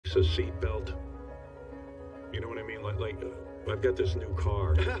fix a seatbelt. You know what I mean? Like I've got this new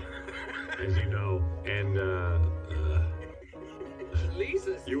car, as you know, and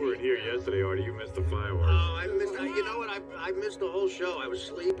Lisa's. you weren't here yesterday, Artie. You missed the fireworks. Oh, I missed. You know what? I missed the whole show. I was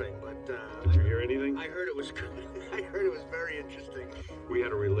sleeping, but. Did you hear anything? I heard it was. I heard it was very interesting. We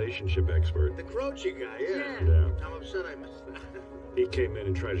had a relationship expert. The Croce guy, yeah. Yeah. I'm upset I missed that. He came in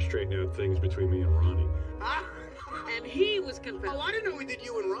and tried to straighten out things between me and Ronnie. And he was confounded. Oh, I didn't know we did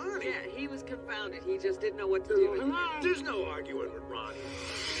you and Ronnie. Yeah, he was confounded. He just didn't know what to do. There's no arguing with Ronnie.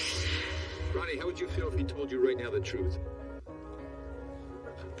 Ronnie, how would you feel if he told you right now the truth?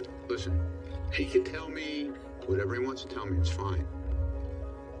 Listen, he can tell me whatever he wants to tell me. It's fine.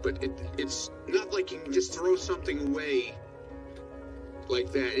 But it's not like you can just throw something away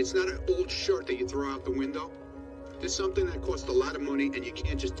like that. It's not an old shirt that you throw out the window. It's something that costs a lot of money, and you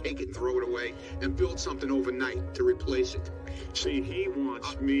can't just take it and throw it away and build something overnight to replace it. See, he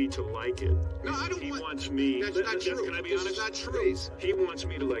wants me to like it. No, I don't He want... wants me... That's not true. Can I be This honest? is not true. He wants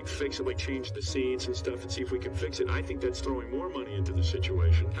me to, like, fix it, like, change the seats and stuff and see if we can fix it. I think that's throwing more money into the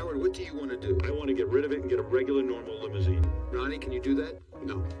situation. Howard, what do you want to do? I want to get rid of it and get a regular, normal limousine. Ronnie, can you do that?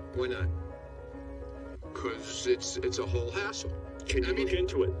 No. Why not? Because it's a whole hassle. Can you look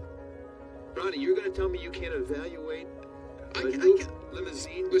into it? Ronnie, you're going to tell me you can't evaluate a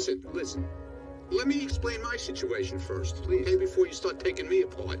limousine? Listen. Let me explain my situation first, please. Okay, before you start taking me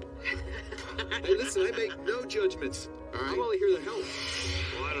apart. Hey, listen, I make no judgments. All right? I'm only here to help.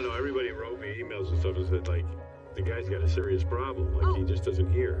 Well, I don't know. Everybody wrote me emails and stuff and said, like, the guy's got a serious problem. Like, he just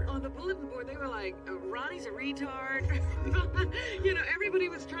doesn't hear. On the bulletin board, they were like, Ronnie's a retard. You know, everybody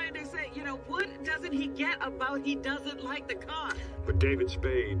was trying to say, you know, what doesn't he get about he doesn't like the car? But David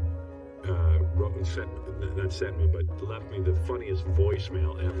Spade wrote and left me the funniest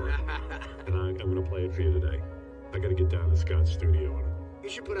voicemail ever. And I'm going to play it for you today. I got to get down to Scott's studio. You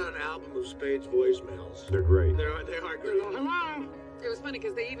should put out an album of Spade's voicemails. They're great. They are good. Hello. It was funny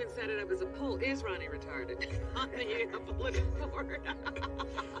because they even set it up as a poll. Is Ronnie retarded? On the bulletin board.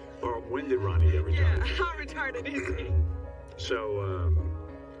 Or when did Ronnie get retarded? Yeah, how retarded is he? So,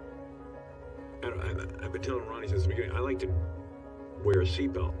 I've been telling Ronnie since the beginning, I like to wear a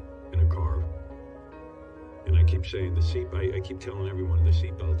seatbelt in a car. And I keep saying I keep telling everyone the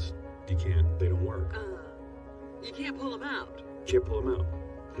seatbelts, they don't work. You can't pull them out. Can't pull them out.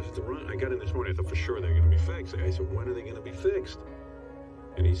 Because I got in this morning, I thought for sure they're going to be fixed. I said, when are they going to be fixed?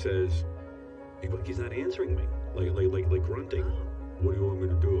 And he says, he's not answering me, like grunting. What do you want me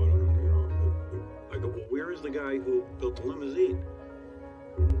to do? I don't know, you know. I go, well, where is the guy who built the limousine?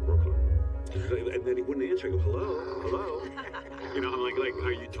 Brooklyn. And then he wouldn't answer. I go, hello. You know, I'm like,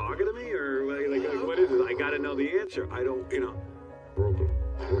 are you talking to me or like what is it? I got to know the answer. I don't, you know, Brooklyn.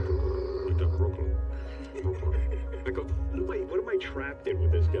 Like that, Brooklyn. I go, what am I trapped in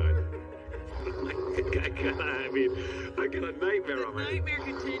with this guy? I got a nightmare on my head. Nightmare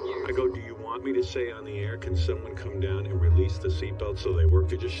continues. I go, do you want me to say on the air, can someone come down and release the seatbelt so they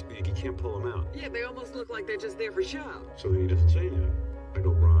work? You can't pull them out. Yeah, they almost look like they're just there for show. So then he doesn't say anything. I go,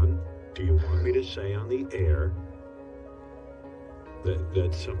 Ron, do you want me to say on the air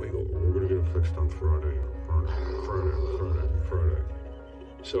that somebody go, we're going to get it fixed on Friday.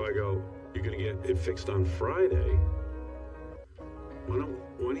 So I go, you're going to get it fixed on Friday? Why don't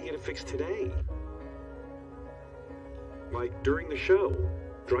you get it fixed today? Like, during the show.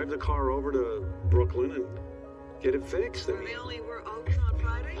 Drive the car over to Brooklyn and get it fixed. So they only were open on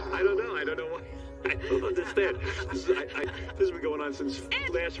Friday? I don't know why. I don't understand. This has been going on since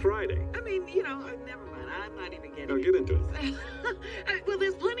last Friday. I mean, you know, never mind. I'm not even getting No, get into it. Well,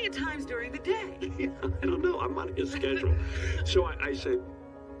 there's plenty of times during the day. Yeah, I don't know. I'm on his schedule. So I said,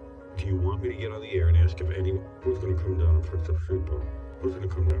 do you want me to get on the air and ask if who's going to come down and fix the seatbelt? Who's going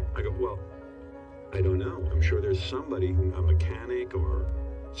to come down? I go, well, I don't know. I'm sure there's somebody, a mechanic or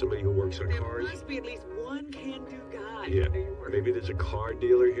somebody who works on cars. There must be at least one can-do guy Yeah, in New York. Maybe there's a car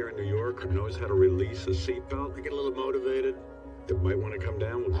dealer here in New York who knows how to release a seatbelt. I get a little motivated. That might want to come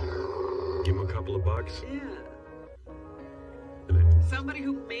down. We'll give him a couple of bucks. Yeah. And then, somebody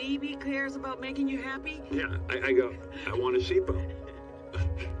who maybe cares about making you happy? Yeah, I go, I want a seatbelt.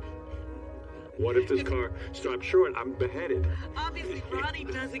 What if this car stops short? I'm beheaded. Obviously, Ronnie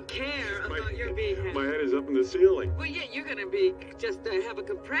doesn't care about your being happy. My head is up in the ceiling. Well, yeah, you're going to be just have a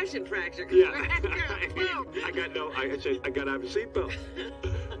compression fracture. Yeah. I said, I got to have a seatbelt.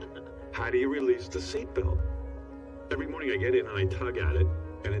 How do you release the seatbelt? Every morning I get in and I tug at it,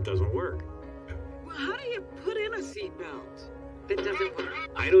 and it doesn't work. Well, how do you put in a seatbelt that doesn't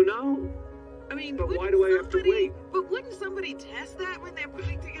work? I don't know. I mean, but why do I have to wait? But wouldn't somebody test that when they're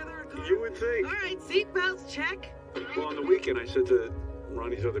putting together a car? You would think. All right, seatbelts, check. Well, on the weekend, I said to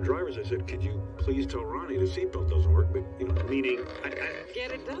Ronnie's other drivers, I said, could you please tell Ronnie the seatbelt doesn't work? But, meaning,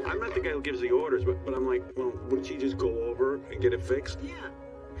 Get it done. I'm not the guy who gives the orders, but I'm like, well, wouldn't you just go over and get it fixed? Yeah.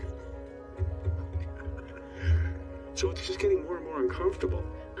 So it's just getting more and more uncomfortable.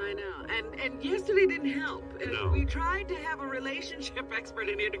 I know. And yesterday didn't help. No. We tried to have a relationship expert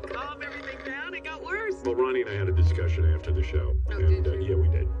in here to calm everything down. It got worse. Well, Ronnie and I had a discussion after the show. Oh, and, did you? yeah, we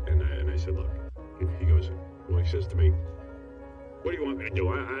did. And I said, look, he goes, well, he says to me, what do you want me to do?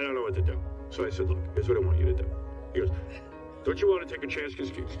 I don't know what to do. So I said, look, here's what I want you to do. He goes, don't you want to take a chance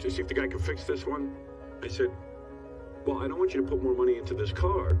to see if the guy can fix this one? I said, well, I don't want you to put more money into this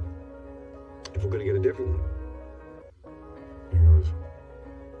car if we're going to get a different one. He goes,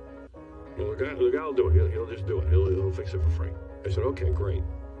 well, the guy will do it. He'll just do it. He'll fix it for free. I said, okay, great.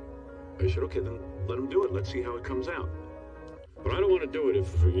 I said, okay, then let him do it. Let's see how it comes out. But I don't want to do it if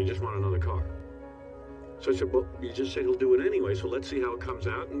you just want another car. So I said, well, you just said he'll do it anyway, so let's see how it comes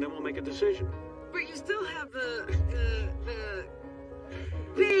out, and then we'll make a decision. But you still have the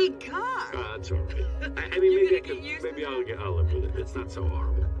big car. That's all right. I mean, You're maybe gonna get used to I'll live with it. It's not so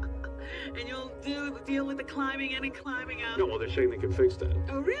horrible. And you'll deal with the climbing in and climbing out. No, well, they're saying they can fix that.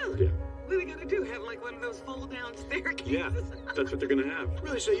 Oh, really? Yeah. What are they gonna do? Have like one of those fold-down staircases? Yeah, that's what they're gonna have.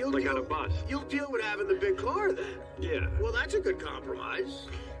 Really? So you'll Like deal, on a bus. You'll deal with having the big car then? Yeah. Well, that's a good compromise.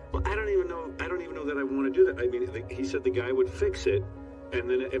 Well, I don't even know that I want to do that. I mean, he said the guy would fix it, and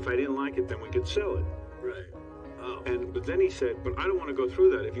then if I didn't like it, then we could sell it. Right. Oh. But then he said, but I don't want to go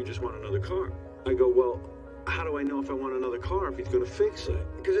through that if you just want another car. I go, well, how do I know if I want another car if he's going to fix it?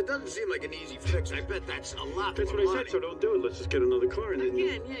 Because it doesn't seem like an easy fix. I bet that's a lot That's more what I money. said, so don't do it. Let's just get another car. And then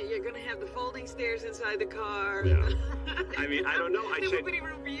Again, yeah, you're gonna have the folding stairs inside the car. Yeah. I mean, I don't know. There won't be any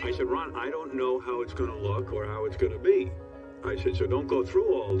room for you. I said, Ron, I don't know how it's going to look or how it's going to be. I said, so don't go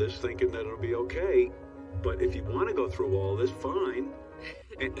through all this thinking that it'll be okay. But if you want to go through all this, fine.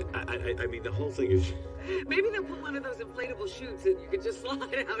 And I mean, the whole thing is... Maybe they'll put one of those inflatable chutes and you can just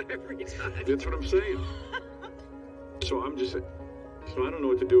slide out every time. That's what I'm saying. So I'm just... So I don't know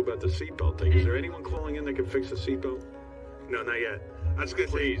what to do about the seatbelt thing. Is there anyone calling in that can fix the seatbelt? No, not yet. I was gonna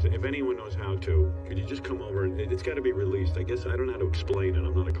say, Please, if anyone knows how to, could you just come over and it's got to be released. I guess I don't know how to explain it.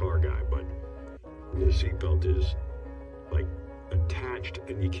 I'm not a car guy, but the seatbelt is like attached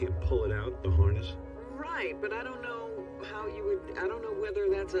and you can't pull it out, the harness. Right, but I don't know how you would. I don't know whether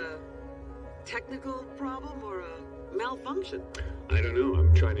that's a technical problem or a malfunction. I don't know.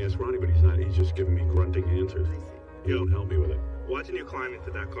 I'm trying to ask Ronnie, but he's not. He's just giving me grunting answers. I see. He don't help me with it. watching you climb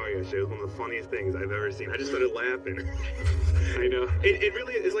into that car yesterday was one of the funniest things I've ever seen. I just started laughing. I know. It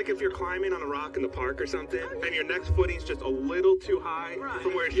really is like if you're climbing on a rock in the park or something, and your next footing's just a little too high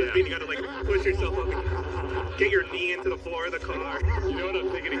from where it should be, and you gotta like push yourself up and get your knee into the floor of the car. You know what I'm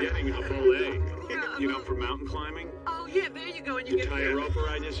thinking of getting? A belay. You know, for mountain climbing. Oh yeah, there you go. And you You get tie a rope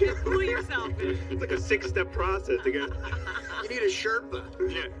around your pull yourself in. It's like a 6-step process to get. You need a Sherpa.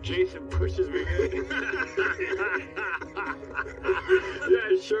 Yeah, Jason pushes me in.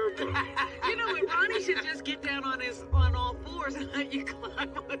 Yeah, Sherpa. You know, and Ronnie should just get down on all fours and let you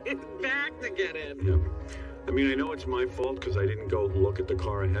climb on his back to get in. Yep. I mean, I know it's my fault because I didn't go look at the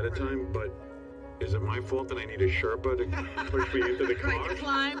car ahead of time, but is it my fault that I need a Sherpa to push me into the car? Right, to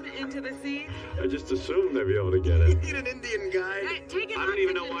climb into the seat. I just assumed they'd be able to get You it. need an Indian guy. Hey, take an I don't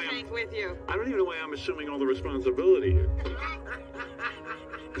even know oxygen why tank with you. I don't even know why I'm assuming all the responsibility here.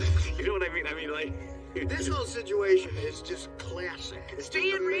 You know what I mean? I mean, like... This whole situation is just classic. It's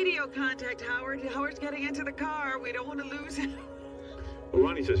Stay just in a- radio contact, Howard. Howard's getting into the car. We don't want to lose him. Well,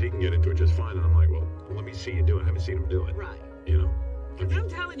 Ronnie says he can get into it just fine, and I'm like, well, let me see you do it. I haven't seen him do it. Right. You know? Because I'm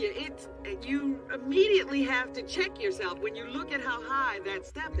telling you, you immediately have to check yourself when you look at how high that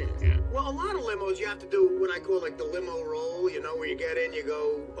step is. Yeah. Well, a lot of limos, you have to do what I call like the limo roll, you know, where you get in, you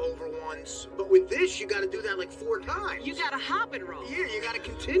go over once. But with this, you got to do that like 4 times. You got to hop and roll. Yeah, you got to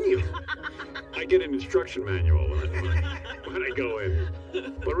continue. I get an instruction manual when I go in.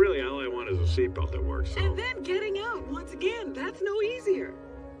 But really, all I want is a seatbelt that works. So. And then getting out, once again, that's no easier.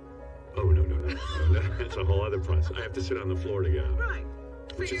 Oh, no. That's a whole other process. I have to sit on the floor to get out. Right.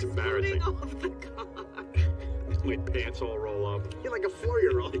 Which so is you're embarrassing. scooting off the car. My pants all roll up. You're like a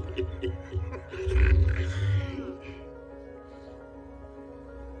 4-year-old.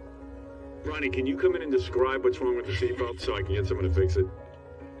 Ronnie, can you come in and describe what's wrong with the seatbelt so I can get someone to fix it?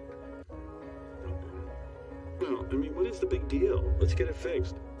 Well, I mean, what is the big deal? Let's get it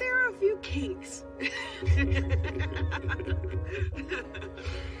fixed. There are a few kinks.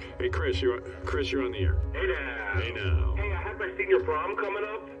 Hey, Chris, you're on the air. Hey there. Hey, now. Hey, I have my senior prom coming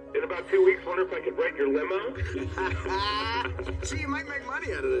up. In about 2 weeks, wonder if I could rent your limo? See, you might make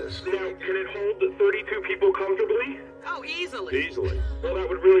money out of this. Now, can it hold 32 people comfortably? Oh, easily. Easily. Well, that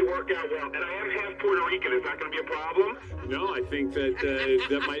would really work out well. And I am half Puerto Rican. Is that going to be a problem? No, I think that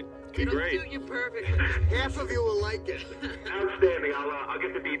that might be It'll great. suit you perfectly. Half of you will like it. Outstanding. I'll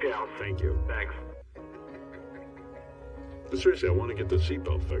get the details. Thank you. Thanks. But seriously, I want to get the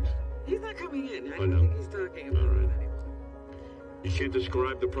seatbelt fixed. He's not coming in. I I know. don't think he's talking about All right. it anymore. You can't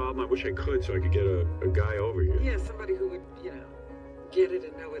describe the problem? I wish I could so I could get a guy over here. Yeah, somebody who would, get it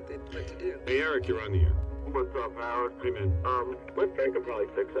and know what to do. Hey, Eric, you're on the air. What's up, Howard? Hey, man. My friend could probably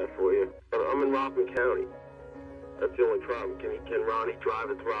fix that for you. I'm in Rockland County. That's the only problem. Can Ronnie drive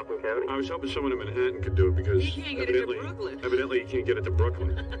it to Rockland County? I was hoping someone in Manhattan could do it because He can't get it to Brooklyn. Evidently, you can't get it to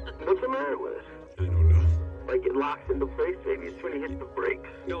Brooklyn. What's the matter with it? I don't know. Like it locks into place, maybe it's when he hits the brakes.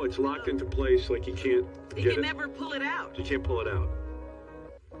 No, it's locked into place like you can't He get can it. never pull it out. You can't pull it out.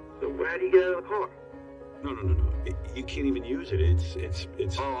 So how do you get out of the car? No. You can't even use it. It's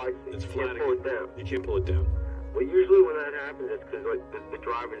Oh, I see. it's You flat. can't pull it down. You can't pull it down. Well, usually when that happens, it's because like the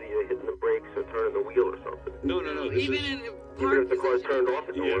driver's either hitting the brakes or turning the wheel or something. No. This Even is, in Even park if the car's position. turned off,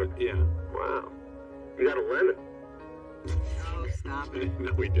 it don't work. yeah. Wow. You got a lemon. Oh, stop it.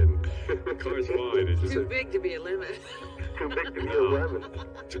 No, we didn't. The car's fine. It's just Too big to be a limit. Too big to be a lemon.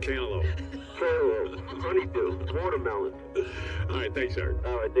 it's a cantaloupe. Cantaloupe, honeydew, watermelon. All right, thanks, Eric.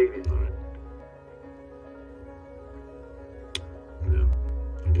 All right, dig it. All right. No,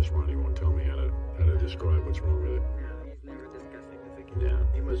 I guess Ronnie won't tell me how to describe what's wrong with it. No, he's never discussing this again. Yeah,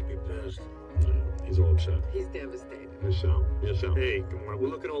 He must be pissed. he's all upset. He's devastated. Yes, Sal. Hey, good morning. We're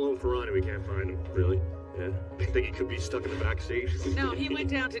looking all over for Ronnie. We can't find him. Really? Yeah. I think he could be stuck in the back seat. No, he went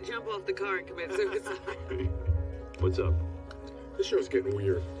down to jump off the car and commit suicide. What's up? This show's getting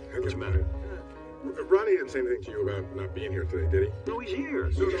weird. What's the matter? Ronnie didn't say anything to you about not being here today, did he? No, he's here.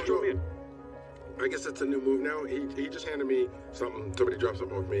 No, Just drove in. I guess that's a new move now. He just handed me something. Somebody dropped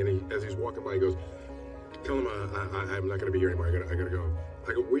something off me, and as he's walking by, he goes, "Tell him I'm not going to be here anymore. I gotta go."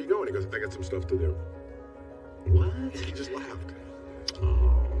 I go, "Where you going?" He goes, "I got some stuff to do." What? He just laughed.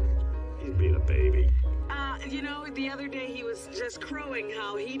 Oh, he's being a baby. The other day he was just crowing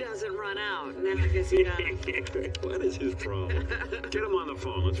how he doesn't run out. And then I guess he got him. What is his problem? Get him on the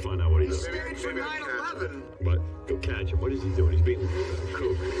phone. Let's find out what he's doing. Married for 9/11. But go catch him. What is he doing? He's being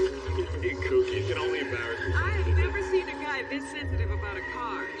kook. He's being kooky. He can only embarrass I himself. have never seen a guy this sensitive about a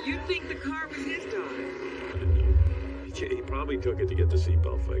car. You'd think the car was his daughter. I know. He probably took it to get the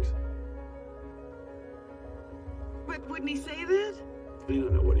seatbelt fixed. But wouldn't he say that? You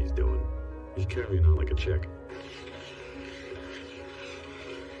don't know what he's doing. He's carrying on like a chick.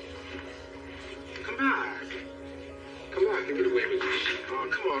 Come back. Come back and get away with this shit. Oh,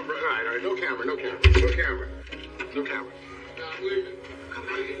 come on, bro. All right. No camera. No camera. No camera. No, I'm leaving. Come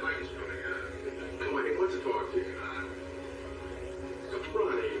on, get Mike's coming out. Come on, he wants to talk to you.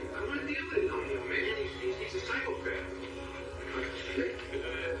 Ronnie, I want to deal with him, man. He's a psychopath.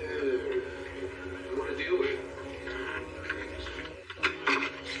 I want to deal with him.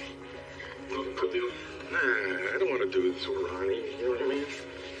 Nah, I don't want to do this with Ronnie. You know what I mean?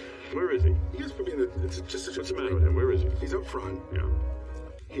 Where is he? He has to be in the. It's just such a. What's the matter with him? Where is he? He's up front. Yeah.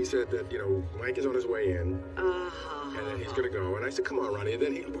 He said that, Mike is on his way in, and then he's going to go. And I said, come on, Ronnie. And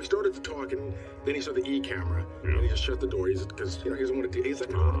then we started to talk, and then he saw the E-camera, and he just shut the door. Because, he doesn't want to deal. He's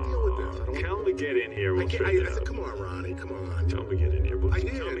like, I don't want to deal with this. I don't Tell want him to get in here. We'll I straighten it said, out. come on, Ronnie. Come on. Tell him to get in here. I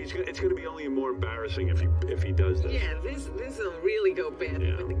did. Tell him it's going to be only more embarrassing if he does this. Yeah, this will really go bad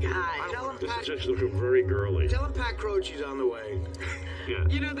Yeah. with the guy. Tell him This is Pat, just looking very girly. tell him Pat Croce's on the way. Yeah.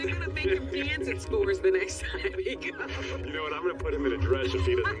 They're going to make him dance at scores the next time he goes. You know what? I'm going to put him in a dress if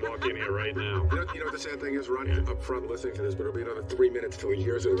he doesn't walk in here right now. You know what the sad thing is? Ronnie's up front listening to this, but it'll be another 3 minutes till he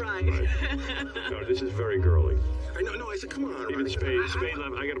hears it. Right. No, this is very girly. I know. I said, come on, Even Ronnie. Spade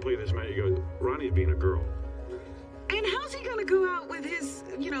left. I got to play this man. He goes, Ronnie's being a girl. And how's he going to go out with his,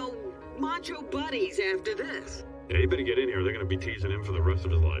 macho buddies after this? Yeah, he better get in here. They're going to be teasing him for the rest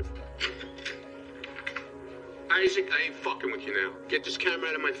of his life. Isaac, I ain't fucking with you now. Get this camera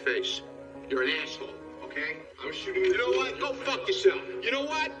out of my face. You're an asshole, okay? I'm shooting. You know what? Go fuck yourself. You know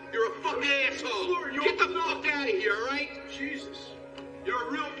what? You're a fucking asshole. Get the fuck out of here, all right? Jesus. You're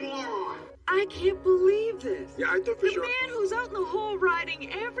a real moron. I can't believe this. Yeah, I thought for The sure. man who's out in the hall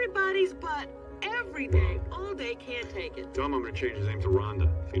riding everybody's butt every day, all day, can't take it. Tell him I'm going to change his name to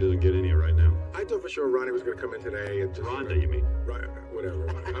Rhonda if he doesn't get in here right now. I thought for sure Ronnie was going to come in today and just. Rhonda, you mean? Right, whatever.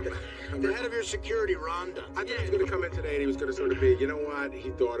 The head of your security, Rhonda. I thought he was going to come in today and he was going to sort of be, you know what? He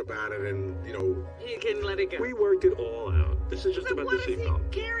thought about it and, You can let it go. We worked it all out. This is just Then about what the is he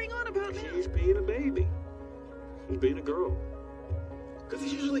seatbelt. carrying on about now? He's being a baby. He's being a girl. Because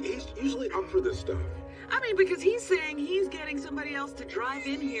he's usually up for this stuff. I mean, because he's saying he's getting somebody else to drive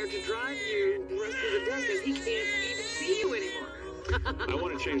in here to drive you the rest of the day because he can't even see you anymore. I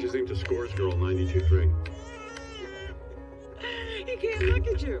want to change his name to Scores Girl 92.3. He can't look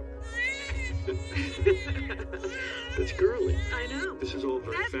at you. That's girly. I know. This is all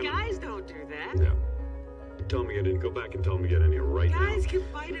very feminine. Guys don't do that. Yeah. Tell him to get in. Go back and tell him to get in here right now. Guys can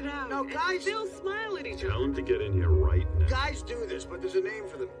fight it out. No, guys. They'll smile at each other. Tell him to get in here right now. Guys do this, but there's a name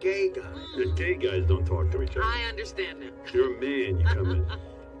for them. Gay guys. The gay guys don't talk to each other. I understand now. You're a man. You come in.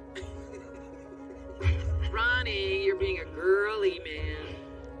 Ronnie, you're being a girly man.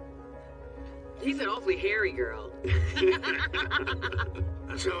 He's an awfully hairy girl.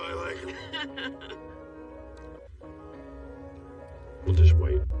 That's how I like him. We'll just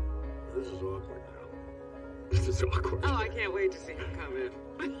wait. This is awkward now. This is awkward. Oh, I can't wait to see him come in.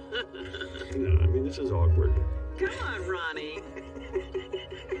 No, I mean, this is awkward. Come on, Ronnie.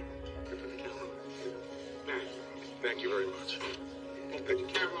 Thank you very much. Don't put your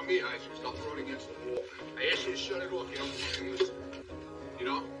camera on me, Isaac. Don't throw it against the wall. I asked you to shut it off. You don't fucking listen. You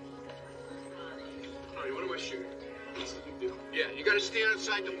know? Honey, what am I shooting? What's the big deal? Yeah, you gotta stand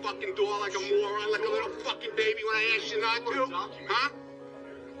outside the fucking door like a moron, like a little fucking baby when I ask you not to? Huh?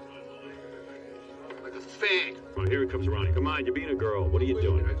 Like a fag. Oh, here comes Ronnie. Come on, you're being a girl. What are you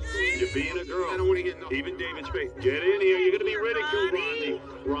doing? You're being a girl. I don't want to get nothing. Even David Spade. Get in here. You're going to be ridiculed,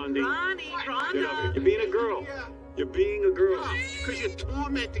 Ronnie. Ronnie, Get over here. Rhonda. You're being a girl. You're being a girl. Because you're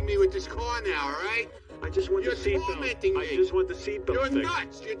tormenting me with this car now, all right? I just want the You're tormenting seatbelt. me. I just want the seatbelt You're fixed.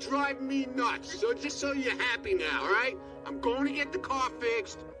 nuts. You're driving me nuts. So just so you're happy now, all right? I'm going to get the car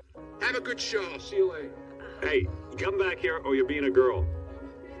fixed. Have a good show. See you later. Hey, come back here or you're being a girl.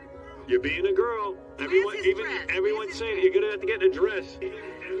 You're being a girl. Everyone, his even dress? everyone's saying you're going to have to get in a dress.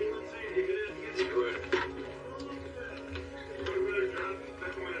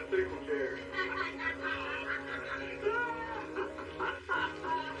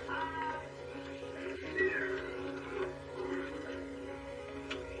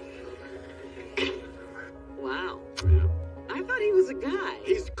 Wow. Yeah. I thought he was a guy.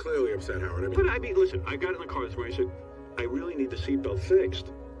 He's clearly upset, Howard. I mean, But I mean, listen, I got in the car this morning. I said, I really need the seatbelt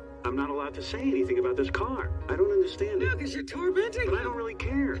fixed. I'm not allowed to say anything about this car. I don't understand No, it. because you're tormenting But I him. don't really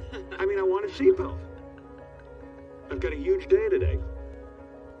care. I mean, I want a seatbelt. I've got a huge day today.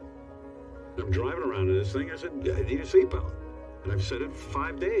 I'm driving around in this thing. I said, I need a seatbelt. And I've said it for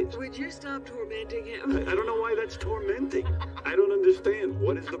 5 days. Would you stop tormenting him? I don't know why that's tormenting. I don't understand.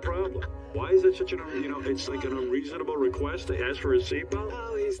 What is the problem? Why is that such an, it's like an unreasonable request to ask for a seatbelt?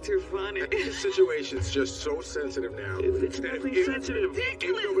 Oh, he's too funny. this situation's just so sensitive now. It's nothing sensitive.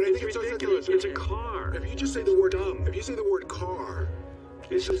 ridiculous. No, but I think It's it's so ridiculous. sensitive. It's a car. If you just say the word if you say the word car,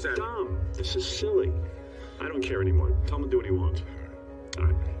 This is dumb. This is silly. I don't care anymore. Tell him to do what he wants. All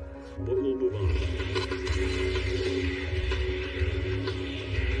right. We'll move on.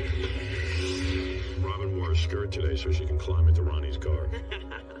 Robin wore a skirt today so she can climb into Ronnie's car.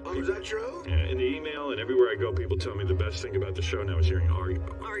 Oh, is that true? Yeah, in the email and everywhere I go, people tell me the best thing about the show now is hearing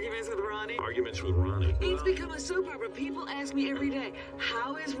Arguments with Ronnie? arguments with Ronnie. It's become a soap opera. People ask me every day,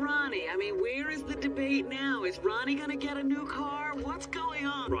 how is Ronnie? I mean, where is the debate now? Is Ronnie going to get a new car? What's going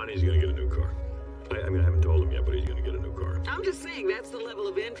on? Ronnie's going to get a new car. I mean, I haven't told him yet, but he's going to get a new car. I'm just saying, that's the level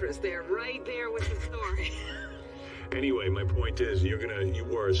of interest there, right there with the story. Anyway, my point is, you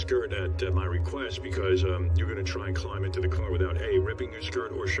wore a skirt at my request because you're gonna try and climb into the car without A, ripping your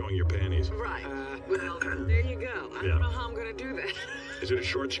skirt or showing your panties. Right. Well, there you go. I don't know how I'm going to do that. Is it a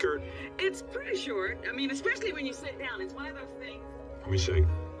short skirt? It's pretty short. I mean, especially when you sit down. It's one of those things. Let me see.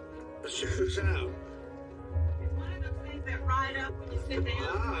 It's out. It's one of those things that ride up when you sit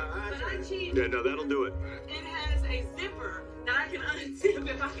down. But I cheated. Yeah, no, that'll do it. It has a zipper that I can unzip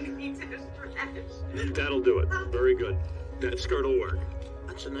if I need to stretch. That'll do it. Very good. That skirt will work.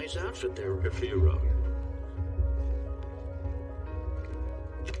 That's a nice outfit there. Good for you, Robin.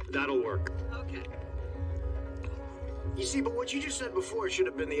 That'll work. Okay. You see, but what you just said before should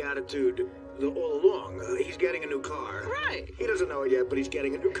have been the attitude all along. He's getting a new car. Right. He doesn't know it yet, but he's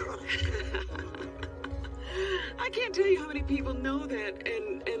getting a new car. I can't tell you how many people know that,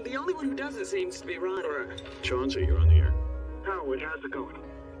 and the only one who doesn't seems to be Ronnie. Chauncey, you're on the air. Howard, how's it going?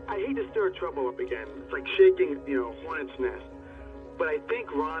 I hate to stir trouble up again. It's like shaking, hornet's nest. But I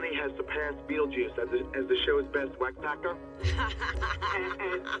think Ronnie has surpassed Beetlejuice as the show's best whack-packer.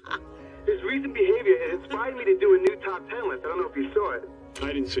 and his recent behavior, it inspired me to do a new top 10 list. I don't know if you saw it. I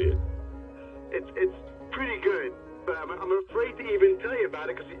didn't see it. It's pretty good, but I'm afraid to even tell you about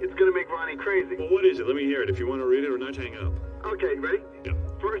it because it's going to make Ronnie crazy. Well, what is it? Let me hear it. If you want to read it or not, hang up. Okay, ready? Yeah.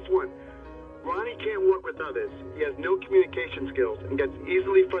 First one. Ronnie can't work with others. He has no communication skills and gets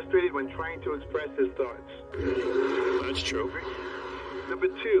easily frustrated when trying to express his thoughts. That's true. Number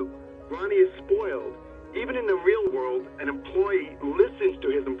 2, Ronnie is spoiled. Even in the real world, an employee listens to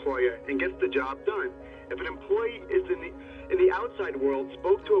his employer and gets the job done. If an employee is in the outside world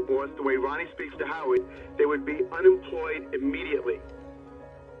spoke to a boss the way Ronnie speaks to Howard, they would be unemployed immediately.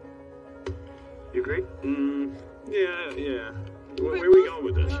 You agree? Yeah. Where are we going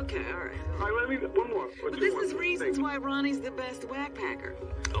with this? Okay, all right. All right, let me one more. But this is reasons why Ronnie's the best whack packer.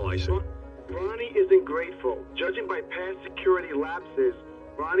 Oh, I see. Ronnie isn't grateful. Judging by past security lapses,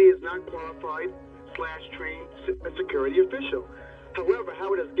 Ronnie is not qualified / trained security official. However,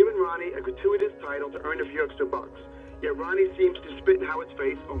 Howard has given Ronnie a gratuitous title to earn a few extra bucks. Yet Ronnie seems to spit in Howard's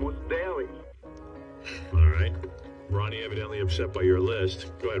face almost daily. All right. Ronnie evidently upset by your list.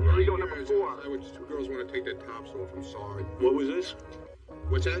 Go ahead, Ronnie. Here we go, number 4. Two girls want to take their tops off. I'm sorry. What was this?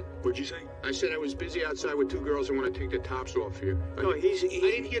 What's that? What'd you say? I said I was busy outside with 2 girls who want to take their tops off here. No, I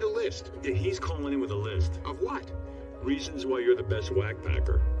didn't hear the list. He's calling in with a list. Of what? Reasons why you're the best whack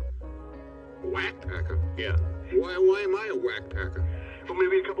packer. Whack packer? Yeah. Why am I a whack packer? Want me to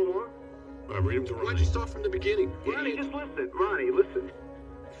read a couple more? Read them to Why Ronnie. don't you start from the beginning? Ronnie, just listen. Ronnie, listen.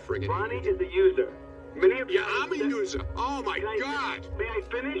 Friggin' Ronnie idiot. is a user. Many of Yeah, I'm a user. Oh my May God. I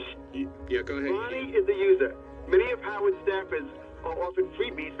finish? Yeah, go ahead. Ronnie is a user. Many of Howard's staffers are offered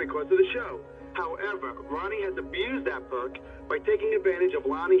freebies because of the show. However, Ronnie has abused that perk by taking advantage of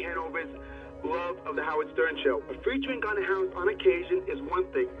Lonnie Hanover's love of the Howard Stern Show. A free drink on the house on occasion is one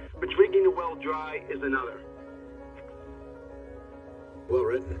thing, but drinking the well dry is another. Well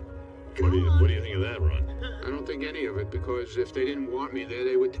written. What do you think of that, Ron? I don't think any of it, because if they didn't want me there,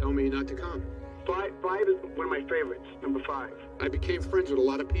 they would tell me not to come. 5 is one of my favorites. Number 5. I became friends with a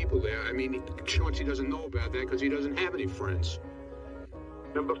lot of people there. I mean, Chauncey doesn't know about that because he doesn't have any friends.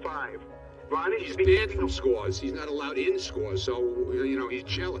 Number 5. Ronnie He's should be banned from Scores. He's not allowed in Scores, so, he's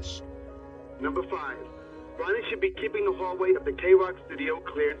jealous. Number 5. Ronnie should be keeping the hallway of the K-Rock studio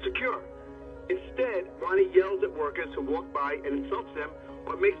clear and secure. Instead, Ronnie yells at workers who walk by and insults them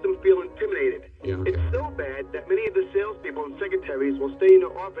or makes them feel intimidated. Yeah, okay. It's so bad that many of the salespeople and secretaries will stay in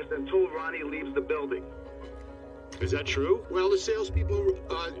their office until Ronnie leaves the building. Is that true? Well, the salespeople,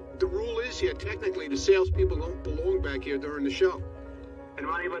 the rule is here, technically, the salespeople don't belong back here during the show. And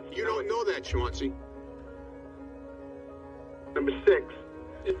Ronnie lets You don't know that, Chauncey. Number 6.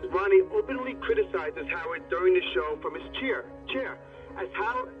 Ronnie openly criticizes Howard during the show from his chair.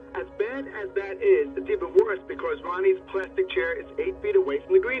 As bad as that is, it's even worse because Ronnie's plastic chair is 8 feet away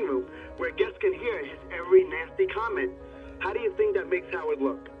from the green room, where guests can hear his every nasty comment. How do you think that makes Howard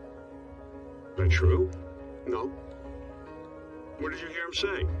look? Is that true? No. What did you hear him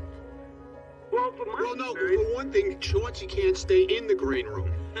say? Well, for my No, experience, for one thing, Chauncey can't stay in the green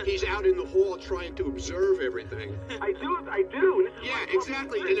room. He's out in the hall trying to observe everything. I do. And this is Yeah, my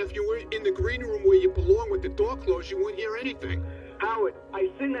exactly. problem. And if you were in the green room where you belong with the door closed, you wouldn't hear anything. Howard, I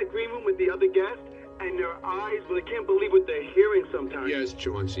sit in that green room with the other guests, and their eyes, well, they can't believe what they're hearing sometimes. Yes,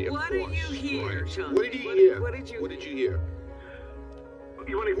 Chauncey, of What course. did you hear, Right. Chauncey? What did he hear? What did you hear?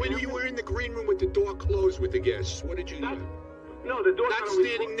 You want to When you were in the green room with the door closed with the guests, what did you hear? No, the door's Not not always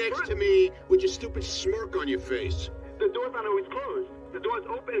standing closed. next to me with your stupid smirk on your face. The door's not always closed. The door's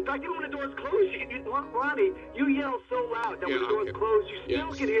open. In fact, even when the door's closed, Ronnie, you yell so loud that when the door's closed, you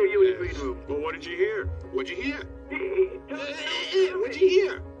still can hear you in the green room. Well, what did you hear? What'd you hear? What'd you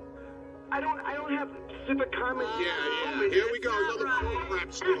hear? I don't have specific comments. Yeah. Here we go. Another bullcrap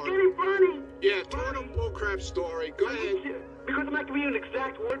Get story. it, Ronnie. Yeah, total bullcrap story. Go ahead. Because I'm not giving you an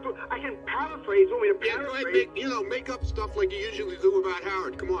exact word, but I can paraphrase. Want me to Yeah, go paraphrase? ahead. Make up stuff like you usually do about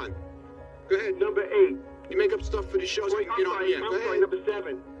Howard. Come on. Go ahead. Number 8. You make up stuff for the show so Wait, you can get on the air. I'm Go sorry, ahead. number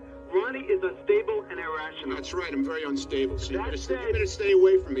 7. Ronnie is unstable and irrational. That's right. I'm very unstable. So you That said- better stay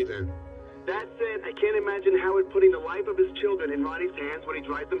away from me then. That said, I can't imagine Howard putting the life of his children in Ronnie's hands when he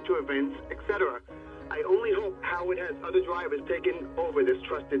drives them to events, etc. I only hope Howard has other drivers taking over this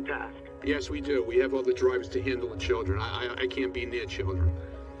trusted task. Yes, we do. We have other drivers to handle the children. I can't be near children.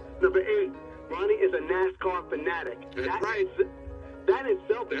 Number 8. Ronnie is a NASCAR fanatic. That's right. That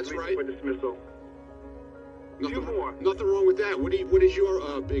itself is That's reason right. for dismissal. Two more. Nothing wrong with that. What is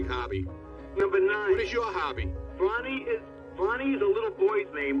your big hobby? Number 9. What is your hobby? Ronnie is a little boy's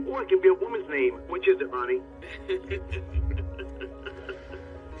name, or it can be a woman's name. Which is it, Ronnie?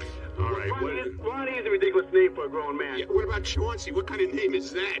 All right. Ronnie is a ridiculous name for a grown man. Yeah, what about Chauncey? What kind of name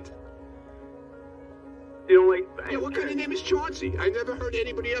is that? You don't like... Yeah, what kind of name is Chauncey? I never heard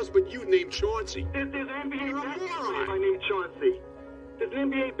anybody else but you named Chauncey. There's an NBA You're a basketball moron. player named Chauncey. There's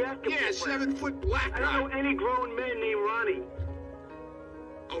an NBA basketball Yeah, player. 7-foot black I guy. don't know any grown men named Ronnie.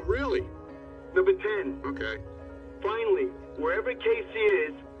 Oh, really? Number 10. Okay. Finally, wherever Casey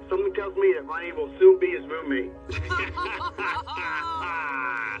is, someone tells me that Ronnie will soon be his roommate.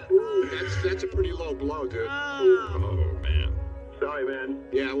 Ooh, that's a pretty low blow, dude. Oh, man. Sorry, man.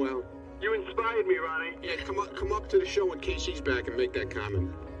 Yeah, well. You inspired me, Ronnie. Yeah, come up to the show when Casey's back and make that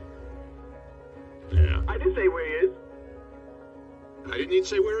comment. Yeah. I didn't say where he is. I didn't even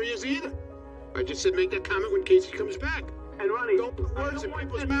say where he is either. I just said make that comment when Casey comes back. And Ronnie, Don't put words in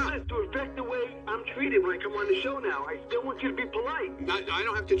people's mouth. To affect the way I'm treated when I come on the show now. I still want you to be polite. I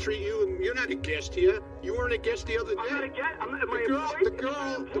don't have to treat you. You're not a guest here. You weren't a guest the other day. I'm not a guest. I'm not,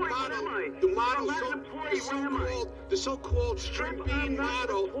 the so-called string bean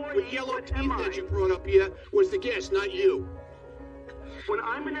model with yellow teeth that you brought up here was the guest, not you. When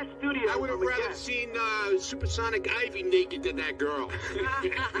I'm in that studio, I would have rather seen Supersonic Ivy naked than that girl.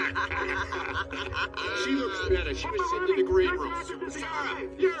 She looks better. She was sitting in the green room.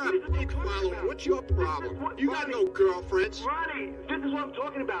 You're a big follower. What's your problem? You got no girlfriends. Ronnie, this is what I'm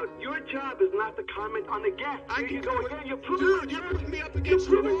talking about. Your job is not to comment on the guest. I Here can you go again. You're Dude, you're putting me up against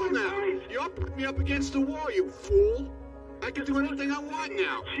the wall now. You're putting me up against the wall, you fool. I can do anything I want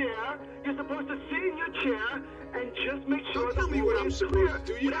now. You're supposed to sit in your chair and just make sure. Don't tell me what I'm supposed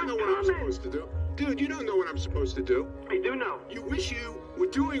to do. You don't know what I'm supposed to do. Dude, you don't know what I'm supposed to do. I do know. You wish you were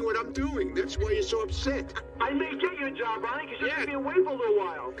doing what I'm doing. That's why you're so upset. I may get your job, Ronnie, because you're going to be away for a little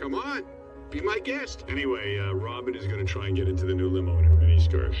while. Come on. Be my guest. Anyway, Robin is going to try and get into the new limo in her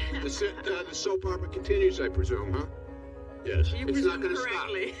miniskirt. The soap opera continues, I presume, huh? Yes. You It's not presume going to stop.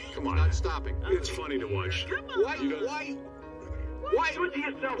 correctly. Come on. It's not stopping. It's funny to watch. Come on. Why? Do it to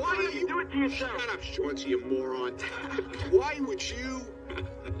yourself, Why Ronnie. are you? Do it to yourself. Shut up, Chauncey, you moron. Why would you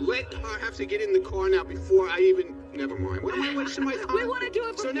let her have to get in the car now before I even... Never mind. What am I wasting my time? We want to do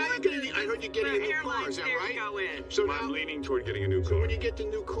it before So now you're getting... I heard you're getting a new car, is that right? Go in. So I'm now... leaning toward getting a new So car. when you get the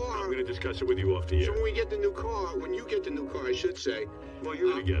new car... I'm going to discuss it with you off the So air. when we get the new car, when you get the new car, I should say... Well,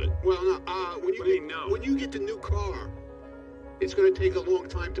 you're going to get it. Well, no, when you get the new car, it's going to take a long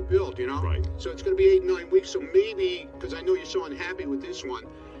time to build, you know? Right. So it's going to be 8-9 weeks. So maybe, because I know you're so unhappy with this one,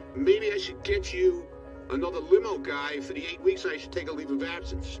 maybe I should get you another limo guy for the 8 weeks. I should take a leave of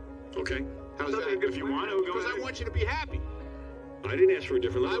absence. Okay. How's that? If you want to, go Because ahead. I want you to be happy. I didn't ask for a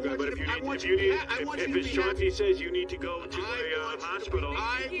different I limo guy, want but you if to- you I need, want if you you to need, be- I want if you to Miss be Chauncey says you need to go to a hospital,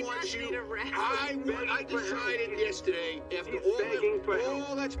 I decided yesterday, after He's begging for help.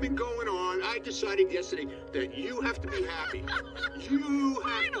 all that's been going on, I decided yesterday that you have to be happy. You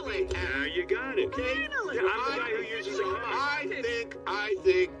have to be now happy. you got it. Okay? Finally. Yeah, I'm the guy who uses a car. I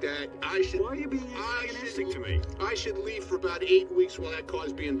think that I should. Why are you being antagonistic to me? I should leave for about 8 weeks while that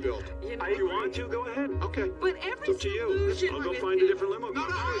car's being built. You know, If you want to, go ahead. Okay. but It's every up to you. solution I'll go with find a this- different limo. No,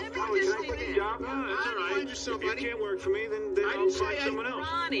 guy. Let me Ronnie, just can I say put this. the job? No, it's all I'll right. find you If somebody. you can't work for me, then I I'll didn't say find I- someone else.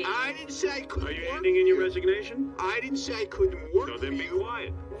 Ronnie. I didn't say I couldn't Are you work handing in your for you. resignation? I didn't say I couldn't work So for then be you.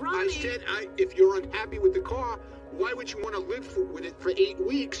 quiet. I Ronnie. said if you're unhappy with the car, why would you want to live with it for 8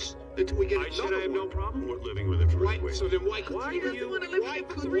 weeks until we get I another said I have one? no problem with living with it for Why, 8 weeks. so then why could Why He doesn't you? want to live why with you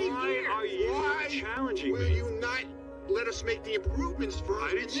for could 3 Why years. are you Why challenging will me? you not let us make the improvements first?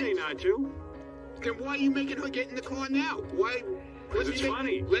 I didn't say not to. Then why are you making her get in the car now? Why? Because it's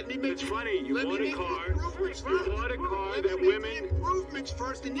funny. Let me make. It's funny. You let me bought a make the car. improvements You first. bought a car Let that me make women. the improvements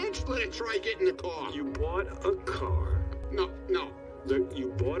first, and then let her try getting the car. You bought a car. No. You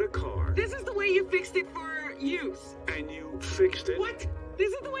bought a car This is the way you fixed it for use. and you fixed it. What?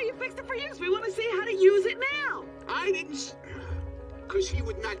 This is the way you fixed it for use. We want to see how to use it now. I didn't. Because he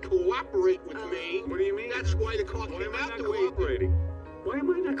would not cooperate with me. What do you mean? That's why the car Why came am I out not the way it did cooperating? Why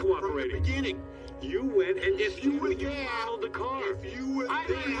am I not from the cooperating? beginning. You went and If you were you there, modeled the car. If you were I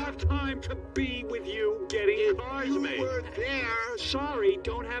there, don't have time to be with you getting if cars you made. were there, Sorry,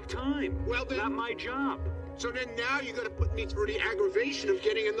 don't have time. Well, then- Not my job. so then now you're going to put me through the aggravation of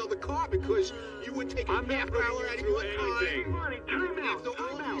getting another car because you would take a I'm not half putting hour you out of through your anything. time. Ronnie, time out. After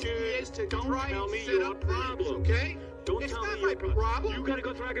all Time out. these years to Don't try tell and me set your up things, problems. okay? Don't it's tell not me my your problem. You got to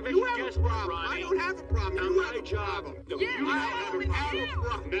go through aggravation. You have Guess a what, problem. Ronnie? I don't have a problem. Now You my have a job. problem. No, Yeah, you I have a have problem. a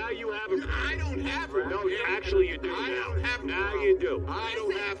problem. Now you have a problem. I don't have one. No, actually you do I now. don't have Now one. you do. I don't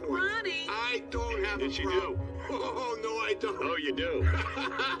Listen, have one. Ronnie. I don't have Yes, a you problem. do. Oh, no, I don't. Oh, you do.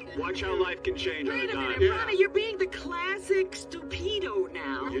 Watch how life can change on Wait a a minute, dime. Ronnie, you're being the classic stupido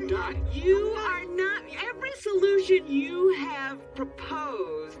now. You're not. You are not. Every solution you have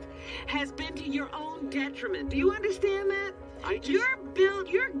proposed has been to your own detriment. Do you understand that? I just-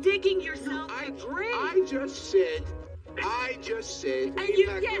 You're digging yourself I a grave. just said I just said. And you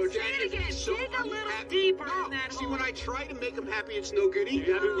say it again. Dig a little deeper in that See, hole. when I try to make him happy, it's no good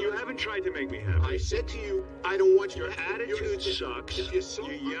either. You haven't tried to make me happy. I said to you, I don't want Your you to attitude sucks. You're so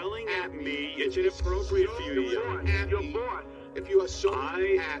You're yelling at happy. me. It's inappropriate for you to yell at me. Happy. If you are so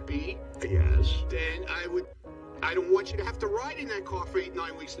happy, Yes. then I don't want you to have to ride in that car for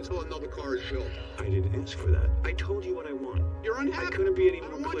 8-9 weeks until another car is built. I didn't ask for that. I told you what I want. You're unhappy. I couldn't be any I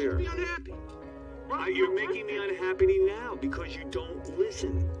more don't want clear. you to be unhappy. You're making me unhappy now because you don't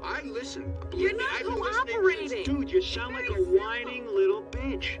listen. I listen. You're Believe me, not I've been listening cooperating. Dude, you sound like a whining little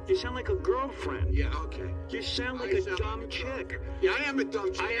bitch. You sound like a girlfriend. Yeah, okay. You sound like I a sound dumb like a chick. Yeah, I am a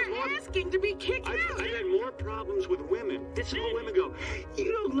dumb chick. You're asking to be kicked I've out. had more problems with women. This is what women go,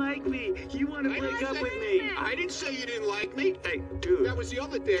 you don't like me. You want to break up with me. I didn't say you didn't like me. Hey, dude. That was the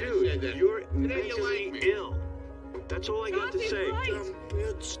other day who said that. You're Today you like mentally me. ill. That's all I got to say.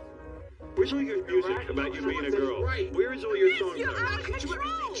 Bitch. Where's all your music about you being a girl? Right. Where is all your songs? You're about? out of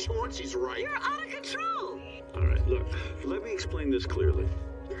control. Chauncey's right. You're out of control. All right, look. Let me explain this clearly.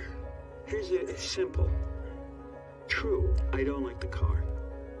 It's simple. True, I don't like the car.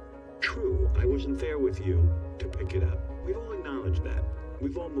 True, I wasn't there with you to pick it up. We've all acknowledged that.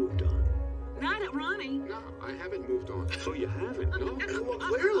 We've all moved on. Not at Ronnie. No, I haven't moved on. Oh, you haven't? No, Well,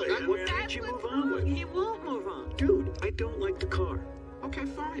 clearly. What can't you move on with? He won't move on. Dude, I don't like the car. Okay,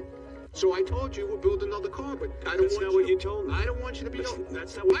 fine. So I told you we'll build another car, but I don't That's want not you what to, you told me. I don't want you to be.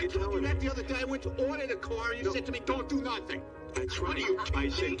 That's not what I you're told you telling that me. the other day. I went to order the car, and you said to me, "Don't do nothing." That's What right. are you I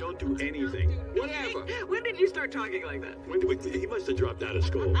kidding said me? don't do anything. Whatever. When did you start talking like that? He must have dropped out of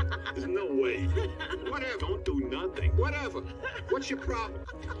school. There's no way. Whatever. Don't do nothing. Whatever. What's your problem?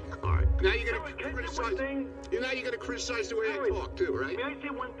 All right. Now you're gonna Can I say criticize. one thing? Now you're gonna criticize the way I Wait. talk too, right? May I say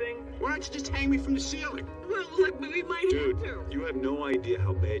one thing? Why don't you just hang me from the ceiling? Well, look, we might Dude, have to. you have no idea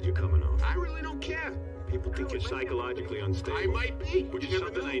how bad you're coming off. I really don't care. People think you're psychologically unstable. I might be. Which You is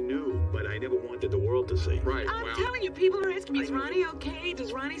never something know. I knew, but I never wanted the world to see. Right. I'm well, telling you, people are asking me, is Ronnie okay?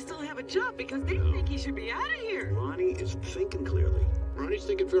 Does Ronnie still have a job? Because they think he should be out of here. Ronnie isn't thinking clearly. Ronnie's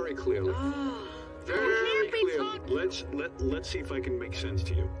thinking very clearly. Oh. Very can't be clearly. talking. Let's see if I can make sense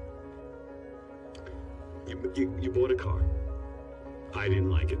to you. You bought a car. I didn't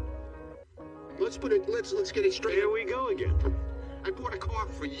like it. Let's get it straight. There we go again. I bought a car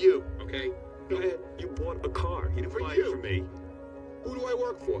for you, okay? Go ahead. You bought a car. You didn't For buy you. it for me. Who do I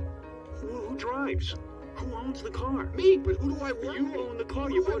work for? Who drives? Who owns the car? Me, but who do I work for? You own the car.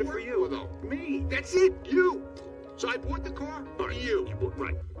 Who You do I bought it for work you. though? Me. That's it, you. So I bought the car All for right. you.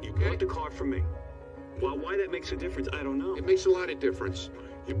 Right. You Okay. bought the car for me. Well, why that makes a difference, I don't know. It makes a lot of difference.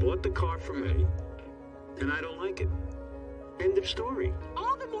 You bought the car for me, and I don't like it. End of story.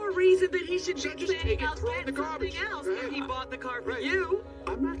 All the more reason that he should So be just saying take it, I'll throw it in get the garbage. something else Go if ahead. he bought the car for Right. you.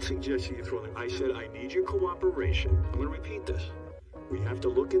 I'm not suggesting you throw them. I said I need your cooperation. I'm going to repeat this. We have to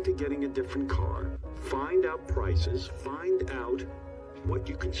look into getting a different car, find out prices, find out what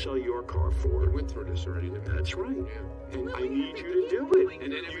you can sell your car for. We went through this already, didn't we? That's right. Yeah. And Well, I we need have you to to do keep it. doing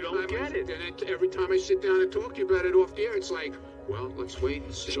And then that. every you don't time get it. every time I sit down and talk to you about it off the air, it's like, well, let's wait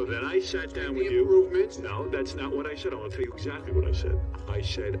and see. So then I sat down with the you. improvements. No, that's not what I said. I'll tell you exactly what I said. I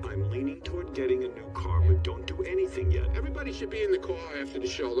said I'm leaning toward getting a new car, but don't do anything yet. Everybody should be in the car after the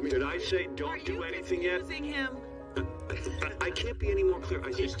show. Let me. Did I say Are don't you do anything yet? confusing him? I can't be any more clear. I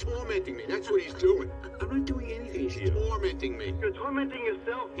He's said tormenting me. That's what he's doing. I'm not doing anything He's to you. tormenting me. You're tormenting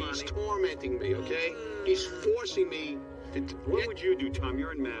yourself, He's Ronnie. tormenting me. Okay. He's forcing me to. What would you do, Tom?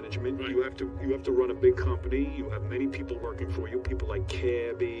 You're in management. You have to run a big company. You have many people working for you. People like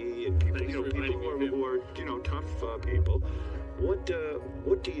Cabby and people, Thanks for people reminding me of who are tough people. What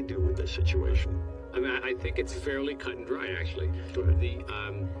do you do with this situation? I mean, I think it's fairly cut and dry, actually. Go ahead.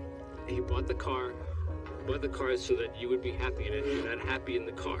 He bought the car so that you would be happy in it. You're not happy in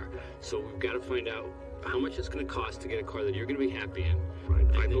the car. So we've got to find out how much it's going to cost to get a car that you're going to be happy in. Right.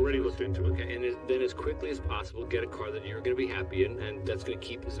 And I've then already looked into it. Okay, and then as quickly as possible, get a car that you're going to be happy in, and that's going to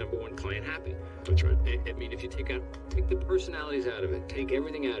keep his number one client happy. That's right. I mean, if you take the personalities out of it, take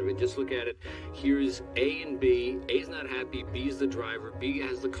everything out of it, just look at it. Here's A and B. A's not happy. B's the driver. B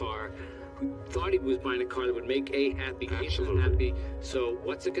has the car. Who thought he was buying a car that would make A happy. A's not Absolutely. happy. So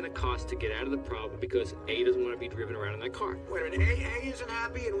what's it going to cost to get out of the problem? Because A doesn't want to be driven around in that car. Wait a minute, A isn't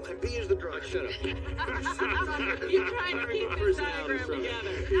happy and B is the driver. Shut up. You're trying to keep this diagram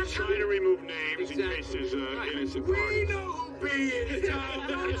together. He's trying to remove names in case there's innocent We parties. know who B is, Tom.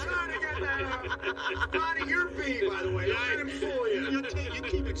 Don't try to get that out. Ronnie, you're B, by the way. Don't let him fool you. You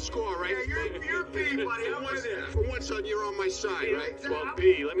keep it score, right? Yeah, you're B, buddy. I'm with you. For once, you're on my side, right? Well,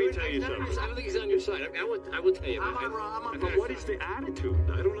 B, let me tell you something. I don't think he's on your side. I will tell you. I'm on But what is the attitude?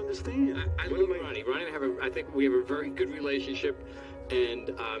 I don't understand. understand. I love Ronnie. Ronnie and I think we have a very good relationship.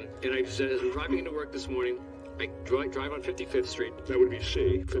 And I just said, as I'm driving into work this morning, I drive on 55th Street. That would be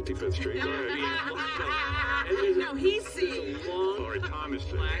C, 55th Street. No, he's C. There's a long, Sorry, Thomas.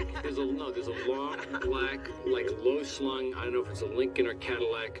 black, there's a long, black, like low slung, I don't know if it's a Lincoln or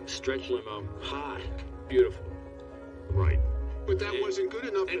Cadillac, stretch limo. Hot. Beautiful. Right. But that wasn't good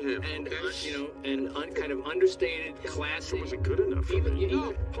enough for him. And kind of understated, classy. It wasn't good enough for me.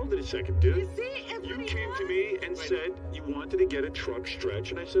 No. Hold it a second, dude. You see, You came to me and said you wanted to get a truck stretch,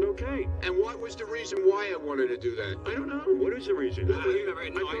 and I said, okay. And what was the reason why I wanted to do that? I don't know. What is the reason?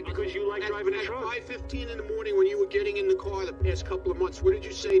 Because you like driving a truck. At 5:15 in the morning when you were getting in the car the past couple of months, what did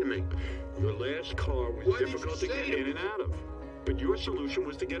you say to me? Your last car was difficult to get in and out of. But your solution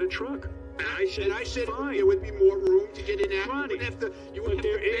was to get a truck. And I said fine. There would be more room to get in and out. Ronnie, You wouldn't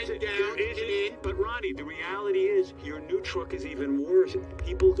have to bend down to get in. But Ronnie, the reality is your new truck is even worse.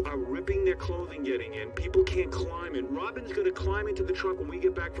 People are ripping their clothing getting in. People can't climb in. Robin's going to climb into the truck when we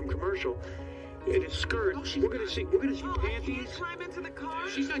get back from commercial. In his skirt, we're gonna see panties. Climb into the car?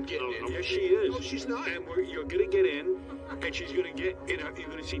 She's not getting in. Yes, she is. No, she's not. And you're gonna get in, and she's gonna get in. You're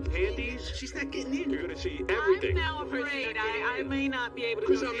gonna see panties. She's not getting in. You're gonna see everything. I'm now afraid I may not be able to.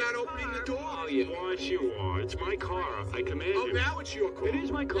 Because I'm not opening the door. Oh, yes, you are. It's my car. I command you. Oh, now it's your car. It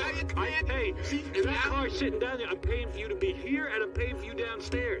is my car. Now you I command pay. See, That car's sitting down there. I'm paying for you to be here, and I'm paying for you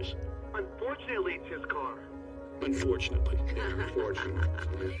downstairs. Unfortunately, it's his car. Unfortunately. Yeah, unfortunately.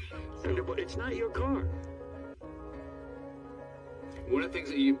 But it's not your car. One of the things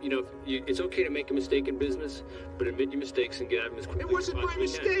that it's okay to make a mistake in business, but admit your mistakes and get out of them as quickly It wasn't as my possibly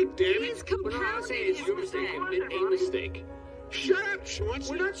mistake, damn He's it. Well, no, I'm saying it's your mistake. Admit a mistake. Shut up, Schwartz.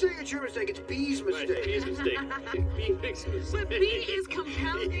 We're not saying it's your mistake, it's B's Right, mistake. B's mistake. B makes a mistake. But B is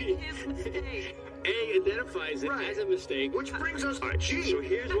compounding his mistake. A identifies it as a mistake. Which brings us All to right, G. so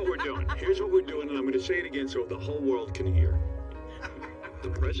here's what we're doing. Here's what we're doing, and I'm going to say it again so the whole world can hear. The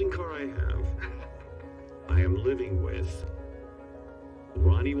present car I have, I am living with.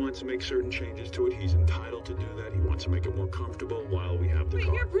 Ronnie wants to make certain changes to it. He's entitled to do that. He wants to make it more comfortable while we have the Wait,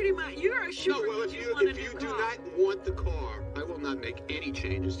 car. you're assured No, well, that if you you want a new do car. not want the car, I will not make any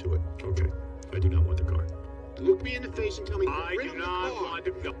changes to it. Okay, I do not want the car. Look me in the face and tell me I get rid do of the not car. want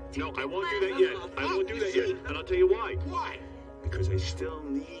to. No, I won't do that yet. I won't do that yet. And I'll tell you why. Why? Because I still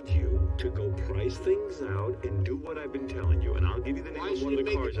need you to go price things out and do what I've been telling you. And I'll give you the name Why of should one of it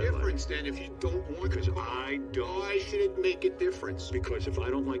the make cars a I like. difference then if you don't want Because the car? I don't. Why should it make a difference? Because if I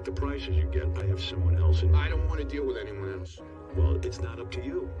don't like the prices you get, I have someone else in I don't want to deal with anyone else. Well, it's not up to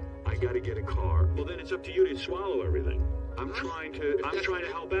you. I got to get a car. Well, then it's up to you to swallow everything. I'm trying to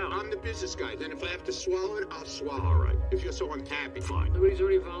help out. I'm the business guy. Then if I have to swallow it, I'll swallow. All right. If you're so unhappy. Fine. Nobody's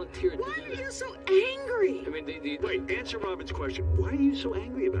already volunteered Why to are do that. you so angry? I mean, Wait, answer Robin's question. Why are you so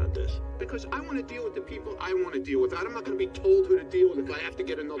angry about this? Because I want to deal with the people I want to deal with. I'm not going to be told who to deal with if I have to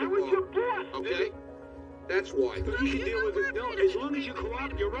get another car. Okay? That's why. You can deal with it. No, as long as you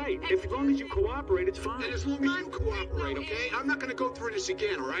cooperate. You're right. As long as you cooperate, it's fine. And as long as you cooperate, okay? I'm not going to go through this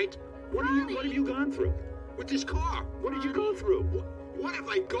again, all right? What have you gone through? With this car. What did you go through? What have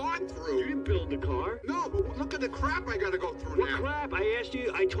I gone through? You didn't build the car. No, but look at the crap I got to go through What now. crap?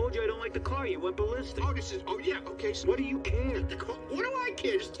 I told you I don't like the car. You went ballistic. Oh, yeah, okay. So What do you care? what do I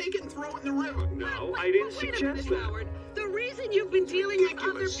care? Just take it and throw it in the river. No, I didn't Wait a suggest minute, that. Howard. The reason you've been dealing with other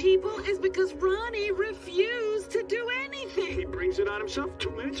ridiculous. people is because Ronnie refused to do He anything. brings it on himself. 2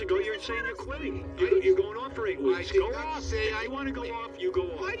 minutes ago, you're saying you're quitting. You're going off for 8 weeks. I did Go not off. say If I you want to go off, you go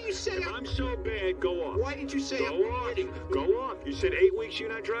off. Why do you say If I'm so bad, go off. Why did you say I'm Go off. quitting? Go off. You said 8 weeks you're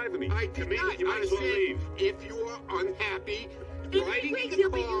not driving me. I To did me, not. you might I as well said, leave. if you are unhappy, In riding 8 in weeks, the he'll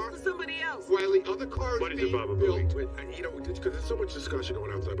be car used to somebody else. while the other car What is is it, being Baba built. Booey? You know, because there's so much discussion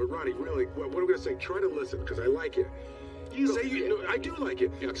going outside. But Ronnie, really, what I'm going to say, try to listen because I like you. I do like you.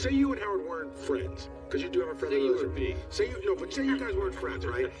 Yeah. Say you and Howard weren't friends because you do have a friend. Say you lives were with me. Say you guys weren't friends,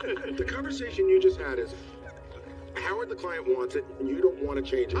 right? The conversation you just had is Howard, the client, wants it, and you don't want to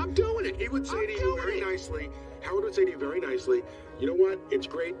change it. I'm doing it. He would say I'm to you doing very it. nicely. Howard would say to you very nicely, you know what? It's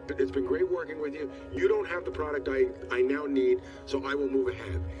great. It's been great working with you. You don't have the product I now need, so I will move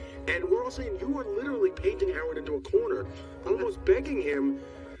ahead. And we're all saying you are literally painting Howard into a corner, almost begging him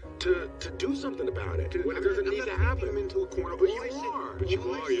to do something about it when it doesn't need to happen. I'm into a corner, but you But are. you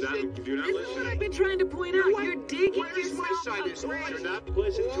are. You're not This is what listening. I've been trying to point out. What? You're digging Where is my yourself side a of the story? grave. You're not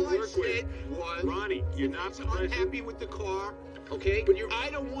pleasant to All I work with. said was, Ronnie, you're not he's pleasant. unhappy with the car. okay? But I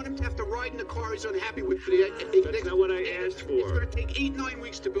don't want him to have to ride in the car he's unhappy with. That's not what I asked for. It's going to take 8-9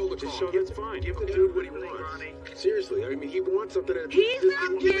 weeks to build a car. So that's fine. Give the dude what he wants. Seriously, I mean, he wants something that... He's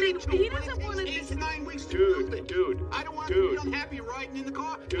not getting... He doesn't want to... 8-9 weeks to build it. Dude. I don't want him to be unhappy riding in the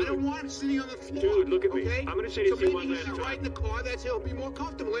car. I don't want him sitting on the floor. Dude, look at me. Okay? I'm going to say this to you one last time. So maybe he should ride in the car. That's he'll be more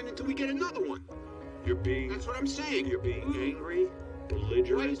comfortable in until we get another one. You're being... That's what I'm saying. You're being angry,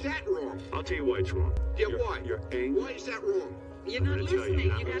 belligerent. Why is that wrong? I'll tell you why it's wrong. Yeah, why? You're angry. Why is that wrong? You're not listening.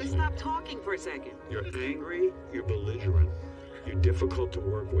 You got to stop talking for a second. You're angry, you're belligerent, you're difficult to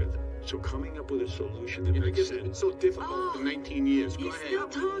work with. So coming up with a solution that makes sense. It's so difficult for 19 years. Go He's ahead. still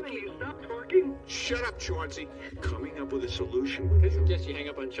talking. Stop talking. Shut up, Chauncey. Coming up with a solution with I you. suggest you hang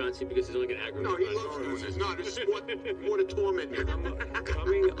up on Chauncey because he's only going to aggravate No, he loves doing this. No, this is what a torment me.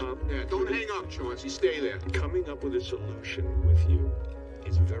 Coming up... Yeah, don't hang up, Chauncey. Stay there. Coming up with a solution with you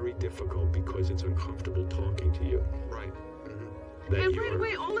is very difficult because it's uncomfortable talking to you. Right. And right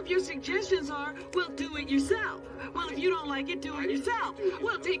away, all of your suggestions are, well, do it yourself. Well, if you don't like it, do it yourself.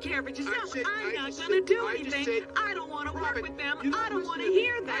 Well, take care of it yourself. I'm not going to do anything. I don't want to work with them. I don't want to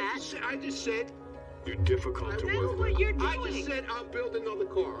hear that. I just said... You're difficult to That's work what with. you're I doing. just said I'll build another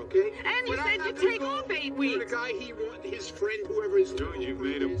car, okay? And you But said I'm not you'd gonna take go off 8 for weeks. the guy he wants, his friend, whoever his... Dude, you've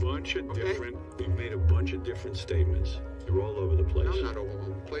made a bunch of different... You've made a bunch of different statements. You're all over the place. I'm not all over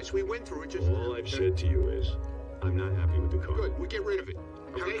the place. We went through it just... All I've said to you is, I'm not happy with the car. Good, we get rid of it.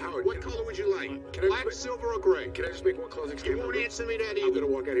 Okay? Howard, What color would you like? Can I Black, just- silver, or gray? Can I just make one closing You statement? won't answer me that I'm either. gonna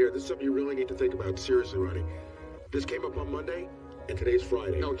walk out here. This is something you really need to think about. Seriously, Ronnie. This came up on Monday, and today's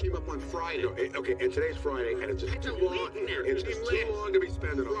Friday. No, it came up on Friday. No, okay, and today's Friday, and it's just It's too a long. week now. It's just too long to be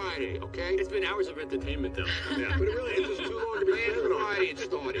spending on. Friday, okay? It's been hours of entertainment, though. Yeah. But it really, it's just too long to be Last spending on. Friday it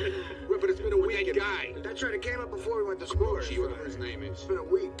started. Right, but it's been a week. That guy. That's right, it came up before we went to school. Gee, whatever his name is. It's been a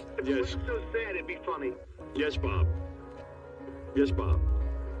week. If Yes. it wasn't so sad, it'd be funny. Yes, Bob. Yes, Bob.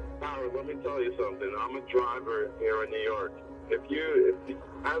 Howard, let me tell you something. I'm a driver here in New York. If you,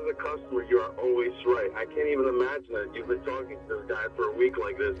 as a customer, you are always right. I can't even imagine that you've been talking to this guy for a week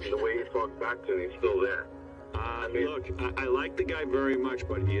like this, and the way he talks back to me, he's still there. Look, I like the guy very much,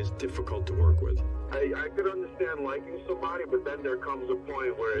 but he is difficult to work with. I could understand liking somebody, but then there comes a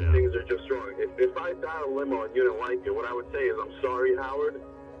point where Yeah. things are just wrong. If I got a limo and you didn't like it, what I would say is, I'm sorry, Howard.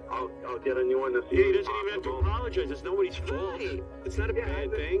 I'll get a new one this Yeah, he doesn't even have to apologize. It's nobody's fault. Right. It's not a bad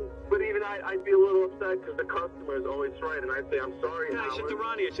thing. But even I'd be a little upset because the customer is always right, and I'd say, I'm sorry, Yeah, I said Howard. to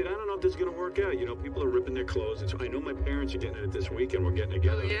Ronnie, I said, I don't know if this is going to work out. You know, people are ripping their clothes. I know my parents are getting it this weekend. We're getting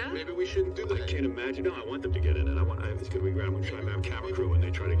together. Oh, yeah? Maybe we shouldn't do I that. can't imagine. No, I want them to get in it. It's going to be great. I'm going to try to have a camera crew when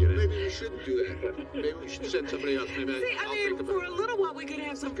they try to get in. Maybe we shouldn't do that. Maybe we should send somebody else. Maybe See, I'll I think mean, about for it. a little while we could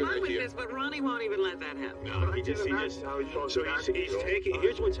have some Good fun with idea. this, but Ronnie won't even let that happen. No, he I just, can't imagine how he talks so back he's to you. taking,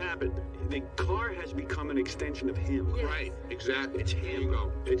 here's what's happened. The car has become an extension of him. Yes. Right, exactly. It's There him. you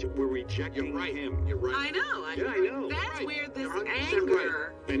go. We're rejecting You're right. him. You're right. I know. Yeah, I know. That's Right. where this You're 100%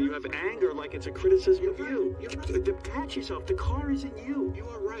 anger... And you have anger like it's a criticism of You're you. right. You're right. Detach yourself. The car isn't you. You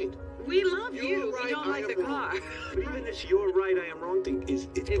are right. We love You're you. right, We don't I like am the wrong. car. But even this "you're right, I am wrong" thing it's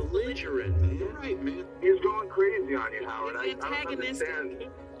belligerent, man. You're right, man. He's going crazy on you, Howard. It's I don't antagonistic.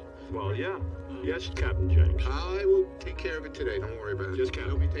 understand. Well, yeah. Yes, Captain James. I will take care of it today. Don't worry about it. Just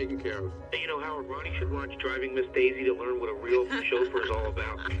It'll be taken care of. You know, Howard, Ronnie should watch Driving Miss Daisy to learn what a real chauffeur is all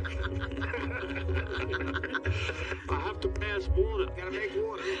about. I have to pass water. Gotta make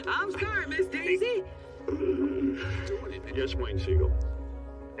water. I'm sorry, Miss Daisy. Doing it, man. Yes, Wayne Siegel.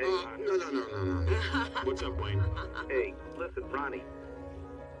 No. What's up, Wayne? Hey, listen, Ronnie.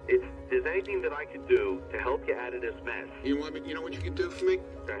 If there's anything that I could do to help you out of this mess, You know what you can do for me?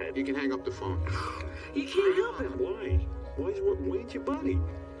 go ahead. You can hang up the phone. You can't help him. Why? Wayne's your buddy.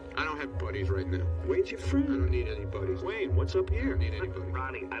 I don't have buddies right now. Wayne's your I friend. don't need any buddies. Wayne, what's up I here? don't need anybody.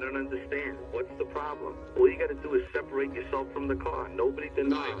 Ronnie, I don't understand. What's the problem? All you got to do is separate yourself from the car. Nobody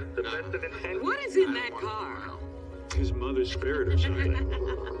denies it. The best of intentions. What is in that car? His mother's spirit or something.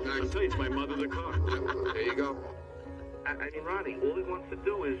 I'll tell you, it's my mother, the car. There you go. I mean, Ronnie, all he wants to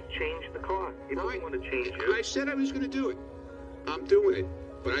do is change the car. He doesn't Right. want to change you. I said I was going to do it. I'm doing it.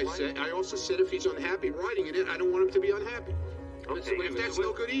 But I also said if he's unhappy riding in it, I don't want him to be unhappy. Okay. If that's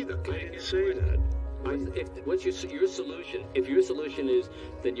no good either. I didn't say that. What's your solution? If your solution is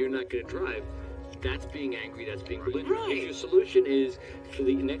that you're not going to drive, that's being angry, that's being belligerent. Right. If your solution is for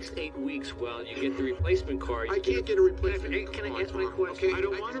the next 8 weeks while you get the replacement car, I can't get a replacement Can I car ask my tomorrow, question? okay? I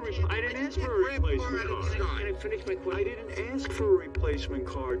don't want I didn't ask for a grab car replacement out of the car. sky. Can I finish my I question? didn't ask for a replacement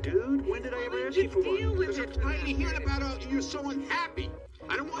car, dude. When did I ever ask you for Deal one? with Because it. I'm tired of hearing about you're so unhappy.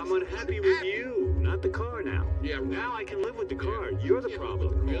 I don't want. I'm unhappy with you, not the car now. Yeah, right. Now I can live with the car. You're the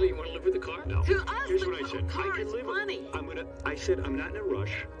problem. Really, you want to live with the car? No. To us, Here's the what I said. car I can is live. funny. I said I'm not in a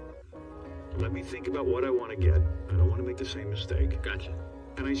rush. Let me think about what I want to get. I don't want to make the same mistake. Gotcha.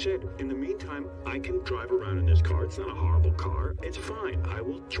 And I said, in the meantime, I can drive around in this car. It's not a horrible car. It's fine. I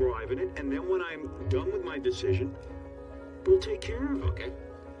will drive in it, and then when I'm done with my decision, we'll take care of it. Okay.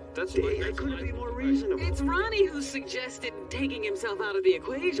 I couldn't be more reasonable. It's Ronnie who suggested taking himself out of the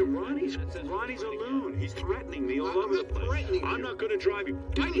equation. Ronnie's a loon. He's threatening me all over the place. I'm not going to drive you.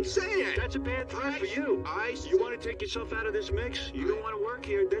 I didn't say it. That's a bad threat for you. You want to take yourself out of this mix? You don't want to work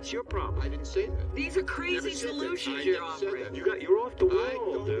here? That's your problem. I didn't say that. These are crazy solutions you're offering. You're off the wall, I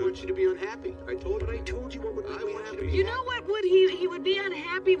don't dude. want you to be unhappy. I told you. But I told you what would make me happy. You know what would he would be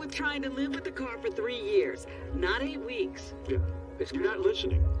unhappy with trying to live with the car for 3 years, not 8 weeks. Yeah. You're not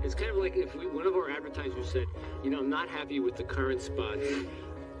listening. It's kind of like if one of our advertisers said, I'm not happy with the current spots,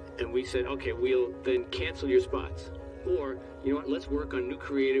 and we said, okay, we'll then cancel your spots. Or, you know what, let's work on new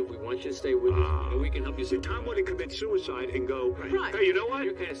creative. We want you to stay with us. We can help you. So Tom would commit suicide and go, Right. hey, you know what?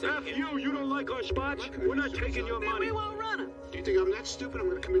 You're kind of saying, F you don't like our spots? We're not taking your Then money. we won't run them. Do you think I'm that stupid? I'm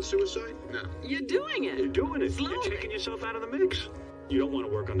going to commit suicide? No. You're doing it. You're doing it. Slowly. You're taking yourself out of the mix. You don't want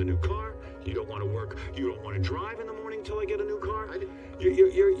to work on the new car. You don't want to work. You don't want to drive in the morning until I get a new car.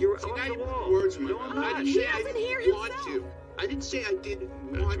 You're See, off now the you put wall. words in my No, mouth. I'm I not. didn't He say I doesn't hear didn't want himself. to. I didn't say I didn't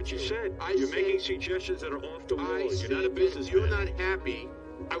want to. That's what you said. You're making suggestions that are off the wall. I You're said not a if businessman. you're not happy,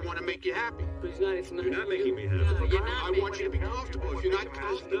 I want to make you happy. But it's not You're not making me happy. No, you're not I want you to be comfortable. If you're not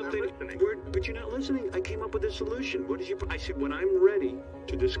comfortable, But you're not listening. I came up with a solution. What is your? I said when I'm ready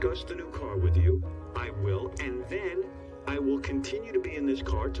to discuss the new car with you, I will, and then I will continue to be in this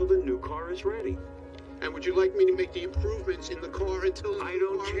car till the new car is ready. and would you like me to make the improvements in the car until the I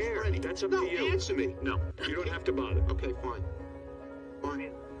don't car is care. ready? That's up no, to you. Answer me. No, you don't have to bother. Okay, fine.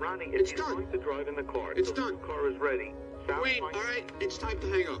 Fine. Ronnie, It's if he's done. going to drive in the car, It's till done. the car is ready. Sounds Wayne, fine. all right, it's time to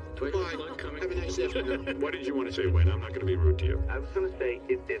hang up. Wait, Bye. hold on, coming. Have a nice afternoon. What did you want to say, Wayne? I'm not going to be rude to you. I was going to say,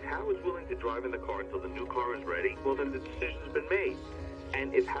 if Howard's willing to drive in the car until the new car is ready, well, then the decision's been made.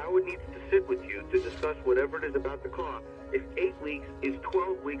 And if Howard needs to sit with you to discuss whatever it is about the car, if 8 weeks is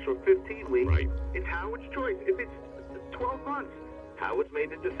 12 weeks or 15 weeks, Right. it's Howard's choice. If it's 12 months, Howard's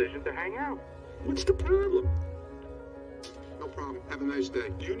made the decision to hang out. What's the problem? No problem. Have a nice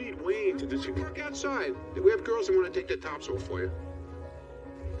day. You need Wayne to disagree. Work outside. We have girls that want to take their tops off for you.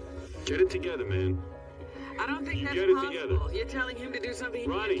 Get it together, man. I don't think that's Get it possible. together. You're telling him to do something he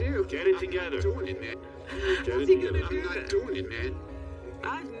Ronnie, can't do. get it I'm together. not doing it, man. Get How's it he together. gonna do I'm not that? doing it, man.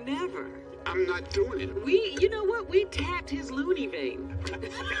 I've never. I'm not doing it. You know what? We tapped his loony vein. I'm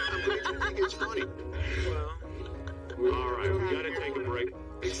glad you think it's funny. All right, we got to take a break.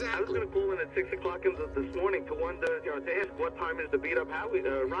 I was Exactly. going to call in at 6 o'clock this morning to wonder, to ask what time is the beat up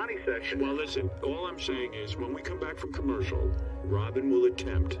Ronnie session. Well, listen, all I'm saying is when we come back from commercial, Robin will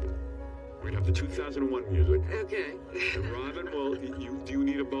attempt. We'd have the 2001 music. Okay. And Robin will. Do you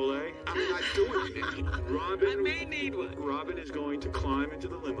need a belay? I'm not doing it, man. Robin. I may need one. Robin is going to climb into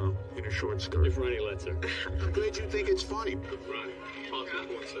the limo in a short skirt. If Ronnie lets her. I'm glad you think it's funny. Ronnie, talk to me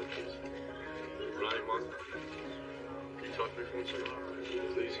for 1 second, please. Ronnie, Mark, can you talk to me for 1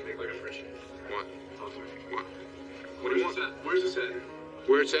 second? Please, make like a Christian. What? Talk to me. What? What do you want? Where's this at?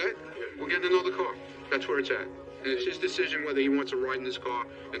 Where it's at? We're getting another car. That's where it's at. And it's his decision whether he wants to ride in this car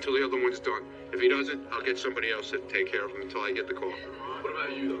until the other one's done. If he doesn't, I'll get somebody else to take care of him until I get the car. What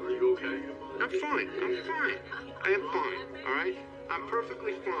about you, though? Are you okay? I'm fine. I'm fine. I am fine, all right? I'm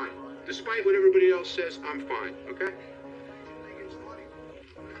perfectly fine. Despite what everybody else says, I'm fine, okay?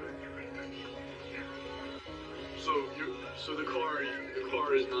 So the car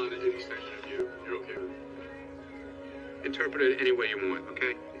is not an extension of you. You're okay with it? Interpret it any way you want,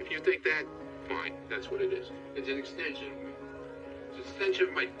 okay? If you think that, fine. That's what it is. It's an extension. It's an extension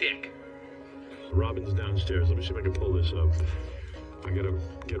of my dick. Robin's downstairs. Let me see if I can pull this up. I gotta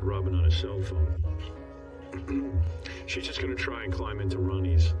get Robin on a cell phone. She's just gonna try and climb into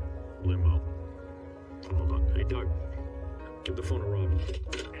Ronnie's limo. Hold on. Hey, Doug. Give the phone to Robin.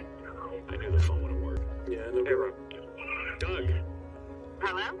 I knew the phone wouldn't work. Yeah, no problem. Doug.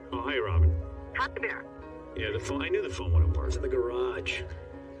 Hello? Oh, hey, Robin. Hi there. Yeah, the phone. I knew the phone wouldn't work. It's in the garage.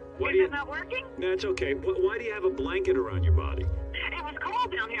 Why Is it not working? No, it's okay. Why do you have a blanket around your body? It was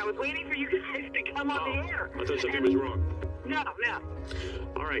cold down here. I was waiting for you guys to come on the air. I thought something was wrong. No.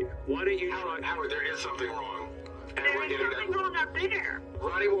 All right. Why don't you try? Howard, there is something wrong. And There is something wrong up there.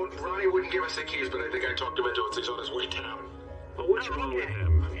 Ronnie wouldn't give us the keys, but I think I talked him into it. He's on his way down. Oh, what's wrong with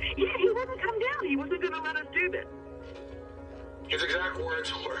him? Yeah, he wouldn't come down. He wasn't going to let us do this. His exact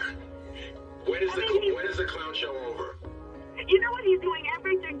words were, when is the clown show over? You know what? He's doing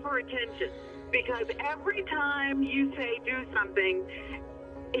everything for attention. Because every time you say do something,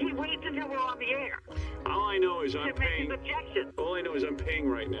 he waits until we're on the air. All I know is I'm paying. All I know is I'm paying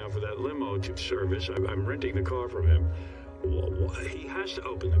right now for that limo service. I'm renting the car from him. He has to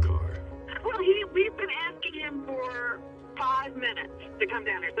open the car. Well, we've been asking him for 5 minutes to come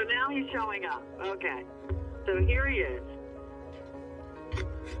down here, so now he's showing up. Okay, so here he is.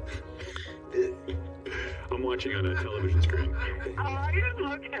 I'm watching on a television screen. Are you?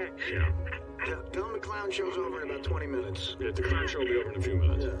 Okay. Yeah. Tell him the clown show's over in about 20 minutes. Yeah, the clown show will be over in a few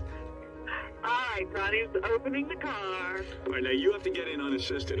minutes. Yeah. All right, Ronnie's opening the car. All right, now you have to get in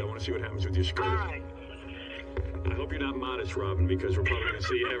unassisted. I want to see what happens with your skirt. All right. I hope you're not modest, Robin, because we're probably going to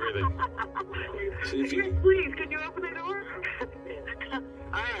see everything. See if you... Please, could you open the door?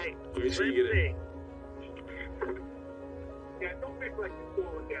 All right. Let me see you get in. Yeah, don't make like you're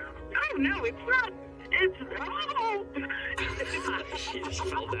falling down. Oh, no, it's not. It's... Oh! She just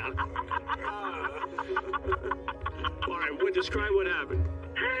fell down. All right, describe what happened.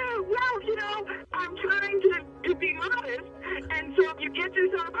 Well, you know, I'm trying to be honest, and so you get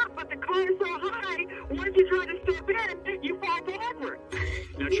yourself up, but the car is so high, once you try to step in, you fall backward.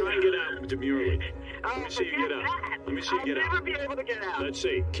 Now try and get out demurely. Let me see you get out. Let me see you get out. I'll never be able to get out. Let's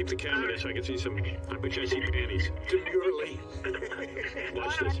see. Keep the camera there so I can see some... I bet you I see panties. Demurely.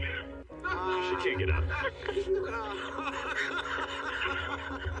 Watch this. She can't get out.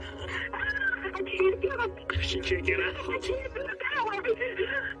 I can't get up. She can't get out. I can't get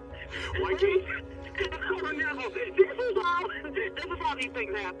out. Why can't... Oh, no. This is how these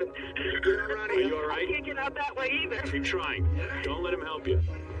things happen. Are you all right? I can't get out that way either. Keep trying. Don't let him help you.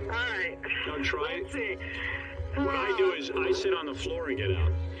 All right. Don't try Let's it. see. What I do is I sit on the floor and get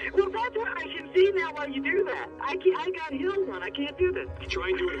out. Well, that's what I can see now while you do that. I got heels on. I can't do this. Try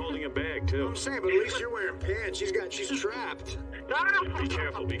and do it holding a bag, too. I'm saying, but at least you're wearing pants. She's trapped. Be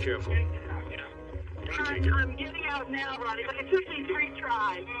careful, be careful. I'm getting out now, Ronnie, but it took me 3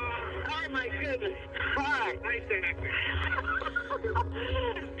 tries. Oh, my goodness. All right.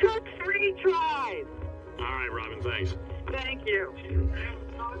 Took 3 tries. All right, Robin, thanks. Thank you.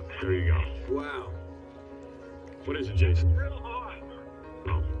 There you go. Wow. What is it, Jason?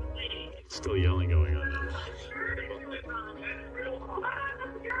 Oh, still yelling going on.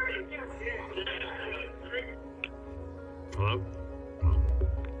 Hello? Oh,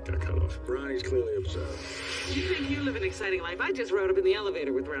 got cut off. Ronnie's clearly upset. You think you live an exciting life? I just rode up in the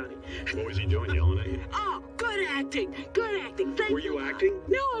elevator with Ronnie. What was he doing, yelling at you? Oh, good acting. Good acting. Thank Were you acting?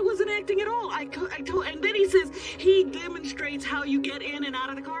 No, I wasn't acting at all. I told, and then he says he demonstrates how you get in and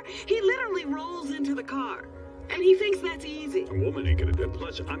out of the car. He literally rolls into the car. And he thinks that's easy. A woman ain't gonna do it.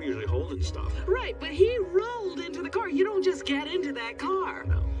 Plus, I'm usually holding stuff. Right, but he rolled into the car. You don't just get into that car.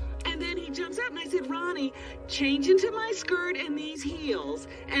 No. And then he jumps out, and I said, Ronnie, change into my skirt and these heels,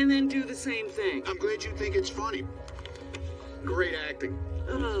 and then do the same thing. I'm glad you think it's funny. Great acting.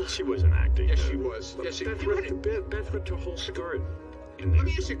 She wasn't acting. Yes, she was. Yes, she Beth ripped her whole skirt. Let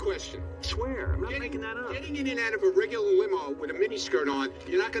me ask you a question. I swear, I'm not making that up. Getting in and out of a regular limo with a mini skirt on,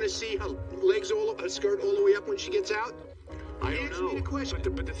 you're not going to see her skirt all the way up when she gets out? I don't Answer me the know. question.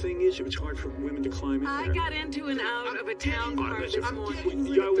 But the thing is, it's hard for women to climb in I there. got into and out of a town car this morning.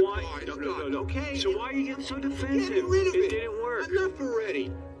 You know why? No. Okay. So why are you getting so defensive? Getting rid of it. It didn't work. Enough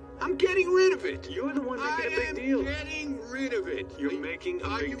already. I'm getting rid of it. You're the one making a big deal. I am getting rid of it. You're making a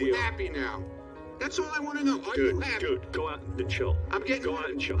Are big you deal. happy now? That's all I want to know. Are you happy? Good. Go out and chill. I'm getting Go rid out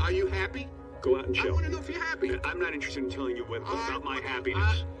of and it. chill. Are you happy? Go out and I chill. want to know if you're happy. I'm not interested in telling you about my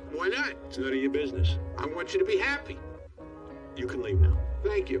happiness. Why not? It's none of your business. I want you to be happy. You can leave now.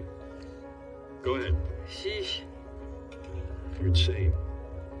 Thank you. Go ahead. Sheesh. You're insane.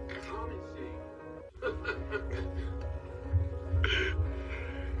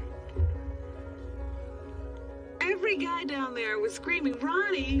 Every guy down there was screaming,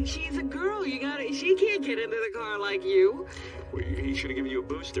 Ronnie, she's a girl. She can't get into the car like you. Well, he should have given you a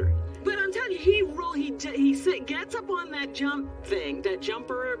booster. But I'm telling you, he gets up on that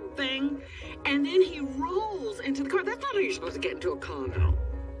jumper thing, and then he rolls into the car. That's not how you're supposed to get into a car. No.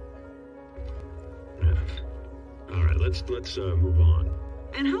 Yeah. All right, let's move on.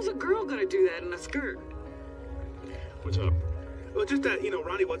 And how's a girl gonna do that in a skirt? What's up? Well, just that,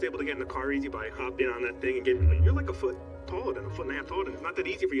 Ronnie was able to get in the car easy by hopping on that thing and getting, you're like a foot taller than him, a foot and a half taller than him. It's not that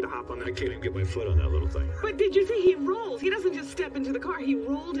easy for you to hop on that. I can't even get my foot on that little thing. But did you see he rolls? He doesn't just step into the car. He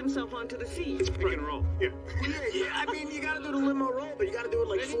rolled himself onto the seat. It's pick and roll. Yeah. Yeah, I mean, you gotta do the limo roll, but you gotta do it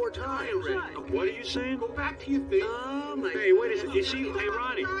like 4 times. What are you saying? Go back to your thing. Oh, my Hey, wait a second. You see, hey,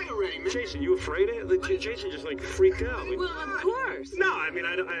 Ronnie. Already, man. Jason, you afraid of it? Jason just, like, freaked out. Well, of course. No, I mean,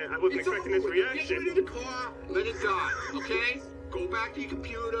 I wasn't expecting this Get reaction. rid of the car, let it die, okay? Go back to your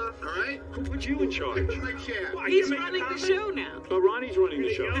computer, all right? Who put you in charge? Get my chair. Well, I He's can't make a running the comment. show now. Oh, Ronnie's running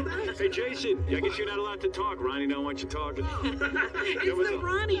the show. Yeah. Hey, Jason, I guess you're not allowed to talk. Ronnie don't want you talking. It's the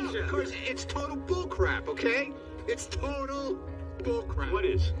Ronnie show. Because it's total bullcrap, okay? It's total bullcrap. What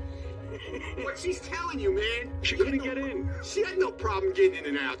is? What she's telling you, man. She couldn't get in. She had no problem getting in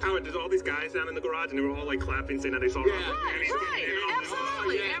and out. Howard, there's all these guys down in the garage, and they were all, like, clapping, saying that they saw Rob. Right,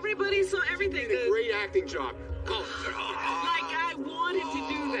 absolutely. yeah. Everybody saw everything. Did a great acting job. Like I wanted to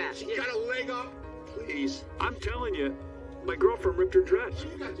do that. She got a leg up. Please. I'm telling you, my girlfriend ripped her dress.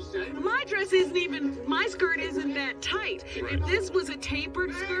 You got to say. My dress isn't even, my skirt isn't that tight. If this was a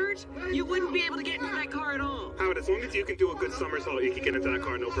tapered skirt, you wouldn't be able to get into that car at all. Howard, as long as you can do a good somersault, you can get into that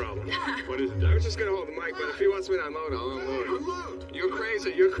car, no problem. What is it? I was just gonna hold the mic, but if he wants me to unload, I'll unload. Unload. You're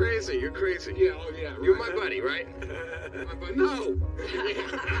crazy. You're crazy. You're crazy. Yeah, oh yeah. You're my buddy, right? My buddy. No.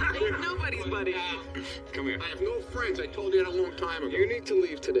 Nobody's buddy. Come here. I have no friends. I told you that a long time ago. You need to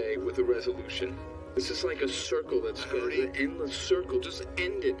leave today with a resolution. This is like a circle that's going, an endless circle. Just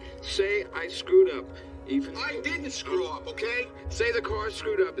end it. Say I screwed up. Even I didn't screw up, okay? say the car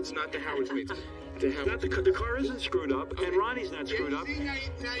screwed up. It's not the Howard Smiths. The car isn't screwed up, and Ronnie's not screwed up. I'm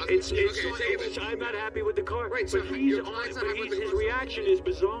not happy with the car. Right, but so he's your on, client's not but happy with his the car. reaction is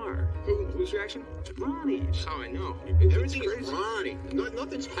bizarre. Whose reaction? Ronnie's. Oh, I know. Everything is Ronnie.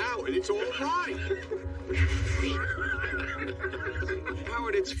 Nothing's Howard. It's all Ronnie.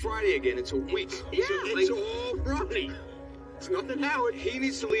 Howard, it's Friday again. It's a week. Yeah. It's all Ronnie. It's nothing Howard. He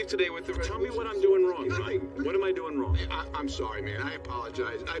needs to leave today with the Tell me resolution. what I'm doing wrong. Nothing. Ronnie. What am I doing wrong? I'm sorry, man. I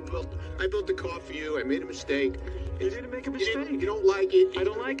apologize. I built the car for you. I made a mistake. You didn't make a mistake. You don't like it. I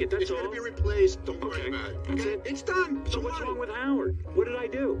don't like it, that's It's all. going to be replaced. Don't worry Okay. about it. That's Okay? it. It's done. So Don't what's worry. wrong with Howard? What did I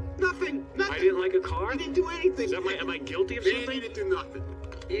do? Nothing. Nothing. I didn't like a car? You didn't do anything. Is that am I guilty of Man, something? you didn't do nothing.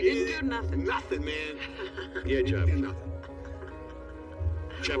 You didn't do nothing. Nothing, man. Yeah, You Jeff. didn't do nothing.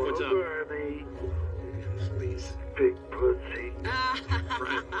 Jeff, what's up? Bernie, Please. big pussy.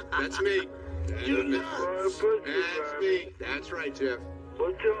 Right. That's me. That's me. Pussy, That's Bernie. me. That's right, Jeff.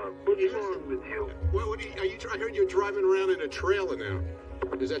 What's wrong with you? What are you? I heard you're driving around in a trailer now.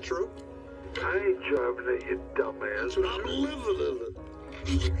 Is that true? I ain't driving it, you dumbass. That's what I'm living in it.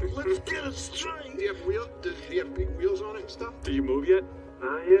 Let's get it straight. Do you have big wheels on it and stuff? Did you move yet?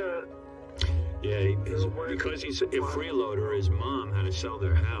 Not yet. Yeah, because he's a freeloader, his mom had to sell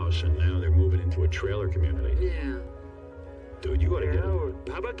their house, and now they're moving into a trailer community. Yeah. Dude, you ought to get Howard.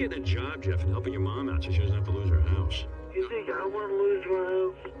 how about getting a job, Jeff, and helping your mom out so she doesn't have to lose her house? You think I want to lose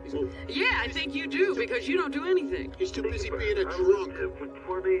my house? Yeah, I think you do, because you don't do anything. He's too busy being a I drunk. lived here for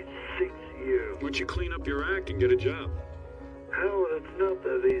 26 years. Why don't you clean up your act and get a job? Howard, it's not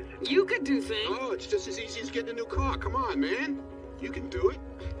that easy. You could do things. Oh, it's just as easy as getting a new car. Come on, man. You can do it.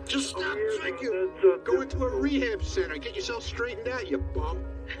 Just stop drinking. Go into a rehab center. Get yourself straightened out, you bum.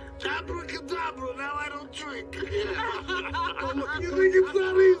 Abracadabra, now I don't drink. Yeah. Go look, you think it's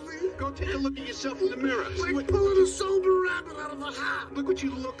that easy? Go take a look at yourself in the mirror. See what, pulling a sober rabbit out of a hat. Look what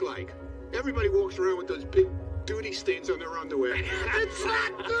you look like. Everybody walks around with those big duty stains on their underwear. It's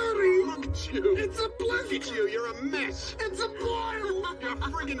not dirty. Look at you. It's a blister. Look at you. You're a mess. It's a boil. You're a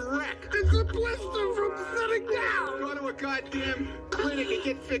friggin' wreck. It's a blister from sitting down. Go to a goddamn clinic and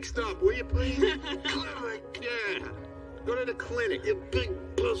get fixed up, will you please? Clinic. Yeah. Go to the clinic, you big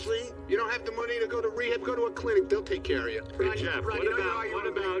pussy. You don't have the money to go to rehab, go to a clinic. They'll take care of you. Hey, Jeff, what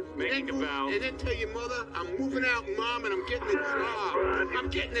about making a vow? And then tell your mother, I'm moving out, Mom, and I'm getting a job. I'm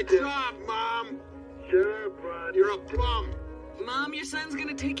getting a job, Mom. Shut up, Ron. You're a bum. Mom, your son's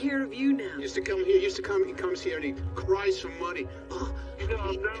gonna take care of you now. He comes here and he cries for money. Oh,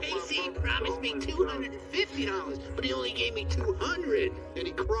 Casey promised me $250, but he only gave me $200. And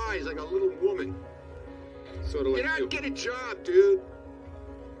he cries like a little woman. Sort of like Get out you. and get a job, dude.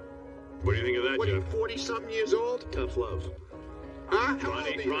 What do you think of that, What are you, Jeff? 40-something years old? Tough love. Huh? How old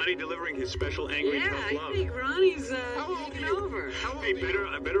are you? Ronnie delivering his special angry Yeah, tough I love. think Ronnie's How old are taking you? over. How old Hey, are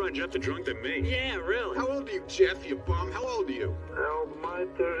you? better on Jeff the drunk than me. Yeah, really. How old are you, Jeff, you bum? How old are you? How my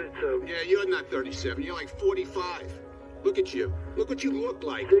 37. Yeah, you're not 37. You're like 45. Look at you. Look what you look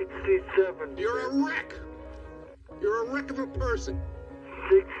like. 67. You're a wreck. You're a wreck of a person.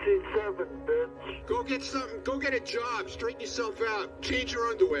 67, bitch. Go get something. Go get a job. Straighten yourself out. Change your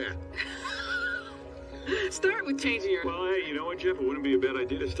underwear. Start with changing your... Well, hey, you know what, Jeff? It wouldn't be a bad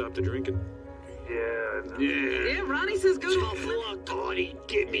idea to stop the drinking. Yeah, Ronnie says go to... Tough luck, Artie.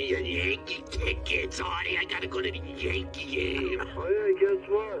 Give me your Yankee tickets, Artie. I gotta go to the Yankee game. Oh, yeah, guess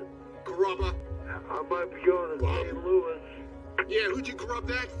what? Grubber. I might be going to St. Louis. Yeah, who'd you grub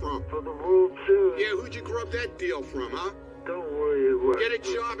that from? For the World Series. Yeah, who'd you grub that deal from, huh? Don't worry about it. Get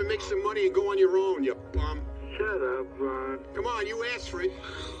a job and make some money and go on your own, you bum. Shut up, Ron. Come on, you asked for it.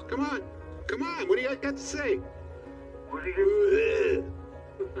 Come on. Come on, what do you got to say? What are you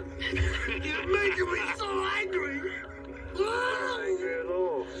You're making me so angry. not angry at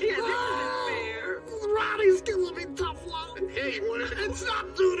all? Yeah, this isn't fair. Ronnie's giving me tough love. Hey, you wanted to... And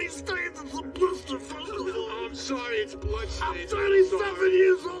stop doing these stains. It's a blister, first of all. Oh, I'm sorry, it's blood I'm stains. 37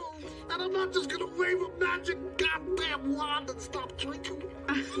 years old, and I'm not just gonna wave a magic goddamn wand and stop drinking.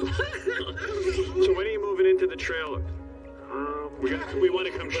 So when are you moving into the trailer? We want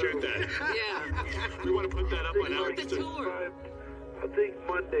to come shoot that. Yeah. We want to put that up on our... The tour. I think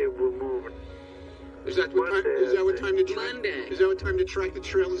Monday we're moving. Is that what time? Is that what time the Monday. Is that what time the tractor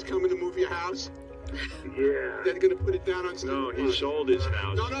trailer's coming to move your house? Yeah. They're gonna put it down on cinder No, he blocks. sold his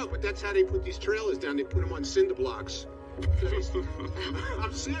house. No, but that's how they put these trailers down. They put them on cinder blocks.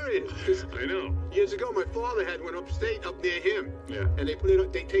 I'm serious. 'Cause I know. years ago, my father had one upstate, up near him. Yeah. And they put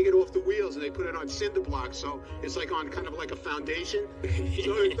it. They take it off the wheels and they put it on cinder blocks, so it's like on kind of like a foundation,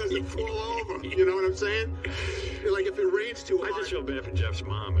 so it doesn't fall over. You know what I'm saying? Like if it rains too I hard. just feel bad for Jeff's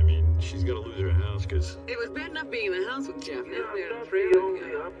mom. I mean, she's got to lose her house because... It was bad enough being in the house with Jeff. Now they're in a I'm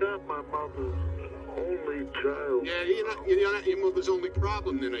trailer. not my mother's only child. Yeah, you're not your mother's only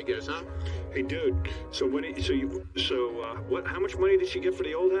problem then, I guess, huh? Hey, dude. So what? How much money did she get for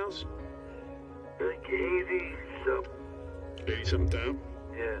the old house? Like 80 something. 80-something thousand.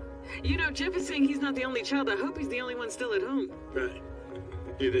 Yeah. You know, Jeff is saying he's not the only child. I hope he's the only one still at home. Right.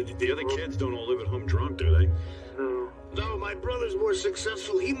 Yeah, the other kids don't all live at home drunk, do they? No. No, my brother's more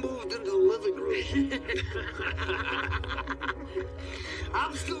successful. He moved into the living room.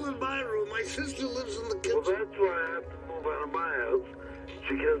 I'm still in my room. My sister lives in the Well, kitchen. that's why I have to move out of my house.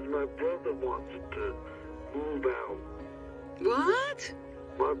 Because my brother wants to move out. What?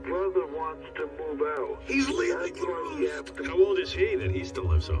 My brother wants to move out. He's leaving That's the why we room. have to. How old is he that he still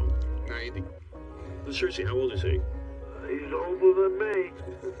lives home? 90. Seriously, how old is he? He's older than me.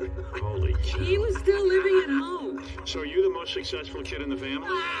 Holy cow. He was still living at home. So you're the most successful kid in the family?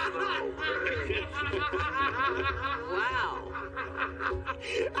 Wow.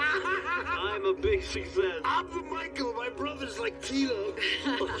 I'm a big success. I'm the Michael. My brother's like Tito.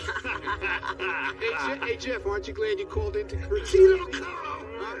 Hey, Jeff, aren't you glad you called in to Chris? Tito Caro.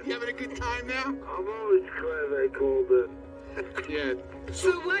 You having a good time now? I'm always glad I called in. Yeah.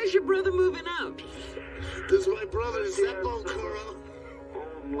 So why is your brother moving out? This is my brother, Zeppo Caro.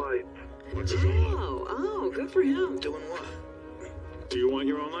 Own life. What's his own life? Oh, good for him. Doing what? Do you want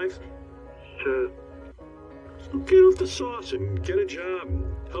your own life? Sure. Get off the sauce and get a job and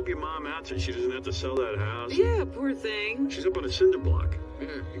help your mom out so she doesn't have to sell that house. Yeah, poor thing. She's up on a cinder block.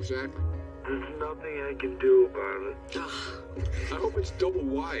 Yeah, exactly. There's nothing I can do about it. I hope it's double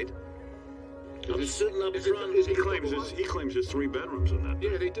wide. I'm sitting up front. He claims there's 3 bedrooms in that.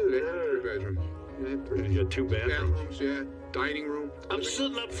 Yeah, they do. They have 3 bedrooms. And you got 2 bathrooms. Bathrooms, yeah. Dining room. I'm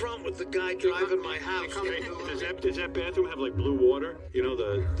sitting up front with the guy driving my house. Hey, does that bathroom have like blue water? You know,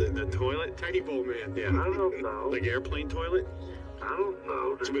 the toilet? Tiny bowl man. Yeah. I don't know. Like airplane toilet? I don't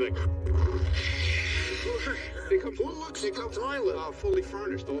know. It's gonna be like... They come toilet. Fully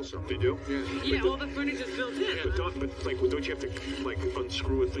furnished also. They do? Yeah. Yeah, all the furniture's built in. But don't you have to like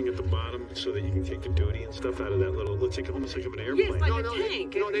unscrew a thing at the bottom so that you can take the duty and stuff out of that little? It's like almost like of an airplane. Yeah, it's like a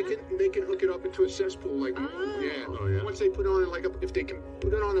tank. They can hook it up into a cesspool like yeah. Oh, yeah. Once they put on if they can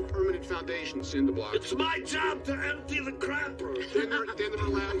put it on a permanent foundation cinder block. It's my job to empty the crapper. Then they're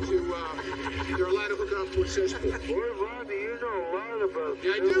allowed to hook it up to a cesspool. Boy, Ronnie, you know a lot about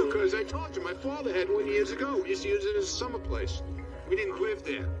Yeah, I do, because I told you my father had one years ago. We used to use it as a summer place. We didn't live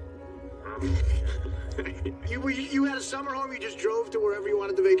there. You had a summer home, you just drove to wherever you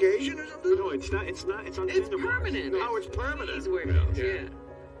wanted to vacation or something? No, it's not. It's on It's cinder blocks. permanent. No, it's permanent. He's where it is, yeah.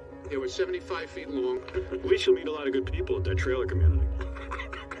 It was 75 feet long. At least you'll meet a lot of good people at that trailer community.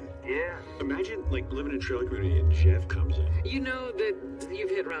 Yeah. Imagine like living in a trailer community and Jeff comes in. You know that you've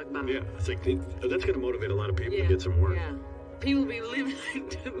hit rock bottom. Yeah, it's like that's going to motivate a lot of people Yeah, to get some work. Yeah. People be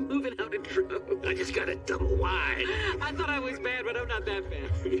moving out in droves. I just got a double wide. I thought I was bad, but I'm not that bad.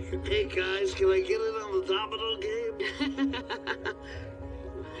 Hey guys, can I get in on the domino game?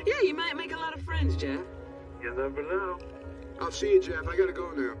 Yeah, you might make a lot of friends, Jeff. You never know. I'll see you, Jeff. I gotta go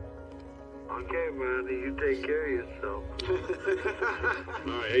now. Okay, Ronnie, you take care of yourself.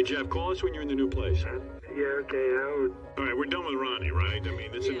 All right, hey, Jeff, call us when you're in the new place. Yeah, okay, Howard. All right, we're done with Ronnie, right? I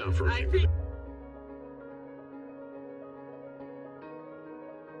mean, that's enough for me.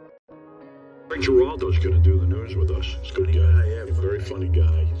 Greg Giraldo's going to do the news with us. He's a good guy. Yeah, very funny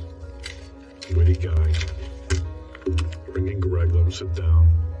guy. Witty guy. Bring in Greg, let him sit down.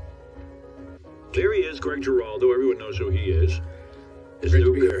 There he is, Greg Giraldo. Everyone knows who he is. His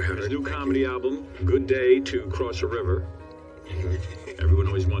new comedy album, Good Day to Cross a River. Everyone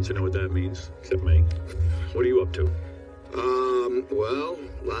always wants to know what that means, except me. What are you up to? Well,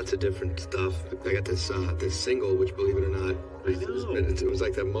 lots of different stuff. I got this single, which, believe it or not, it was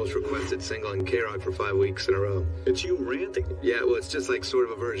like the most requested single in K-Rock for 5 weeks in a row. It's you ranting. Yeah, well, it's just like sort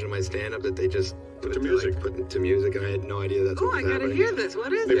of a version of my stand-up that they just put to music. Like, put to music, and I had no idea that's what was happening. I gotta hear this.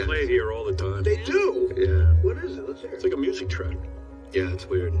 What is it? They play it here all the time. They do? Yeah. What is it? Let's hear it. It's like a music track. Yeah, it's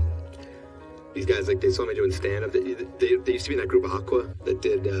weird. These guys, like, they saw me doing stand-up. They used to be in that group Aqua that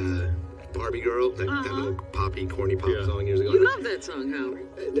did Barbie Girl, that little poppy, corny pop song years ago. You love that song,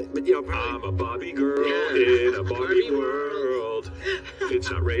 Howard. But, you know, probably... I'm a Barbie girl in a Barbie world. It's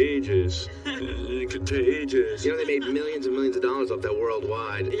outrageous and contagious. You know, they made millions and millions of dollars off that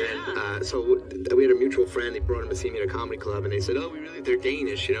worldwide. Yeah. And so we had a mutual friend. They brought him to see me at a comedy club, and they said, "Oh, they're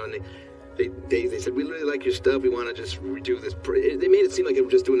Danish, you know," and they said, "We really like your stuff. We want to just redo this." They made it seem like they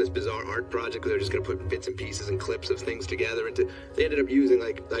were just doing this bizarre art project where they're just going to put bits and pieces and clips of things together. And they ended up using,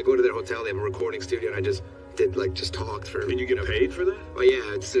 like, I go to their hotel, they have a recording studio, and I just did, like, just talks for... And you get paid for that? Oh,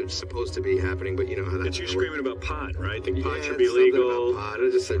 yeah, it's supposed to be happening, but you know how that... It's you screaming about pot, right? Think pot should be legal. About pot.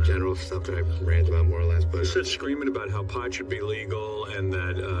 It just said general stuff that I rant about more or less. But you said screaming about how pot should be legal, and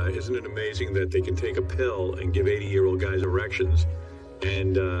that isn't it amazing that they can take a pill and give 80-year-old guys erections?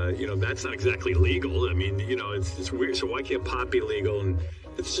 And, you know, that's not exactly legal. I mean, you know, it's weird. So why can't pot be legal? And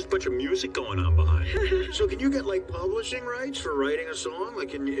it's just a bunch of music going on behind it. So can you get, like, publishing rights for writing a song?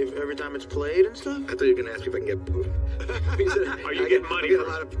 Like, if every time it's played and stuff? I thought you were going to ask me if I can get... Are you getting money? I get a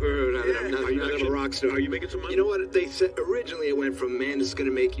lot of... I'm a rock star. Are you making some money? You know what? They said originally it went from, man, this is going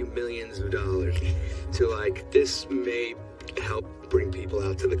to make you millions of dollars, to, like, this may help bring people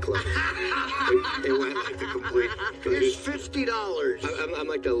out to the club. It went like the complete... Here's $50. I'm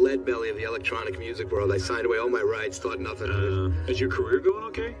like the lead belly of the electronic music world. I signed away all my rights, thought nothing of it. Is your career going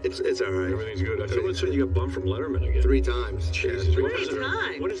okay? It's all right. Everything's good. I thought you said you got bumped from Letterman again. 3 times. Jesus. Yeah. 3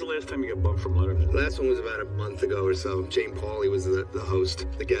 times? When is the last time you got bumped from Letterman? The last one was about a month ago or so. Jane Pauley was the host,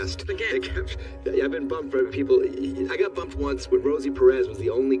 the guest. Yeah, I've been bumped for people. I got bumped once when Rosie Perez was the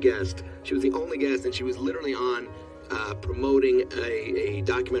only guest. She was the only guest, and she was literally on promoting a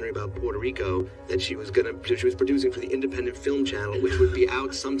documentary about Puerto Rico that she was producing for the Independent Film Channel, which would be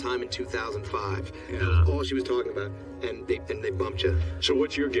out sometime in 2005. Yeah. That was all she was talking about, and they bumped you. So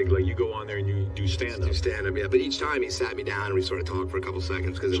what's your gig like? You go on there and you do stand-up? Do stand-up, yeah. But each time he sat me down and we sort of talked for a couple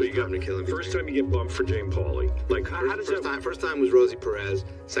seconds because it was coming to kill him. First time you get bumped for Jane Pauley. Like, how does that... First time was Rosie Perez.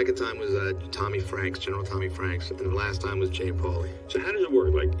 Second time was Tommy Franks, General Tommy Franks. And the last time was Jane Pauley. So how does it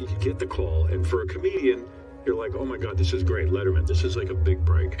work? Like, you get the call, and for a comedian... You're like, oh my God, this is great, Letterman. This is like a big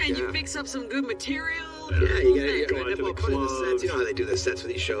break. And you fix up some good material. Yeah, you gotta go out to the clubs. You know how they do the sets for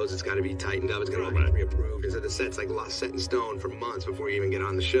these shows. It's got to be tightened up. It's got to be pre-approved. So the set's like set in stone for months before you even get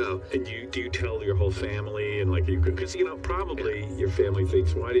on the show. And do you tell your whole family and like you could, because you know probably your family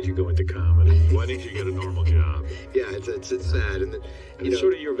thinks, why did you go into comedy? Why didn't you get a normal job? Yeah, it's sad, and it's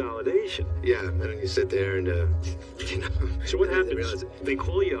sort of your validation. Yeah, and then you sit there and you know. So what happens? They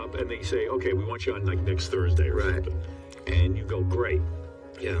call you up and they say, okay, we want you on like next Thursday or something, and you go, great.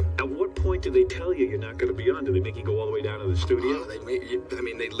 Yeah. At what point do they tell you you're not going to be on? Do they make you go all the way down to the studio? Oh, they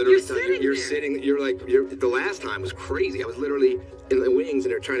literally tell you, you're sitting, the last time was crazy. I was literally in the wings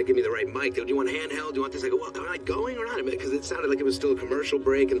and they're trying to give me the right mic. Do you want handheld? Do you want this? I go, well, am I going or not? Because it sounded like it was still a commercial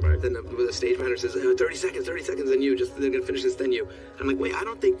break. And then the stage manager says, 30 seconds, and you just, they're going to finish this, then you. I'm like, wait, I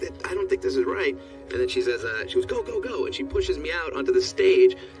don't think this is right. And then she says, she goes, go. And she pushes me out onto the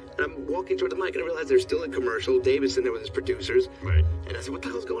stage. And I'm walking toward the mic, and I realize they're still in commercial. David's in there with his producers. Right. And I said, what the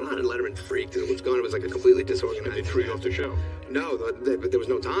hell's going on? And Letterman freaked. And what's going on? It was like a completely disorganized... And they threw you off the show? No, but there was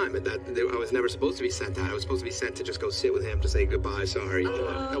no time. And I was never supposed to be sent out. I was supposed to be sent to just go sit with him to say goodbye, sorry.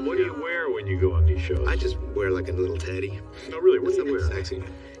 And what do you wear when you go on these shows? I just wear like a little teddy. No, really? What do you wear? Sexy.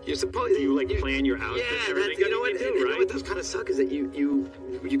 You're supposed to... You like plan your outfit and everything? You know what does kind of suck is that you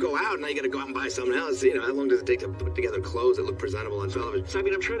go out and now you got to go out and buy something else. You know, how long does it take to put together clothes that look presentable on television? So, I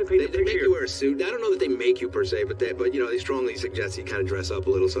mean, I'm trying to paint the picture. They make you wear a suit. I don't know that they make you per se, but you know, they strongly suggest you kind of dress up a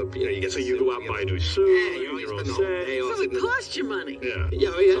little. So you know, you get. So you go out and buy a new suit. Yeah, you're on set. So it costs you money. Yeah.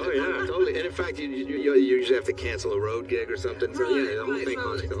 Yeah, totally. And in fact, you usually have to cancel a road gig or something. So yeah, the whole thing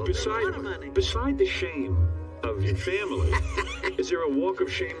costs. funny. Beside the shame of your family, is there a walk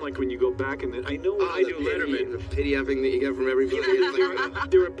of shame like when you go back and I know when I do Letterman, the pity effing that you get from everybody.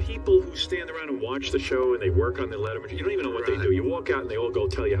 there are people who stand around and watch the show and they work on the Letterman. You don't even know what they do. You walk out and they all go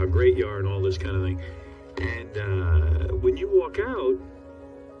tell you how great you are and all this kind of thing. And when you walk out,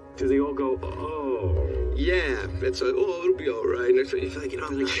 do they all go, oh? Yeah, it's like, oh, it'll be all right. And it's like,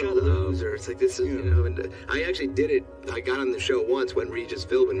 I'm like, shut up, loser. It's like, this is, and I actually did it. I got on the show once when Regis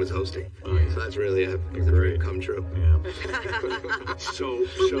Philbin was hosting. Oh, yeah. So that's really a dream come true. Yeah. so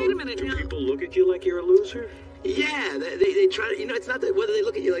wait a minute, do people look at you like you're a loser? Yeah, they try to, it's not that whether they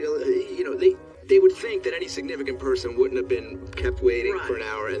look at you like, they would think that any significant person wouldn't have been kept waiting for an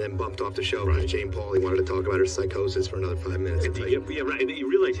hour and then bumped off the show because Jane Pauley wanted to talk about her psychosis for another 5 minutes. And and you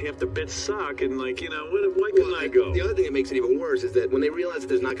realize half the bits suck, and why couldn't I go? The other thing that makes it even worse is that when they realize that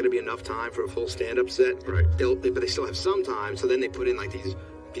there's not going to be enough time for a full stand-up set, but they still have some time, so then they put in like these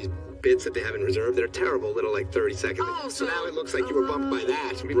bits that they have in reserve. They're terrible little 30 seconds. Oh, so now it looks like you were bumped by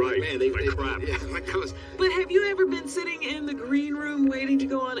that. So right. Like, man, they crap. Yeah, like that was. But have you ever been sitting in the green room waiting to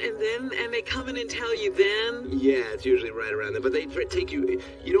go on and they come in and tell you then? Yeah, it's usually right around there. But they take you.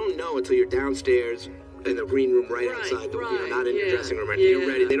 You don't know until you're downstairs in the green room outside, not in your dressing room. You're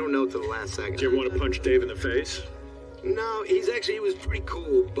ready. They don't know until the last second. Do you ever want to punch Dave in the face? No, he was pretty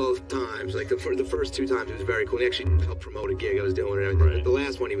cool both times. Like the first two times, he was very cool. He actually helped promote a gig I was doing and everything. Right. The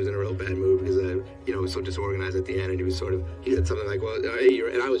last one, he was in a real bad mood because it was so disorganized at the end, and he said something like, "Well,"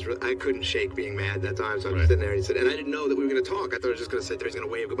 and I couldn't shake being mad that time, so I was sitting there. And he said, and I didn't know that we were going to talk. I thought I was just going to sit there. He's going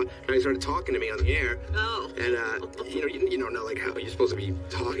to wave goodbye. And he started talking to me on the air. Oh. And you don't know like how you're supposed to be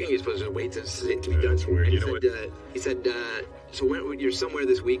talking. You're supposed to wait to be done. That's weird. He said. So you're somewhere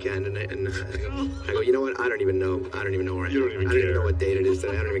this weekend, and I go, you know what? I don't even know where I am. I don't even know what date it is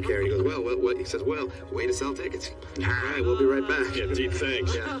today. I don't even care. And he goes, well, what? He says, well, way to sell tickets. All right, we'll be right back. Yeah, Deep,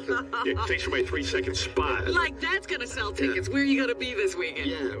 thanks. Yeah, thanks for my 3-second spot. Like that's gonna sell tickets. Where are you gonna be this weekend?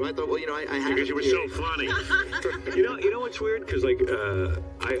 Yeah, well, I thought, I had because you were so funny. you know what's weird? Because I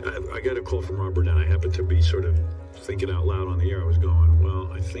got a call from Rob Burnett. I happened to be sort of thinking out loud on the air. I was going,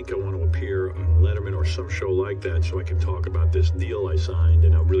 well, I think I want to appear on Letterman or some show like that so I can talk about this deal I signed,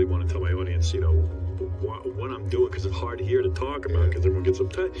 and I really want to tell my audience, what I'm doing, because it's hard here to talk about because everyone gets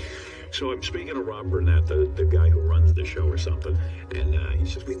upset. So I'm speaking to Rob Burnett, the guy who runs the show or something, and he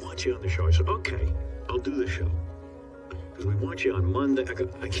says, we want you on the show. I said, okay, I'll do the show. Because we want you on Monday.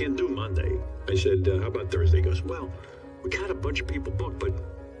 I can't do Monday. I said, how about Thursday? He goes, well, we got a bunch of people booked, but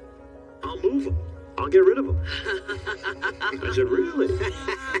I'll move them. I'll get rid of them. I said, really?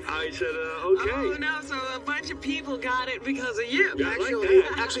 I said, okay. Oh, no, so a bunch of people got it because of you. Yeah,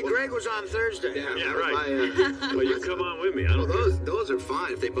 Actually, Greg was on Thursday. Yeah, right. Well, you come on with me. Those are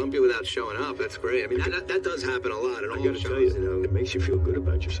fine. If they bump you without showing up, that's great. I mean, that does happen a lot in all the shows. Tell you, it makes you feel good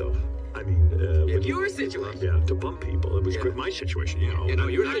about yourself. I mean, your situation. Yeah, to bump people. It was my situation,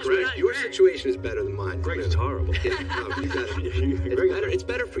 your situation is better than mine. Greg's is horrible. It's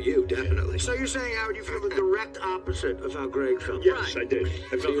better for you, definitely. So you're saying, Howard, you feel the direct opposite of how Greg felt? Yes, I did.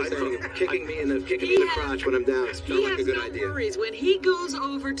 Kicking me in the crotch when I'm down. It felt like a good idea. Worries. When he goes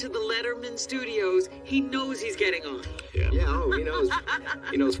over to the Letterman studios, he knows he's getting on. Yeah.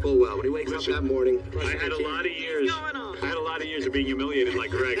 He knows full well. When he wakes up that morning, I had a lot of years of being humiliated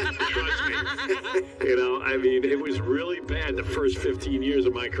like Greg. Trust me. I mean, it was really bad the first 15 years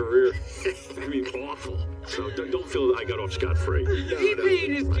of my career. I mean, awful. So don't feel that I got off scot-free. He paid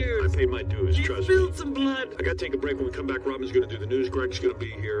his dues. I paid my dues, trust me. He spilled some blood. I got to take a break. When we come back, Robin's going to do the news. Greg's going to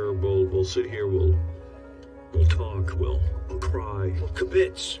be here. We'll sit here. We'll talk. We'll cry. We'll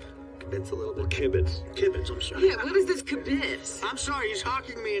kibitz. Kibitz a little bit. Kibitz, I'm sorry. Yeah, what is this kibitz? I'm sorry, he's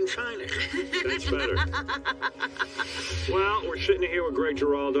hawking me in China. That's better. Well, we're sitting here with Greg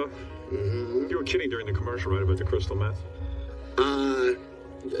Giraldo. Mm-hmm. You were kidding during the commercial, right, about the crystal meth?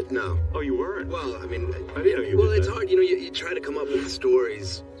 No. Oh, you weren't? Well, I mean, I didn't know you did it's that. hard. You try to come up with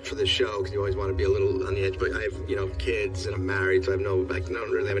stories for the show because you always want to be a little on the edge. But I have, kids and I'm married, so I don't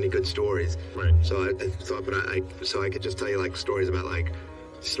really have any good stories. Right. So I thought, so I could just tell you like stories about like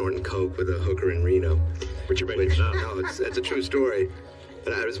snorting coke with a hooker in Reno. But you're making up. No, it's a true story.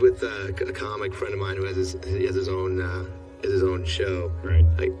 But I was with a comic friend of mine who has his own show. Right.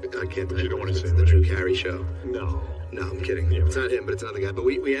 I can't. But you don't want to say the Drew Carey show. No, I'm kidding. Yeah, it's not him, but it's another guy. But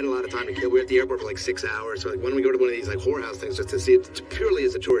we had a lot of time to kill. We were at the airport for like 6 hours. So like, why don't we go to one of these like whorehouse things just to see it purely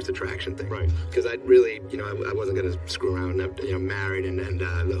as a tourist attraction thing? Right. Because I really, I wasn't going to screw around. Married and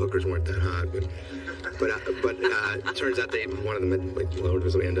the hookers weren't that hot. But it turns out one of them had like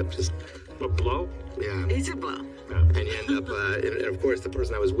lowered, so we ended up just A blow? Yeah. It's a blow. And you end up, and of course, the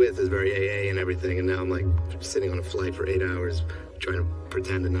person I was with is very AA and everything, and now I'm like sitting on a flight for 8 hours trying to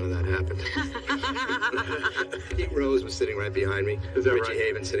pretend that none of that happened. Pete Rose was sitting right behind me. Is that Richie right?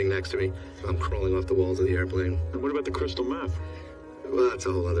 Haven sitting next to me. I'm crawling off the walls of the airplane. And what about the crystal meth? Well, that's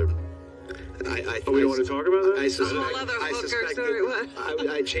a whole other... we don't want to talk about that? I suspect, A whole other hooker story, what?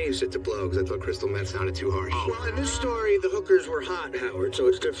 I changed it to blow because I thought crystal meth sounded too harsh. Well, in this story, the hookers were hot, Howard, so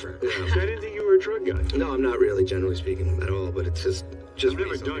it's different. Yeah. I didn't think you were a drug guy. No, I'm not really, generally speaking, at all, but it's just I've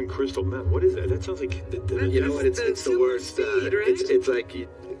never done crystal meth. What is that? That sounds like... You know what? It's the worst. It's like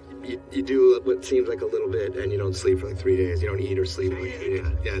you do what seems like a little bit, and you don't sleep for like 3 days. You don't eat or sleep.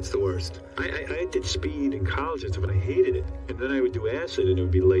 Yeah, it's the worst. I did speed in college and stuff, and I hated it. And then I would do acid, and it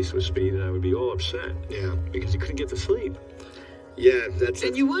would be laced with speed, and I would be all upset. Yeah. Because you couldn't get to sleep. Yeah, that's...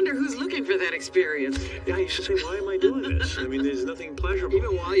 And you wonder who's looking for that experience. Yeah, I used to say, why am I doing this? I mean, there's nothing pleasurable.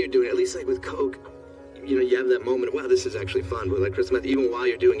 Even while you're doing it, at least like with Coke, you know, you have that moment of, wow, this is actually fun. But like crystal meth, even while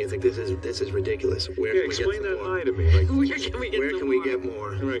you're doing it, you think, this is ridiculous. Where can we explain get that more? high to me. Like, Where can we get Where can we get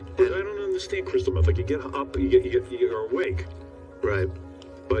more? Right. But I don't understand crystal meth. Like, you get up, you're awake. Right.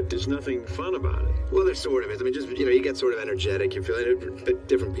 But there's nothing fun about it. Well, there sort of is. I mean, just, you know, you get sort of energetic. You feel it. But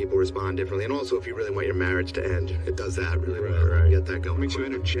different people respond differently. And also, if you really want your marriage to end, it does that really well. Right. You get that going. It makes you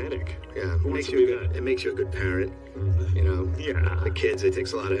energetic. Yeah. Who wants to be that? It makes you a good parent. You know? Yeah. The kids, it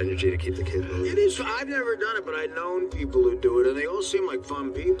takes a lot of energy to keep the kids moving. It is. I've never done it, but I've known people who do it, and they all seem like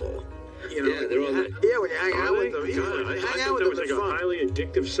fun people. You know, Yeah, they're all... when you hang out with them, God, I thought that was like a highly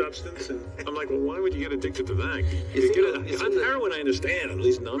addictive substance, and I'm like, well, why would you get addicted to that? On heroin, I understand, at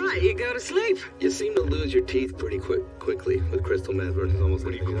least none. Right, you go to sleep. You seem to lose your teeth pretty quickly with crystal meth versus almost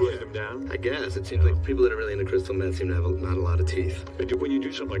When you grind them down? I guess. It seems like people that are really into crystal meth seem to have not a lot of teeth. When you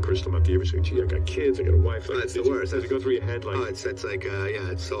do something like crystal meth, do you ever say, gee, I got kids, I got a wife? Like, It's the worst. Does it go through your head? Like, Oh, it's like, yeah,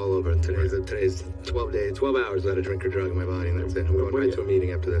 it's all over. Today's 12 hours without a drink or drug in my body, and that's it. I'm going right to a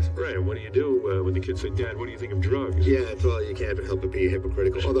meeting after this. right, and what do you do when the kids say, Dad, what do you think of drugs? Yeah, well, you can't help but be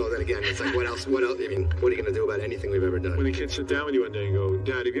hypocritical. Although, then again, it's like, what else? I mean, what are you going to do about anything we've ever done? When the kids sit down with you one day and go,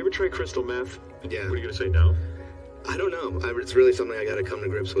 Dad, have you ever tried crystal meth? Yeah. What are you going to say, no? I don't know. It's really something I got to come to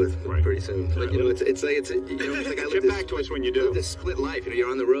grips with pretty soon. Like, you know, it's like I live Get back to us when you do. This split life. You know, you're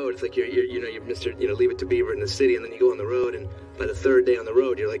on the road. It's like you're Mr. Leave It to Beaver in the city, and then you go on the road, and by the third day on the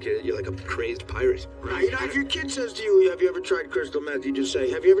road, you're like a crazed pirate. Right. You know, if your kid says to you, have you ever tried crystal meth? You just say,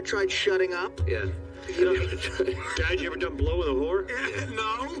 have you ever tried shutting up? Yeah. You know, Dad, you ever done blow with a whore?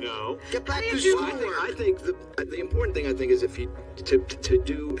 No. No. Get back to Well, school. I think the important thing is if you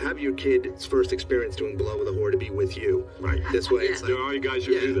to have your kid's first experience doing blow with a whore to be with you. Right. This way, it's There are you guys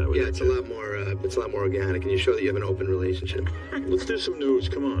who do that with yeah, it, it's a lot more organic, and you show that you have an open relationship. Let's do some news.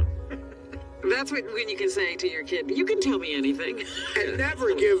 Come on. That's when you can say to your kid, you can tell me anything. And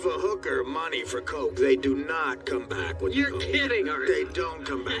never give a hooker money for coke. They do not come back with You're coke. kidding, aren't They you? don't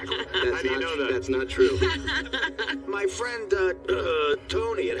come back. How do you know that? That's not true. My friend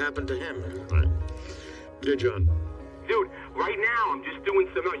Tony, it happened to him. Right. Yeah, John. Dude, right now I'm just doing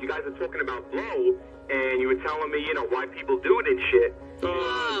some. You guys are talking about blow, and you were telling me, why people do it and shit.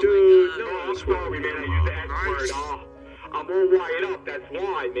 Oh, dude. No, I'm sorry, man. I used the X word. Oh, I'm all wired up. That's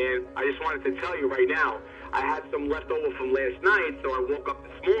why, man. I just wanted to tell you right now. I had some leftover from last night, so I woke up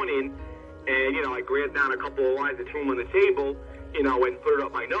this morning, and I grabbed down a couple of lines of tune on the table, and put it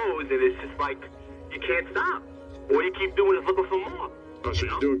up my nose, and it's just like you can't stop. All you keep doing is looking for more. Oh, so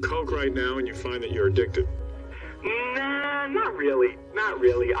you're doing coke right now, and you find that you're addicted. Nah, not really. Not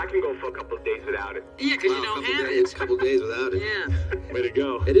really. I can go for a couple of days without it. Yeah, because you don't have It's a couple days without it. Yeah. Way to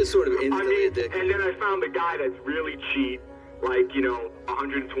go. It is sort of instantly addictive. And then I found a guy that's really cheap, like,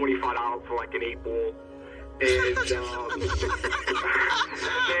 $125 for like an 8-ball. And,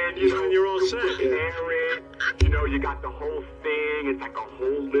 and you're all set. You got the whole thing. It's like a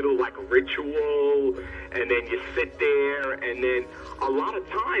whole little, like, ritual. And then you sit there, and then a lot of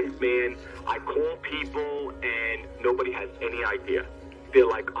times, man, I call people, and nobody has any idea. They're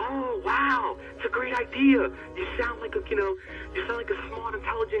like, oh, wow, it's a great idea. You sound like a smart,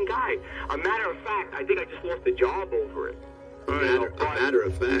 intelligent guy. A matter of fact, I think I just lost a job over it. A matter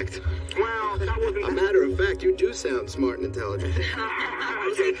of fact. Well, that wasn't... A matter of fact, you do sound smart and intelligent.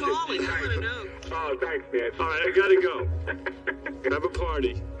 Who's he calling? I want to know. Oh, thanks, man. All right, I gotta go. Have a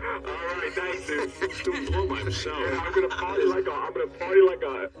party. All right, thanks, dude. He's doing blow by himself. Yeah, I'm gonna party like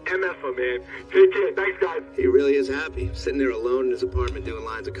a MFer, man. Take care. Thanks, guys. He really is happy, sitting there alone in his apartment doing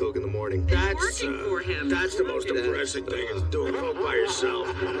lines of coke in the morning. That's working for him. That's the most depressing thing is doing coke by yourself.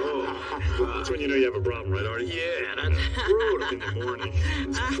 Oh, that's when you know you have a problem, right, Artie? Yeah, that's brutal in the morning.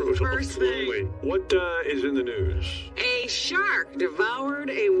 It's brutal. First thing. What is in the news? A A shark devoured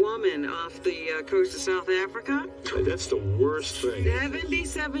a woman off the coast of South Africa. That's the worst thing.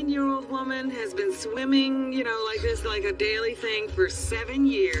 77-year-old woman has been swimming, like this, like a daily thing for 7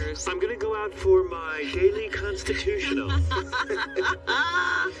 years. I'm gonna go out for my daily constitutional.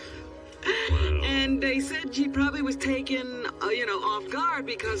 Wow. And they said she probably was taken, off guard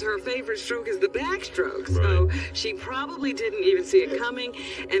because her favorite stroke is the backstroke. Right. So she probably didn't even see it coming.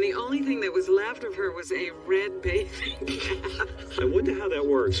 And the only thing that was left of her was a red bathing cap. I wonder how that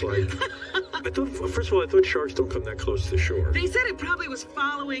works. Like, first of all, I thought sharks don't come that close to the shore. They said it probably was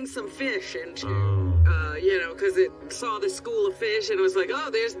following some fish into, because it saw this school of fish and it was like, oh,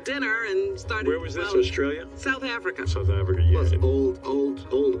 there's dinner, and started. Where was this? Australia? South Africa. South Africa, yeah. Plus,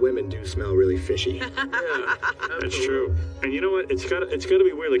 old women do smell really fishy. Yeah, that's true. And you know what? It's got to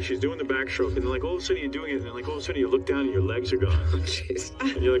be weird. Like, she's doing the backstroke, and then like all of a sudden you're doing it, and then like all of a sudden you look down and your legs are gone. Oh, jeez.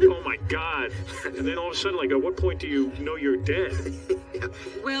 And you're like, oh my god. And then all of a sudden, like, at what point do you know you're dead?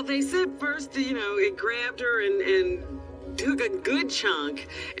 Well, they said first, it grabbed her and took a good chunk,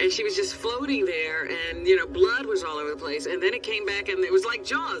 and she was just floating there, and blood was all over the place, and then it came back, and it was like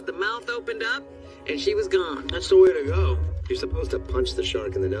Jaws. The mouth opened up, and she was gone. That's the way to go. You're supposed to punch the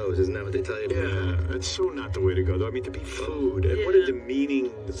shark in the nose, isn't that what they tell you? Yeah, that's so not the way to go, though. I mean, to be food. Yeah. What a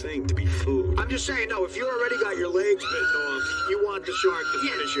demeaning thing, to be food. I'm just saying, no, if you already got your legs bitten off, you want the shark to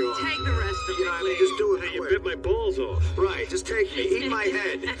finish you off. Take the rest of it, I mean? Just do it Hey, you bit my balls off. Right, just take me. Eat my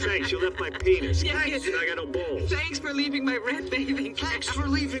head. Thanks, you left my penis. Yeah, Thanks, I got no balls. Thanks for leaving my red bathing cap. Thanks for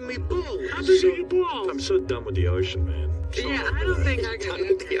leaving me balls. I'm so done with the ocean, man. So yeah, I don't think I can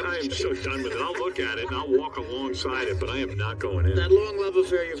do the I am so done with it. I'll look at it and I'll walk alongside it, but I am not going in. That long love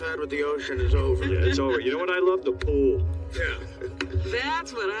affair you've had with the ocean is over. Yeah, it's over. You know what I love? The pool. Yeah.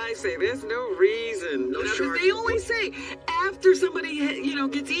 That's what I say. There's no reason. No sharks. They always say after somebody,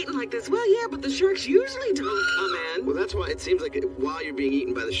 gets eaten like this, well, yeah, but the sharks usually don't come in. Well, that's why it seems like while you're being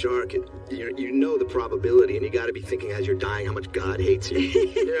eaten by the shark, you know the probability, and you got to be thinking as you're dying how much God hates you.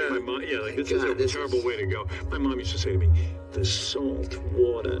 Yeah. My mom, this is a terrible way to go. My mom used to say to me, the salt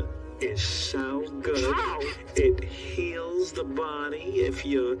water is so good. Wow. It heals the body if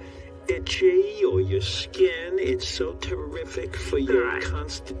you're itchy or your skin. It's so terrific for your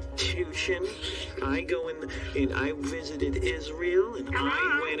constitution. I go in, I visited Israel, and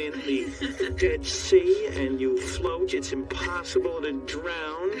I went in the Dead Sea, and you float. It's impossible to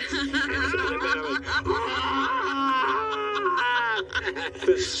drown.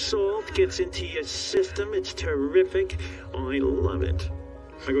 The salt gets into your system. It's terrific. Oh, I love it.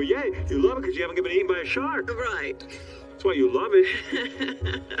 I go, yeah, you love it because you haven't been eaten by a shark. Right. That's why you love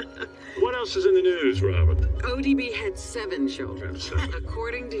it. What else is in the news, Robin? ODB had 7 children.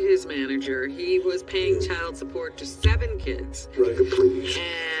 According to his manager, he was paying child support to 7 kids. Right, please.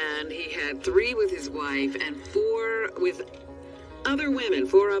 And he had 3 with his wife and 4 with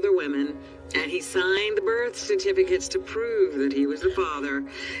four other women, and he signed the birth certificates to prove that he was the father,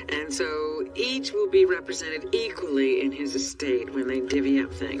 and so each will be represented equally in his estate when they divvy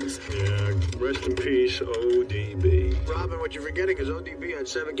up things. Yeah, rest in peace, ODB. Robin, what you're forgetting is ODB had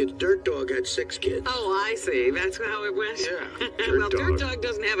 7 kids. Dirt Dog had 6 kids. Oh, I see. That's how it went? Yeah. Well, Dirt Dog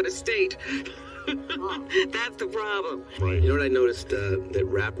doesn't have an estate. That's the problem. Right. You know what I noticed? That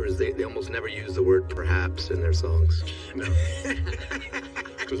rappers, they almost never use the word perhaps in their songs. No.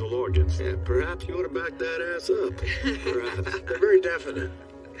 There's a law against it. Yeah, perhaps you ought to back that ass up. Perhaps. They're very definite.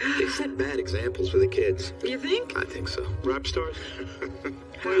 They set bad examples for the kids. You think? I think so. Rap stars?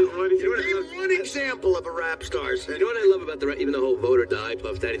 Why do you think? One example of a rap star. You know what I love about even the whole vote or die,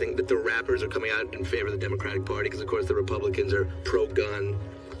 Puff Daddy thing, that the rappers are coming out in favor of the Democratic Party because, of course, the Republicans are pro-gun,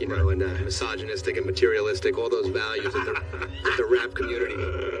 and misogynistic and materialistic, all those values that the rap community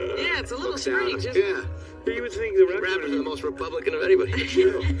Yeah, it's a little looks down on. strange. Yeah. You would think the rappers are the most Republican of anybody.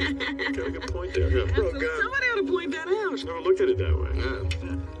 True. Got a good point there. Yeah. Somebody ought to point that out. Never looked at it that way.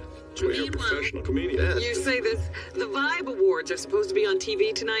 Yeah. That's why you're a professional comedian. Yeah. You say this, the Vibe Awards are supposed to be on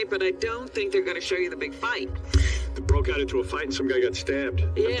TV tonight, but I don't think they're going to show you the big fight. They broke out into a fight and some guy got stabbed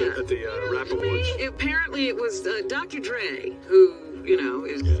at the Rap Awards. Apparently it was Dr. Dre, who,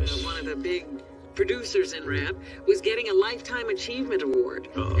 is one of the big producers in rap, was getting a Lifetime Achievement Award.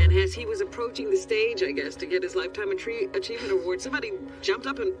 And as he was approaching the stage, I guess, to get his Lifetime Achievement Award, somebody jumped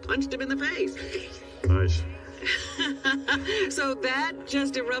up and punched him in the face. Nice. So that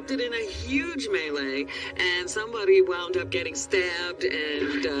just erupted in a huge melee, and somebody wound up getting stabbed,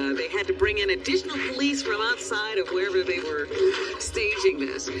 and they had to bring in additional police from outside of wherever they were staging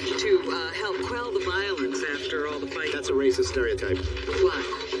this to help quell the violence after all the fighting. That's a racist stereotype. What?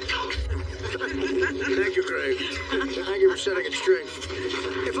 Thank you, Craig. Thank you for setting it straight.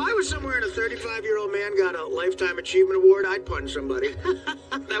 If I was somewhere and a 35-year-old man got a Lifetime Achievement Award, I'd punch somebody.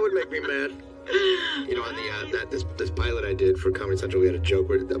 That would make me mad. You know, on the this pilot I did for Comedy Central, we had a joke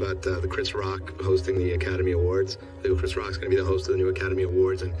about the Chris Rock hosting the Academy Awards. Chris Rock's going to be the host of the new Academy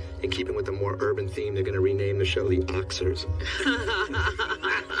Awards, and in keeping with the more urban theme, they're going to rename the show the Oxers.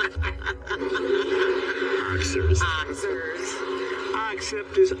 Oxers. Oxers.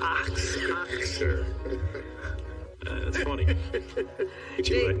 Except this Oxer. That's funny.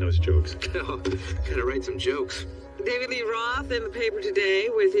 You writing those jokes? Gotta write some jokes. David Lee Roth in the paper today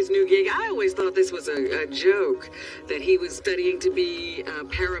with his new gig. I always thought this was a joke, that he was studying to be a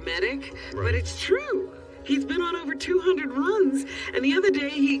paramedic, but it's true. He's been on over 200 runs, and the other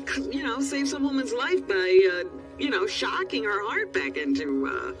day he, saved some woman's life by, shocking her heart back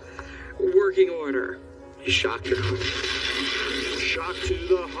into working order. He shocked her. Shock to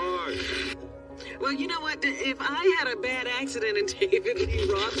the heart. Well, you know what? If I had a bad accident and David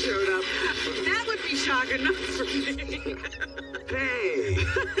Lee Roth showed up, that would be shock enough for me. Hey,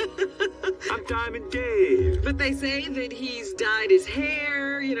 I'm Diamond Dave. But they say that he's dyed his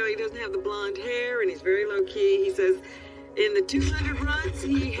hair. He doesn't have the blonde hair, and he's very low-key. He says in the 200 runs,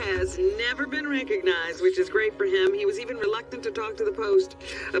 he has never been recognized, which is great for him. He was even reluctant to talk to the Post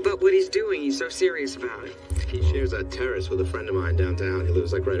about what he's doing. He's so serious about it. He shares a terrace with a friend of mine downtown. He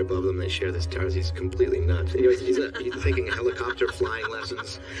lives right above them. They share this terrace. He's completely nuts. He's taking helicopter flying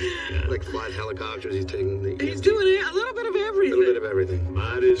lessons, like flying helicopters. He's taking He's doing a little bit of everything. A little bit of everything.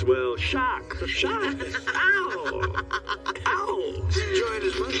 Might as well shock. Ow. Ow. Enjoying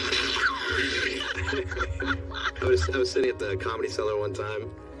his money. I was sitting at the Comedy Cellar one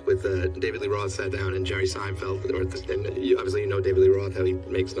time with David Lee Roth sat down and Jerry Seinfeld, and obviously David Lee Roth, how he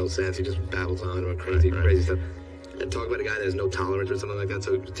makes no sense. He just babbles on about crazy stuff. And talk about a guy that has no tolerance or something like that.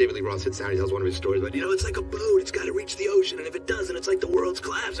 So David Lee Roth sits down, he tells one of his stories about, it's like a boat, it's got to reach the ocean, and if it doesn't, it's like the world's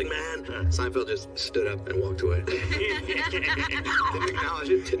collapsing, man. Seinfeld just stood up and walked away. Didn't acknowledge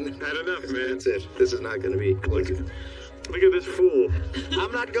it, Had enough, man. That's it. This is not going to be... Look at this fool.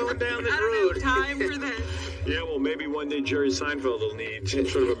 I'm not going down this I don't road. have time for that. Yeah, well, maybe one day Jerry Seinfeld will need some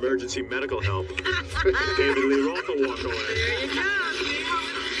sort of emergency medical help. David Lee Roth will walk away. There you go. See how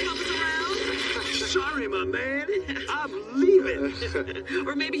it comes around? Sorry, my man. I'm leaving.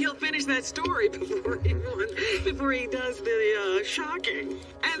 Or maybe he'll finish that story before he does the shocking.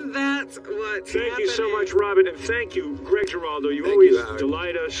 And that's what's Thank happening. you so much, Robin, and thank you, Greg Giraldo. You always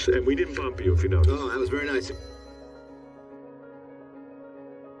delight us, and we didn't bump you, if you noticed. Oh, that was very nice.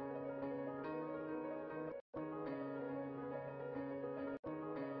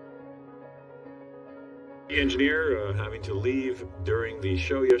 The engineer having to leave during the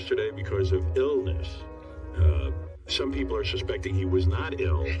show yesterday because of illness. Some people are suspecting he was not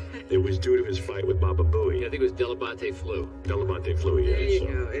ill. It was due to his fight with Baba Booey. Yeah, I think it was Delabate flu. Delabate flu, yeah. There you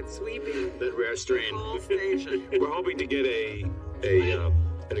go. It's sweeping that rare strain. the whole station. We're hoping to get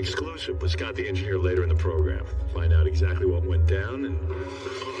an exclusive with Scott the engineer later in the program. Find out exactly what went down and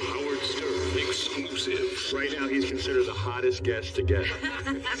Howard Stern exclusive. Right now, he's considered the hottest guest to get.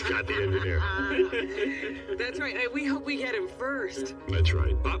 Scott the engineer. That's right. We hope we get him first. That's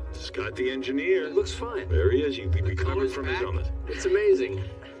right. Scott the engineer. It looks fine. There he is. He's recovered from his illness. It's amazing.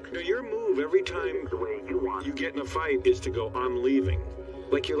 Your move every time you get in a fight is to go, I'm leaving.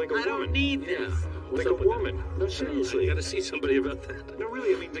 Like you're like a woman. I don't need this. Yeah. Like a woman. No, seriously. I gotta see somebody about that. No,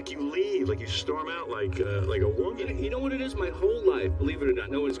 really. I mean, like you leave, like you storm out like a woman. You know what it is? My whole life, believe it or not,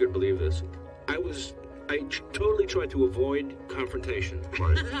 no one's gonna believe this. I totally tried to avoid confrontation.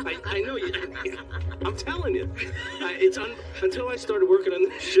 Right. I know you. I'm telling you. It's until I started working on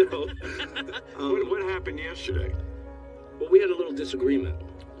this show. What happened yesterday? Well, we had a little disagreement.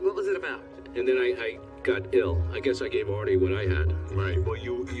 What was it about? And then I got ill. I guess I gave Artie what I had. Right. Well,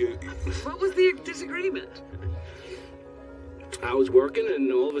 you. What was the disagreement? I was working,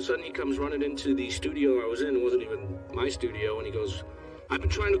 and all of a sudden he comes running into the studio I was in. It wasn't even my studio, and he goes, "I've been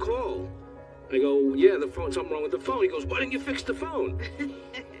trying to call." I go, "Yeah, the phone. Something wrong with the phone." He goes, "Why didn't you fix the phone?"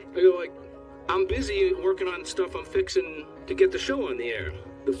 I go, I'm busy working on stuff I'm fixing to get the show on the air.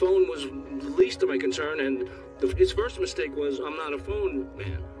 The phone was the least of my concern, and his first mistake was, I'm not a phone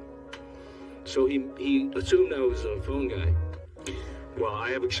man. So he assumed I was a phone guy. Well, I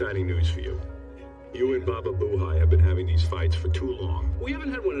have exciting news for you. You and Baba Booey have been having these fights for too long. We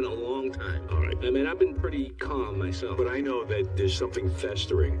haven't had one in a long time. All right. I mean, I've been pretty calm myself. But I know that there's something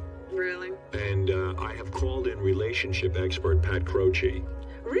festering. Really? And I have called in relationship expert Pat Croce.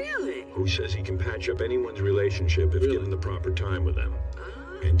 Really? Who says he can patch up anyone's relationship if given the proper time with them.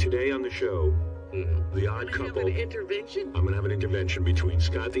 And today on the show, The odd couple. Have an intervention? I'm going to have an intervention between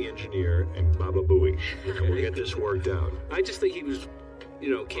Scott the engineer and Baba Booey. And we'll get this worked out. I just think he was,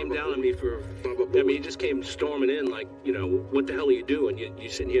 came down on me for, he just came storming in like, what the hell are you doing? You're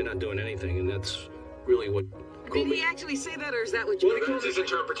sitting here not doing anything, and that's really what Did he actually say that, or is that what you That's his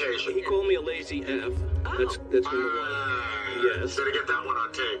interpretation. He called me a lazy F. Oh. That's number one. Yes. Better get that one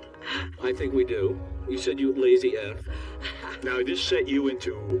on tape. I think we do. You said you lazy F. Now, this set you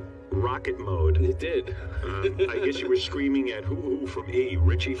into rocket mode. It did. I guess you were screaming at who from E?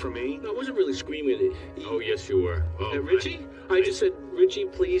 Richie from E? No, I wasn't really screaming at E. Oh, yes, you were. Oh, Richie? I just said, Richie,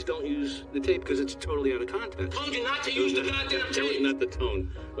 please don't use the tape because it's totally out of context. Told you not to use the goddamn That was tape. not the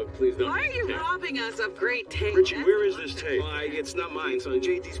tone. But please don't. Why are you robbing us of great tape? Richie, where is this tape? Well, it's not mine, so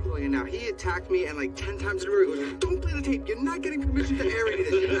JD's brilliant now. He attacked me and like 10 times in a row he goes, don't play the tape. You're not getting permission to air any of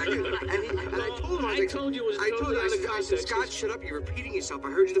this. And I told him, I told you it was totally out of context. Scott, shut up. You're repeating yourself.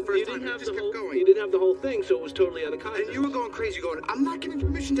 I heard you the first time. You just kept going. You didn't have the whole thing, so it was totally out of context. And you were going crazy, going, I'm not giving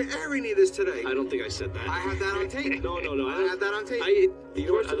permission to air any of this today. I don't think I said that. I have that on tape. No. I have that on tape.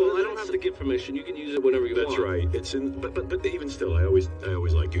 First of all, I don't have to give permission. You can use it whenever you want. That's right. It's in, but even still, I always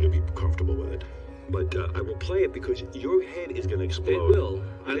like you to be comfortable with it. But I will play it because your head is going to explode. It will.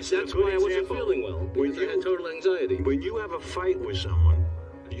 That's why I wasn't feeling well. Because I had total anxiety. When you have a fight with someone,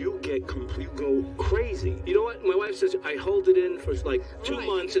 you go crazy. You know what? My wife says I hold it in for like 2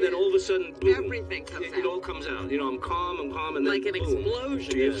 months, and then all of a sudden, boom, everything comes out. It all comes out. I'm calm, and then like an boom.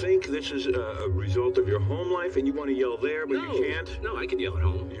 explosion. Do you think this is a result of your home life, and you want to yell there, but you can't? No, I can yell at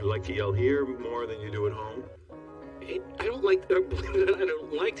home. You like to yell here more than you do at home? I don't like. Believe it or not, I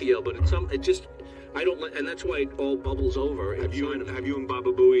don't like to yell, but I don't like, and that's why it all bubbles over. Have you and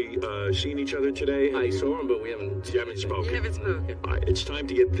Baba Booey seen each other today? I saw him, but we haven't. You haven't spoken. You haven't spoken. All right, it's time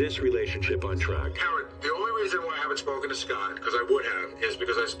to get this relationship on track. Howard, the only reason why I haven't spoken to Scott, because I would have, is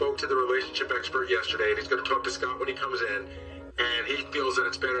because I spoke to the relationship expert yesterday, and he's going to talk to Scott when he comes in, and he feels that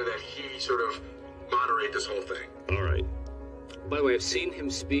it's better that he sort of moderate this whole thing. All right. By the way, I've seen him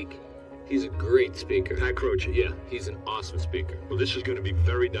speak. He's a great speaker. Pat Croce. Yeah, he's an awesome speaker. Well, this is going to be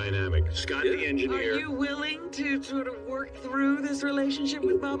very dynamic. Scott, the engineer. Are you willing to sort of work through this relationship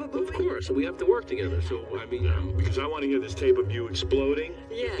with Baba Booey? Of course. We have to work together. So, because I want to hear this tape of you exploding.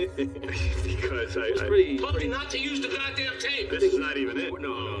 Yes. Because Told you not to use the goddamn tape. This is not even it.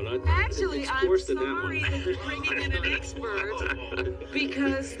 No, not. Actually, it's I'm worse than that sorry one. that you're bringing in an expert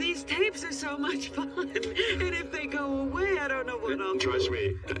because these tapes are so much fun. And if they go away, I don't know what I'll do. Trust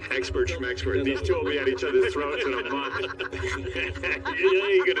me, expert schmexpert. These two will be at each other's throats in a month. You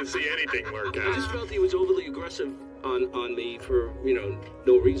ain't going to see anything work out. I just felt he was overly aggressive on me for,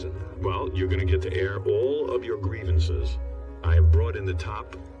 no reason. Well, you're going to get to air all of your grievances. I have brought in the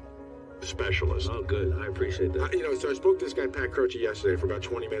top specialist. Oh, good. I appreciate that. So I spoke to this guy, Pat Croce, yesterday for about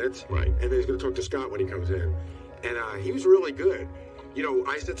 20 minutes. Right. And then he's going to talk to Scott when he comes in. And he was really good.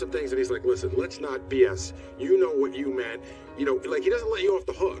 I said some things, and he's like, listen, let's not BS. You know what you meant. He doesn't let you off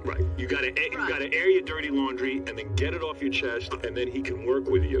the hook. Right. You got to air your dirty laundry and then get it off your chest, and then he can work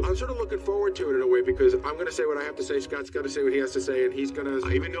with you. I'm sort of looking forward to it in a way because I'm going to say what I have to say. Scott's got to say what he has to say, and he's going to.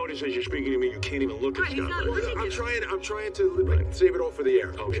 I even notice as you're speaking to me, you can't even look at Scott. I'm trying to save it all for the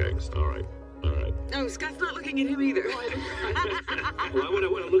air. Okay. All right. No, Scott's not looking at him either. Why would I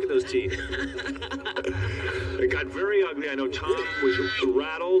want to look at those teeth? It got very ugly. I know Tom was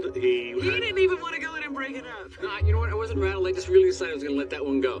rattled. He didn't even want to go in and break it up. No, you know what? I wasn't rattled. I just really decided I was going to let that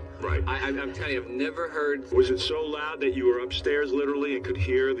one go. Right. I'm telling you, I've never heard. Was it so loud that you were upstairs literally and could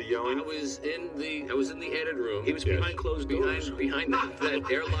hear the yelling? I was in the edit room. He was behind closed doors, behind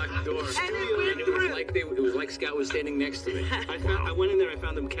that airlock door. And it was like Scott was standing next to me. I went in there. I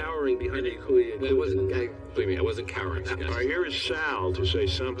found him cowering behind it. Believe me, I wasn't cowering. All right, here is Sal to say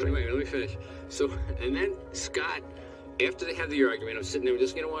something. Wait, let me finish. So, and then Scott, after they had the argument, I'm sitting there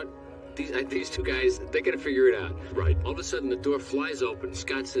just, you know what? These two guys, they're going to figure it out. Right. All of a sudden, the door flies open.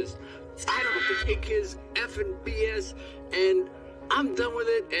 Scott says, I don't have to take his effing BS, and I'm done with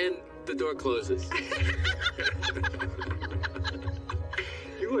it, and the door closes.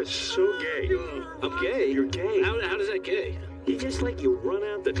 You are so gay. I'm gay? You're gay. How does that gay? You just you run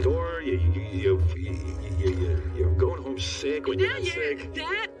out the door, you're going home sick when you're not sick.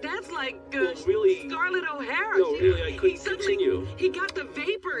 That's like really, Scarlett O'Hara. No, really, I couldn't continue. He got the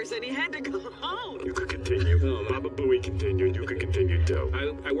vapors and he had to go home. You could continue. Baba Booey continued. You could continue too.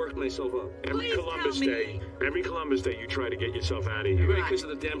 I worked myself up. Every Columbus Day, you try to get yourself out of here. Right, because of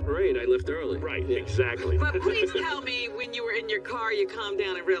the damn parade, I left early. Right, exactly. But please tell me when you were in your car, you calmed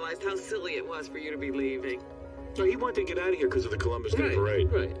down and realized how silly it was for you to be leaving. No, he wanted to get out of here because of the Columbus Day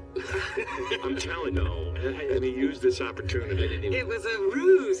Parade. Right. I'm telling you. And he used this opportunity. It was a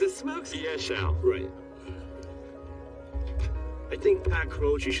ruse, a smokescreen. Yes, Al. Right. I think Pat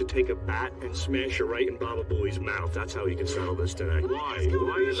Croce should take a bat and smash it right in Baba Booey's mouth. That's how he can settle this today. Why?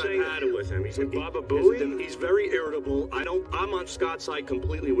 Why are you saying I've had it with him. with Baba Booey? He's very irritable. I'm on Scott's side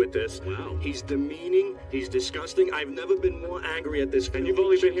completely with this. Wow. He's demeaning. He's disgusting. I've never been more angry at this. And you've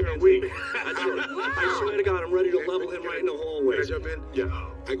only been here a week. That's right. I swear to God, I'm ready to level him right in the hallway. Can I jump in? Yeah.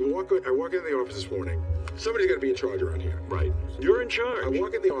 I walk into the office this morning. Somebody's got to be in charge around here. Right. You're in charge. I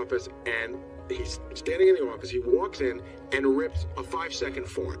walk in the office, and he's standing in the office. He walks in and rips a 5-second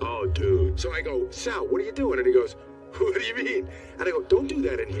fart. Oh, dude. So I go, Sal, what are you doing? And he goes, what do you mean? And I go, don't do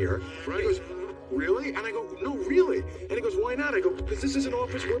that in here. Right. He goes, really? And I go, no, really? And he goes, why not? I go, because this is an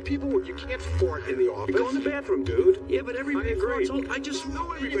office where people work. You can't fart in the office. Go in the bathroom, dude. Yeah, but everybody agree. farts. I just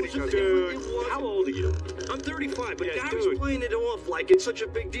know everybody does. Dude, how old are you? I'm 35, but Yeah, Gary's dude. playing it off like it's such a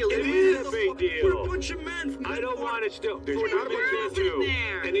big deal. It is a big deal. We're a bunch of men. From I don't want it still. There's There's not a girls bunch of in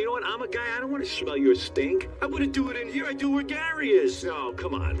there. And you know what? I'm a guy. I don't want to smell your stink. I wouldn't do it in here. I do where Gary is. No,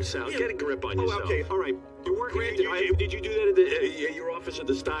 come on, Sal. Yeah. Get a grip on yourself. Okay, all right. You work. Did you do that at your office at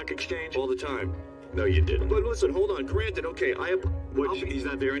the stock exchange? All the time. No, you didn't. But listen, hold on. Granted, okay, He's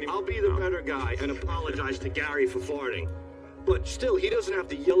not there anymore? I'll be the better guy and apologize to Gary for farting. But still, he doesn't have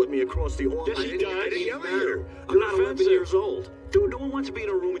to yell at me across the office. Yes, he does. I didn't He yell at matter. you. I'm You're not 11 offensive. years old. Dude, no one wants to be in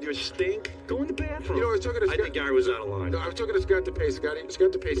a room with your stink. Go in the bathroom. You know, I was talking to I Scott. think Gary was out of line. No, I was talking to Scott DePace.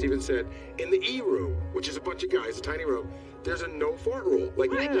 Scott DePace even said, in the E room, which is a bunch of guys, a tiny room, there's a no fart rule.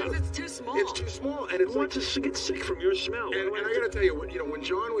 Like, Right, because it's too small. It's too small, and Who it's wants like. to get sick from your smell? And I gotta tell you, when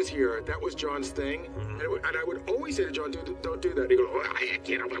John was here, that was John's thing, and I would always say to John, don't do that. And he'd go, oh, I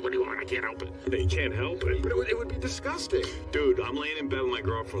can't help it. What do you want? I can't help it. You can't help it. But it would be disgusting. Dude, I'm laying in bed with my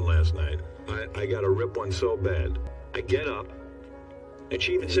girlfriend last night. I got to rip one so bad. I get up, and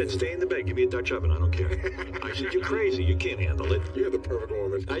she even said, stay in the bed. Give me a Dutch oven. I don't care. I said, you're crazy. You can't handle it. You're the perfect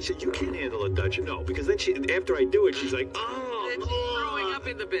woman. I said, you can't handle a Dutch. No, because then after I do it, she's like, And she's throwing up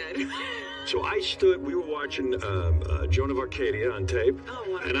in the bed. So I stood, we were watching Joan of Arcadia on tape,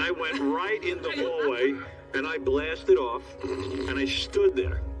 and I went right in the hallway, and I blasted off, and I stood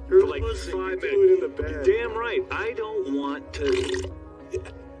there for like 5 minutes. Do it in the bed. Damn right. I don't want to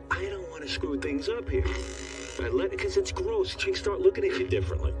screw things up here. Because it's gross. Chicks start looking at you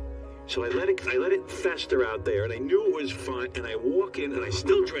differently. So I let it fester out there, and I knew it was fine, and I walk in, and I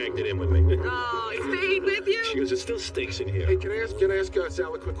still dragged it in with me. Oh, it stayed with you? She goes, it still stinks in here. Hey, can I ask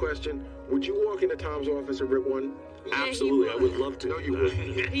Sal a quick question? Would you walk into Tom's office and rip one? Yeah, Absolutely, I would love to. No, you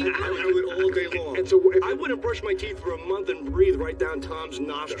wouldn't. I would all day long. And so I wouldn't brush my teeth for a month and breathe right down Tom's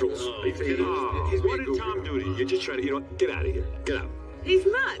nostrils. What did Tom do to you? You're just trying to, get out of here. Get out. He's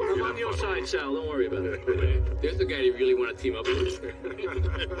nuts. I'm on your side, Sal. Don't worry about it. There's the guy you really want to team up with.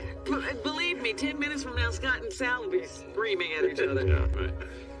 Believe me, 10 minutes from now, Scott and Sal will be screaming at each other. Yeah, right.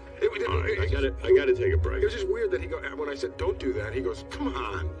 All right, I gotta take a break. It was just weird that when I said don't do that, he goes, come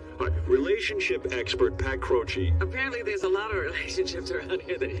on. All right, relationship expert Pat Croce. Apparently, there's a lot of relationships around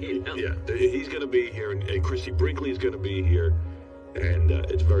here that he knows. Yeah, he's gonna be here, and Christy Brinkley's gonna be here, and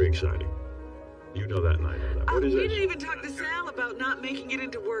it's very exciting. You know that, and I know that. What is we it? didn't even talk to Sal about not making it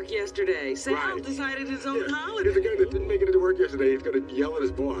into work yesterday. Sal decided his own holiday. There's a guy that didn't make it into work yesterday. He's gonna yell at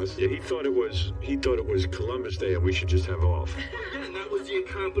his boss. Yeah, he thought it was Columbus Day, and we should just have off. Yeah, and that was the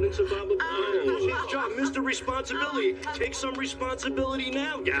incompetence of Baba Booey. His job, Mr. Responsibility. Take some responsibility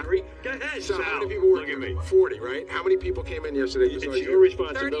now, Gary. Go ahead, So Sal. how many people work? Look at me. 40, right? How many people came in yesterday? It's your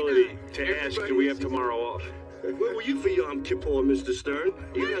responsibility to ask, do we have tomorrow off? Where were you for Yom Kippur, Mr. Stern?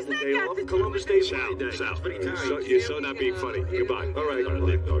 You had the day off. Columbus Day's my day. Sal, That's pretty tiring. you're so not being funny. Goodbye. All right.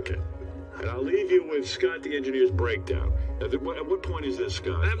 Okay. And I'll leave you with Scott the engineer's breakdown. At what point is this,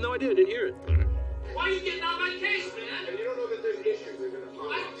 Scott? I have no idea. I didn't hear it. All right. Why are you getting on my case, man? And you don't know that there's issues they're gonna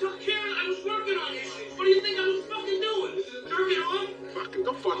find. I took care of it. I was working on issues. What do you think I was fucking doing? Jerking off? Fucking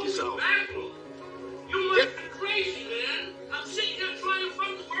go fuck yourself. Mackerel. You must be crazy, man. I'm sitting here trying to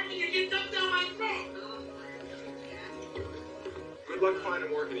fucking work and you get dumped down my throat. Good luck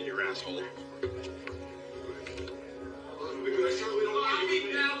finding work in your asshole. Because I certainly don't I'll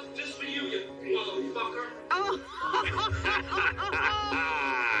be down just for you, you motherfucker.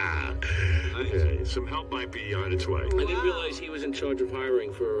 Okay, some help might be on its way. I didn't realize he was in charge of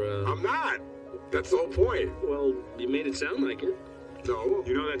hiring for, I'm not. That's the whole point. Well, you made it sound like it. No.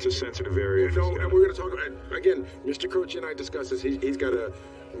 You know that's a sensitive area. No, and we're going to talk about, again, Mr. Croce and I discussed this. He's got a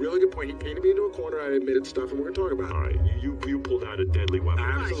really good point. He painted me into a corner. I admitted stuff, and we're going to talk about it. All right, you pulled out a deadly weapon.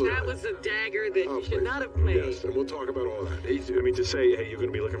 Absolutely. That was a dagger that you should not have played. Yes, and we'll talk about all that. I mean, to say, hey, you're going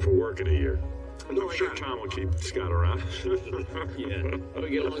to be looking for work in a year. No, I'm sure Tom will keep Scott around. Yeah, we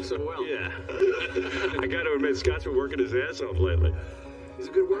get along so well. Yeah. I got to admit, Scott's been working his ass off lately. He's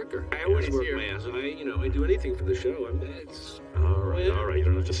a good worker. I always work my ass off. I do anything for the show. It's all right. You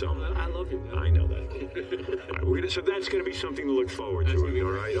don't have to sell me. I love you, man. I know that. All right, so that's going to be something to look forward to.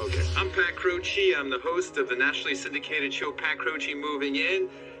 All right, okay. I'm Pat Croce. I'm the host of the nationally syndicated show Pat Croce Moving In,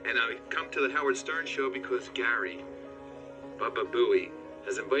 and I come to the Howard Stern show because Gary, Baba Booey,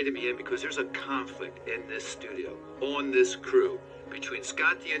 has invited me in because there's a conflict in this studio, on this crew, between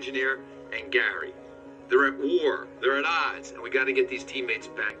Scott the engineer and Gary. They're at war, they're at odds, and we got to get these teammates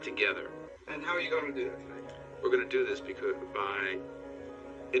back together. And how are you going to do that tonight? We're going to do this by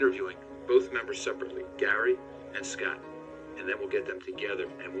interviewing both members separately, Gary and Scott. And then we'll get them together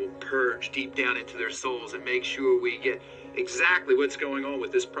and we'll purge deep down into their souls and make sure we get exactly what's going on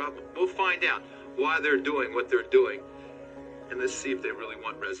with this problem. We'll find out why they're doing what they're doing. And let's see if they really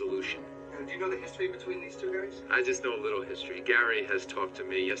want resolution. Do you know the history between these two guys? I just know a little history. Gary has talked to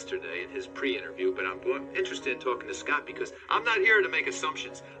me yesterday in his pre-interview, but I'm interested in talking to Scott because I'm not here to make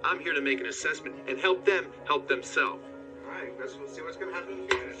assumptions. I'm here to make an assessment and help them help themselves. All right, let's see what's going to happen in a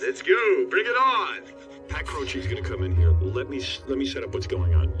few minutes. Let's go. Bring it on. Pat Croce's going to come in here. Let me set up what's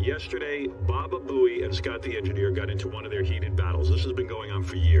going on. Yesterday, Baba Booey and Scott the engineer got into one of their heated battles. This has been going on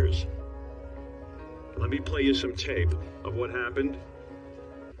for years. Let me play you some tape of what happened.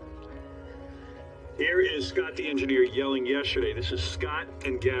 Here is Scott the engineer yelling yesterday. This is Scott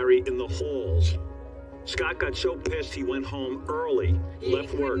and Gary in the halls. Scott got so pissed he went home early,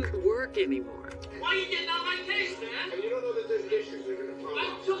 left work. He couldn't work anymore. Why are you getting on my case, man? And you don't know that there's issues that are going to pop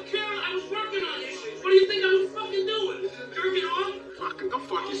I up. took care of it. I was working on issues. What do you think I was fucking doing? Jerking off? Fucking go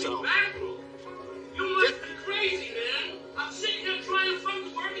fuck yourself. Back? You must be crazy, man. I'm sitting here trying to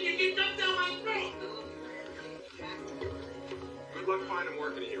fucking work and you get dumped down my throat. Good luck finding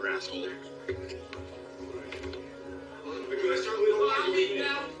work in here, asshole. I'll leave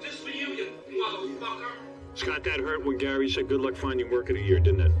now just for you, you motherfucker. Scott, that hurt when Gary said good luck finding work in a year,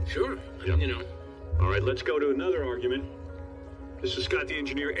 didn't it? Sure. Yep. You know. All right, let's go to another argument. This is Scott the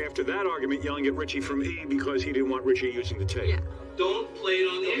engineer after that argument yelling at Richie from E because he didn't want Richie using the tape. Yeah. Don't play it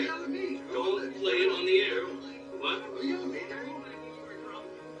on the air. Don't play it on the air. What?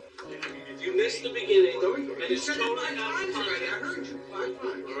 You missed the beginning, and it's totally out of context. I heard you 5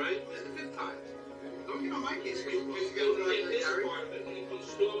 times. All right? This is the 5th time. Don't get on my case. Don't get this part of it when he comes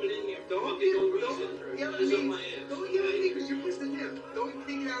storming in here. Don't get no reason. Yell at This is me. my ass. Don't yell at me because you're pissed at him. Don't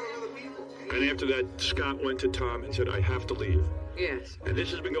take it out on other people. And after that, Scott went to Tom and said, I have to leave. Yes. And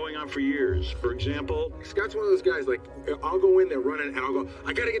this has been going on for years. For example, Scott's one of those guys, like, I'll go in there running and I'll go,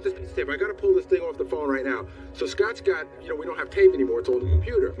 I gotta get this piece of tape. I gotta pull this thing off the phone right now. So Scott's got, we don't have tape anymore. It's all the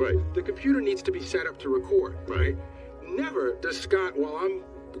computer. Right. The computer needs to be set up to record. Right. Never does Scott, while I'm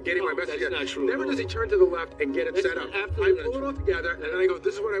getting my message that's not true. never does he turn to the left and get it set up. I pull it all together and then I go,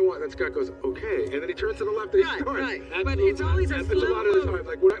 this is what I want. And then Scott goes, okay. And then he turns to the left and he starts. Right. But it's always a happens a lot of the slow time.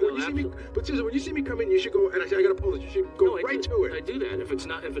 Like when you see me, but Susan, when you see me come in, you should go. And I say I gotta pull this. You should go right to it. I do that. If it's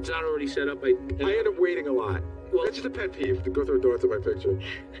not already set up, I end up waiting a lot. Well, that's just a pet peeve to go through doors to my picture.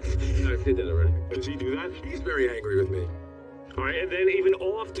 I did that already. Does he do that? He's very angry with me. All right, and then even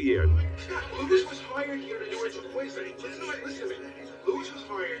off the air. Lewis was hired here to do it. Wait a second. Listen to me. Lewis was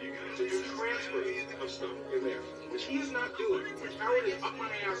hired to do transfer of stuff in there, which he is not doing. Which Howard is up my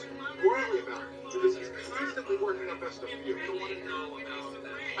ass roaring about because he's constantly working on that stuff for you. I don't want to know about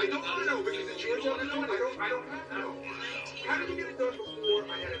that. I don't want to know because it's your job to know, and I don't have to know. How did you get it done before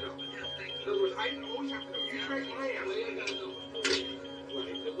I had to know? In other words, I always have to know. You tried my ass.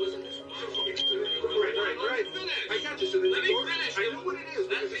 Right. I got you. So Let me finish. I know what it is.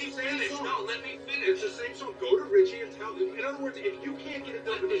 Let me finish. No, let me finish. It's the same song. Go to Richie and tell him. In other words, if you can't get it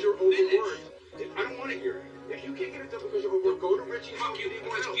done because you're overworked, I don't want to hear it. If you can't get it done because you're overworked, go to Richie and tell him.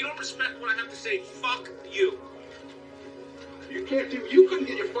 If you don't respect what I have to say, fuck you. You couldn't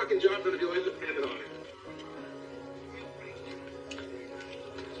get your fucking job done if you let depended on it.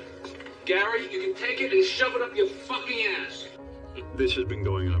 Gary, you can take it and shove it up your fucking ass. This has been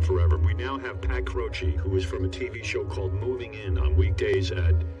going on forever. We now have Pat Croce, who is from a TV show called Moving In on weekdays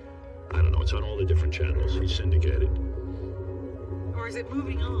at, I don't know, it's on all the different channels. He's syndicated. Or is it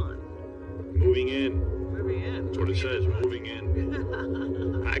moving on? Moving In. Moving in. That's what it says, Moving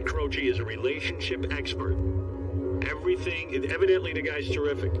In. Pat Croce is a relationship expert. Everything, evidently the guy's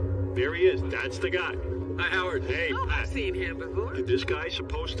terrific. There he is. That's the guy. Hi, Howard. Hey, Oh, Pat. I've seen him before. This guy's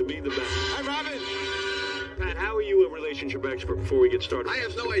supposed to be the best. Hi, Robin. Pat, how are you a relationship expert before we get started? I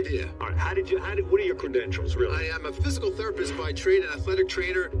have no idea. All right, what are your credentials, really? I am a physical therapist by trade, an athletic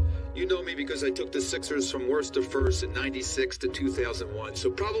trainer, You know me because I took the Sixers from worst to first in 96 to 2001.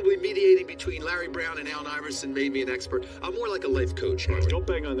 So probably mediating between Larry Brown and Allen Iverson made me an expert. I'm more like a life coach. Right, don't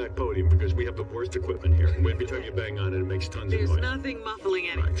bang on that podium because we have the worst equipment here. And every time you bang on it, it makes tons of noise. There's nothing muffling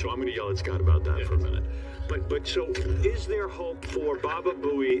anything. Right, so I'm going to yell at Scott about that for a minute. But so is there hope for Baba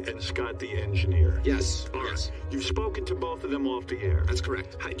Booey and Scott the engineer? Yes. All yes. Right. You've spoken to both of them off the air. That's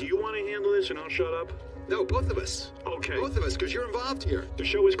correct. Hi, do you want to handle this and I'll shut up? No, both of us. Okay. Both of us, because you're involved here. The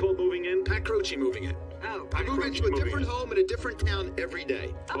show is called Moving In? Pat Croce Moving In. Oh, I move into a different home in a different town every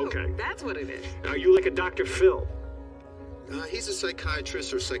day. Oh, okay. That's what it is. Are you like a Dr. Phil? He's a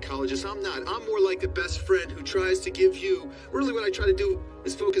psychiatrist or psychologist. I'm not. I'm more like a best friend who tries to give you... Really what I try to do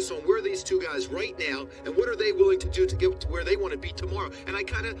is focus on where are these two guys right now and what are they willing to do to get to where they want to be tomorrow. And I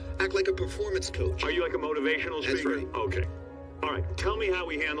kind of act like a performance coach. Are you like a motivational speaker? That's right. Okay. All right. Tell me how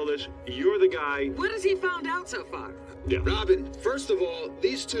we handle this. You're the guy... What has he found out so far? Yeah. Robin, first of all,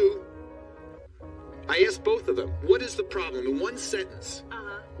 these two... I asked both of them, what is the problem? In one sentence.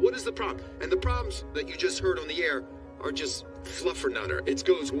 What is the problem? And the problems that you just heard on the air are just fluffernutter. It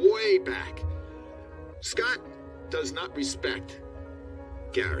goes way back. Scott does not respect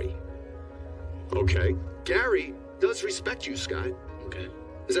Gary. Okay. Gary does respect you, Scott. Okay.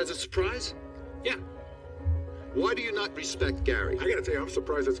 Is that a surprise? Yeah. Why do you not respect Gary? I gotta tell you, I'm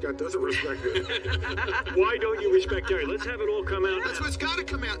surprised that Scott doesn't respect me. Why don't you respect Gary? Let's have it all come out. That's what's got to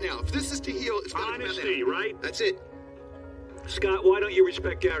come out now. If this is to heal, it's got to come out now. Honesty, right? That's it. Scott, why don't you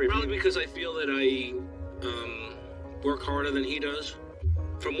respect Gary? Probably because I feel that I work harder than he does,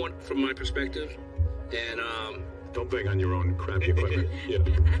 from my perspective, and don't bang on your own crappy equipment. Yeah.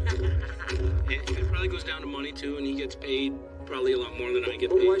 It probably goes down to money too, and he gets paid probably a lot more than I get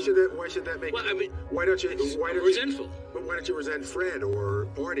But paid. why should that make? Well, I mean, why don't you? resentful. But why don't you resent Fred or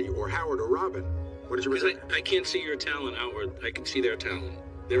Artie or Howard or Robin? Why don't you resent? Because I can't see your talent outward. I can see their talent.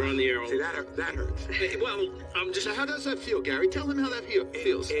 They're on the air all See, the time. that hurts. Well, I'm just... So how does that feel, Gary? Tell him how that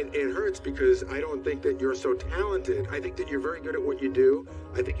feels. It hurts because I don't think that you're so talented. I think that you're very good at what you do.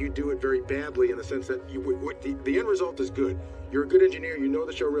 I think you do it very badly in the sense that the end result is good. You're a good engineer. You know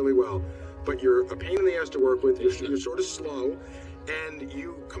the show really well. But you're a pain in the ass to work with. You're sort of slow. And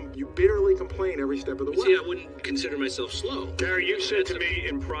you bitterly complain every step of the way. See, I wouldn't consider myself slow. Gary, you said to me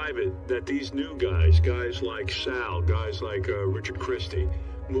in private that these new guys like Sal, guys like Richard Christie,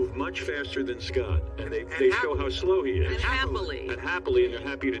 move much faster than Scott, and they show how slow he is. And happily. And happily, and they're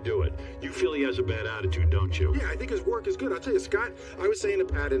happy to do it. You feel he has a bad attitude, don't you? Yeah, I think his work is good. I'll tell you, Scott, I was saying to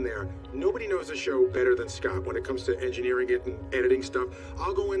Pat in there, nobody knows the show better than Scott when it comes to engineering it and editing stuff.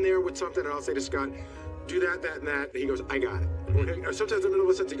 I'll go in there with something and I'll say to Scott, do that, that, and that. And he goes, I got it. Okay? Sometimes in the middle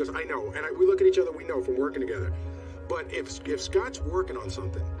of a sentence, he goes, I know. And we look at each other, we know from working together. But if Scott's working on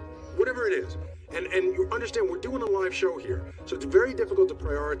something, whatever it is, and you understand, we're doing a live show here, so it's very difficult to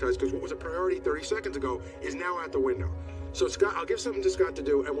prioritize because what was a priority 30 seconds ago is now out the window. So Scott, I'll give something to Scott to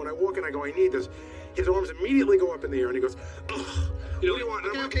do, and when I walk in, I go, I need this. His arms immediately go up in the air, and he goes, oh, what do you want?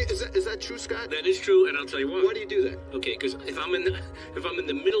 Okay, is that true, Scott? That is true, and I'll tell you why. Why do you do that? Okay, because if I'm in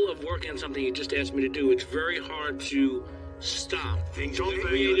the middle of working on something you just asked me to do, it's very hard to stop.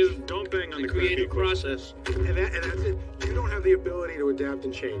 Don't bang on the creative process. And that's it. You don't have the ability to adapt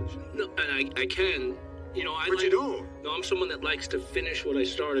and change. No, and I can. You know, But you don't. No, I'm someone that likes to finish what I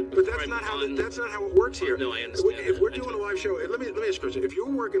started. But that's not how it works here. No, I understand. If we're doing a live show, let me ask you a question. If you're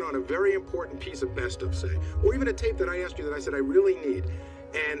working on a very important piece of best of, say, or even a tape that I asked you that I said I really need,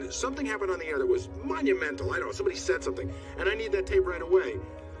 and something happened on the air that was monumental, I don't know, somebody said something, and I need that tape right away.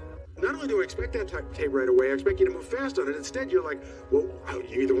 Not only do I expect that tape right away, I expect you to move fast on it. Instead, you're like, well,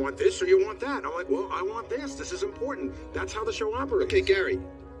 you either want this or you want that. I'm like, well, I want this. This is important. That's how the show operates. Okay, Gary.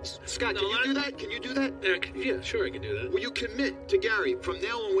 Scott, can you do that? Can you do that? Yeah, sure, I can do that. Will you commit to Gary from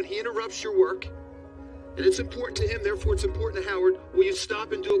now on when he interrupts your work, and it's important to him, therefore it's important to Howard, will you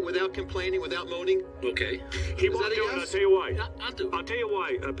stop and do it without complaining, without moaning? Okay. He won't do it. I'll tell you why. I'll do it. I'll tell you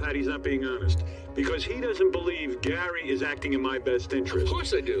why, Patty's not being honest. Because he doesn't believe Gary is acting in my best interest. Of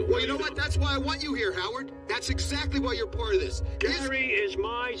course I do. Well, you know what? That's why I want you here, Howard. That's exactly why you're part of this. Gary is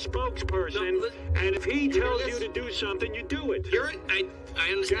my spokesperson, and if he tells you to do something, you do it. I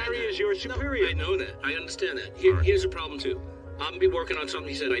understand. Gary that. is your superior. No, I know that. I understand that. Here's the problem too. I'll be working on something.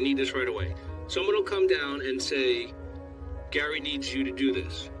 He said, I need this right away. Someone will come down and say, Gary needs you to do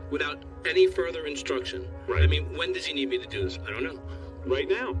this without any further instruction. Right. I mean, when does he need me to do this? I don't know. Right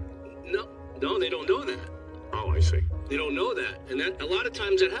now. No, they don't know that. Oh, I see. They don't know that, and that a lot of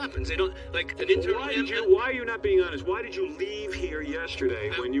times that happens. They don't like an intern. Why are you not being honest? Why did you leave here yesterday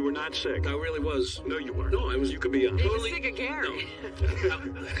when you were not sick? I really was. No, you weren't. No, I was. You could be honest. He was sick of Gary.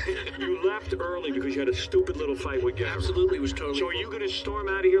 You left early because you had a stupid little fight with Gary. Absolutely, was totally. So are you going to storm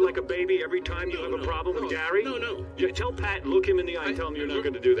out of here like a baby every time you have a problem with Gary? No. Yeah, tell Pat, look him in the eye, and tell him you're not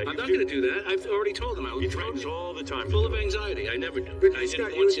going to do that. I'm not going to do that. I've already told him I was. He threatens all the time. Full of anxiety. I never do. But I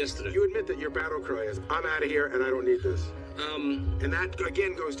Scott, did it once yesterday. You admit that your battle cry is, I'm out of here and I don't need this. And that,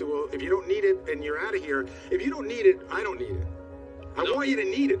 again, goes to, well, if you don't need it and you're out of here, if you don't need it, I don't need it. I want you to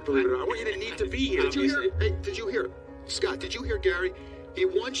need it, believe it or not. I want you to need to be here. Did you hear? Hey, did you hear? Scott, did you hear Gary? He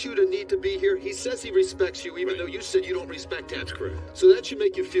wants you to need to be here. He says he respects you, even though you said you don't respect him. That's correct. So that should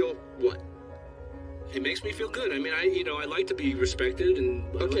make you feel what? It makes me feel good. I mean, I like to be respected and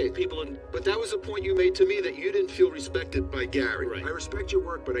like people. But that was a point you made to me that you didn't feel respected by Gary. Right. I respect your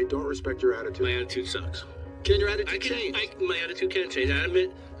work, but I don't respect your attitude. My attitude sucks. Can your attitude change? My attitude can change. I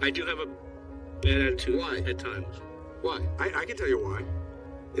admit I do have a bad attitude. Why? At times. Why? I can tell you why.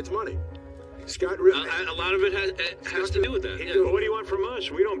 It's money. Scott, a lot of it has to do with that. Yeah. What do you want from us?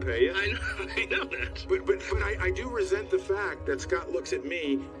 We don't pay you. I know that. But I do resent the fact that Scott looks at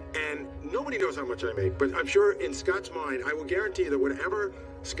me and nobody knows how much I make. But I'm sure in Scott's mind, I will guarantee that whatever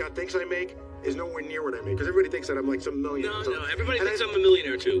Scott thinks I make is nowhere near what I make. Because everybody thinks that I'm like some millionaire. No, everybody thinks I'm a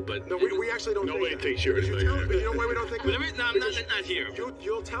millionaire too, but... No, we actually don't Nobody think thinks you're a millionaire. You know why we don't think that? No, I'm not here.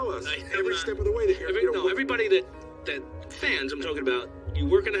 You'll tell us every step of the way that you're... Everybody that fans I'm talking about, you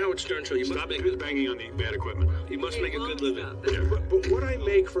work in the Howard Stern show, you Stop must make banging on the bad equipment. You must make a good living. But what I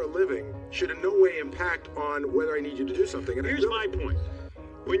make for a living should in no way impact on whether I need you to do something. And here's my point.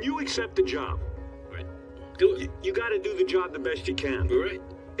 When you accept the job, right, do it. You got to do the job the best you can. Right.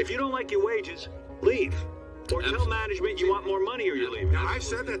 If you don't like your wages, leave. Or tell management you want more money or you're leaving. Now, I've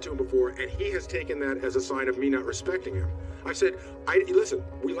said that to him before, and he has taken that as a sign of me not respecting him. I said, listen,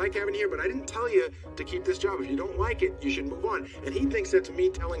 we like having you here, but I didn't tell you to keep this job. If you don't like it, you should move on. And he thinks that's me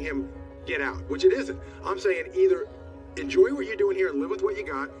telling him, get out, which it isn't. I'm saying either enjoy what you're doing here and live with what you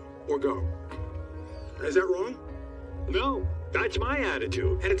got, or go. Is that wrong? No, that's my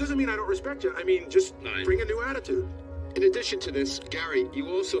attitude. And it doesn't mean I don't respect you. I mean, just bring a new attitude. In addition to this, Gary, you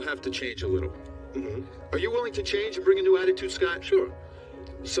also have to change a little. Are you willing to change and bring a new attitude, Scott? Sure.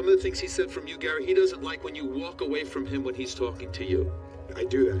 Some of the things he said from you, Gary, he doesn't like when you walk away from him when he's talking to you. I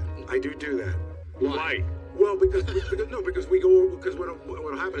do that. I do that. Why? Well, because we go, because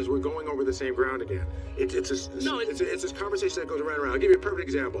what'll happen is we're going over the same ground again. It's this conversation that goes around and around. I'll give you a perfect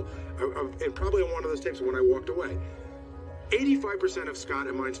example. And probably on one of those tapes when I walked away. 85% of Scott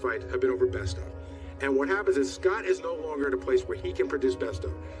and mine's fights have been over best of. And what happens is Scott is no longer at a place where he can produce best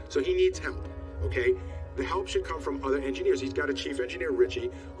of. So he needs help, okay? The help should come from other engineers. He's got a chief engineer, Richie,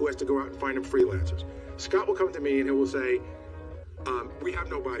 who has to go out and find him freelancers. Scott will come to me and he will say, we have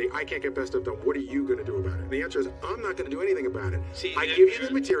nobody. I can't get best of done. What are you going to do about it? And the answer is, I'm not going to do anything about it. I give you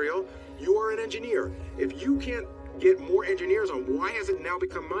the material. You are an engineer. If you can't get more engineers on, why has it now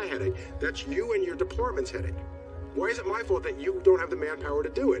become my headache? That's you and your department's headache. Why is it my fault that you don't have the manpower to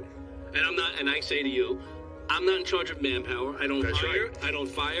do it? And I'm not. And I say to you, I'm not in charge of manpower. I don't hire. Right. I don't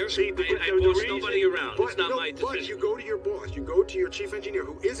fire. See, I boss nobody around. It's not my decision. But you go to your boss. You go to your chief engineer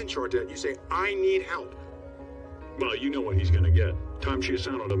who is in charge of that. You say, I need help. Well, you know what he's going to get. Tom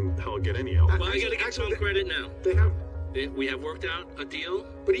Chiasano doesn't hell get any help. Well, I got to get some credit now. They have. We have worked out a deal.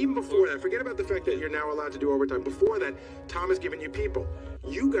 But even before that, forget about the fact that you're now allowed to do overtime. Before that, Tom has given you people.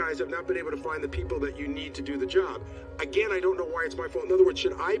 You guys have not been able to find the people that you need to do the job. Again, I don't know why it's my fault. In other words,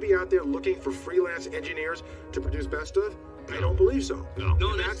 should I be out there looking for freelance engineers to produce best of? No. I don't believe so.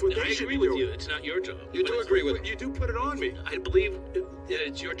 No, that's what they should be doing. I agree with you. It's not your job. You do agree with it. You do put it on me. I believe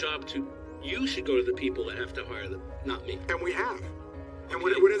it's your job to. You should go to the people that have to hire them, not me. And we have. And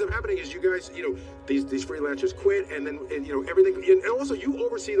what ends up happening is you guys, these freelancers quit, and then everything. And also, you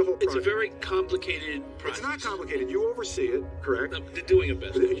oversee the whole project. It's a very complicated process. It's not complicated. You oversee it, correct? They're doing a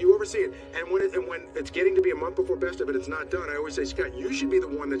best. You oversee it, and when it's getting to be a month before best of it, it's not done. I always say, Scott, you should be the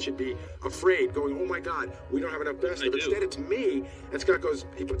one that should be afraid, going, oh my God, we don't have enough best of. Instead, it's me. And Scott goes,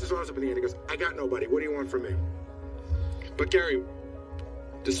 he puts his arms up in the air. He goes, I got nobody. What do you want from me? But Gary,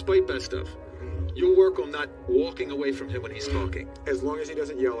 despite best of, you'll work on not walking away from him when he's talking. As long as he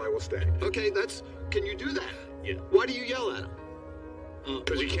doesn't yell, I will stay. Okay, can you do that? Yeah. Why do you yell at him?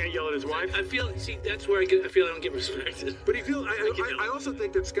 Because he can't yell at his wife? That's where I feel I don't get respected. But I also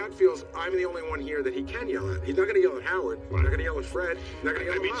think that Scott feels I'm the only one here that he can yell at. He's not going to yell at Howard. He's not going to yell at Fred. He's not going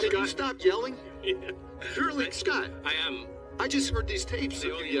to yell at Scott, stop yelling? Yeah. Surely, Scott. I am. I just heard these tapes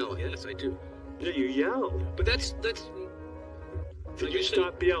of you yelling. Yes, I do. Yeah, you yell. But that's. Did you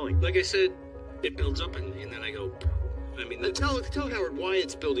stop yelling? Like I said, it builds up in me, and then I go. I mean, tell Howard why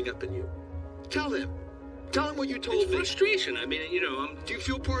it's building up in you. Tell him. Tell him what you told me. Frustration. I mean, Do you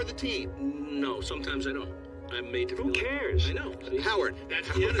feel part of the team? No, sometimes I don't. I'm made to feel. Who cares? I know. See? Howard. That's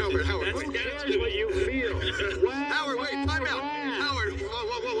Howard. Who cares what you feel? Howard, wait, time out. Howard,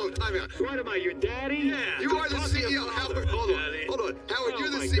 whoa, time out. What am I, your daddy? Yeah. You are the CEO, Howard. Hold on. Howard, you're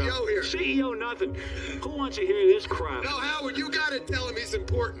the CEO here. CEO nothing. Who wants to hear this crap? No, Howard, you got to tell him he's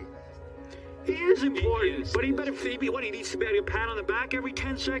important. He is important, but he better be what? He needs to be able to get a pat on the back every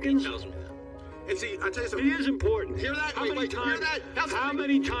 10 seconds? He tells me that. And see, I'll tell you something. He is important. Hear that? How Wait, many hear times? that? How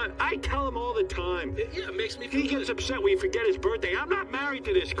many times? I tell him all the time. Yeah, it makes me feel He gets upset when you forget his birthday. I'm not married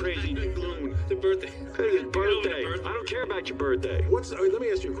to this crazy loon. The birthday. His birthday. I don't care about your birthday. Let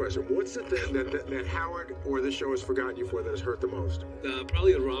me ask you a question. What's the thing that Howard or this show has forgotten you for that has hurt the most?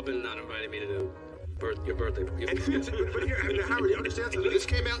 Probably Robin not inviting me to your birthday. But here, Howard, you understand something? This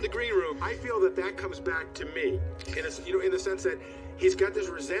came out in the green room. I feel that comes back to me, in the sense that he's got this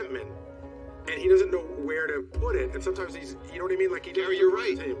resentment, and he doesn't know where to put it. And sometimes he's, you know what I mean? Like Gary, you're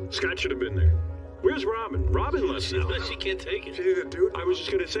right. Scott should have been there. Where's Robin? Robin left now. She can't take it. She's a dude. I was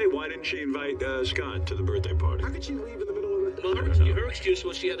just going to say, why didn't she invite Scott to the birthday party? How could she leave in the middle of the? Well, her excuse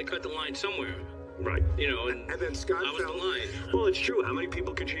was she had to cut the line somewhere. Right. And then Scott I was the line. Well, it's true. How many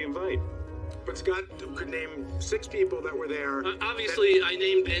people could she invite? But Scott could name 6 people that were there. Obviously, I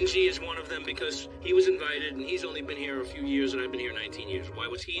named Benji as one of them because he was invited, and he's only been here a few years, and I've been here 19 years. Why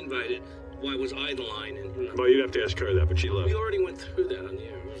was he invited? Why was I the line? Well, you'd have to ask her that, but she left. We already went through that on the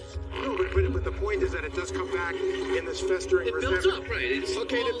air. No, but the point is that it does come back in this festering resentment. It builds up, right?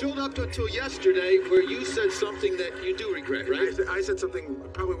 It built up until yesterday where you said something that you do regret, right? I said something,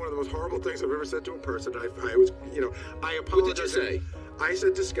 probably one of the most horrible things I've ever said to a person. I apologize. What did you say? I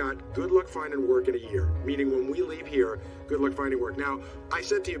said to Scott, good luck finding work in a year. Meaning when we leave here, good luck finding work. Now, I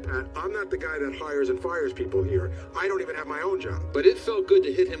said to you, Pat, I'm not the guy that hires and fires people here. I don't even have my own job. But it felt good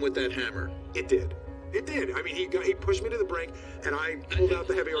to hit him with that hammer. It did. It did. I mean, he pushed me to the brink, and I pulled out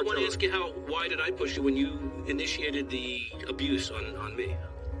the heavy artillery. I want to ask you why did I push you when you initiated the abuse on me?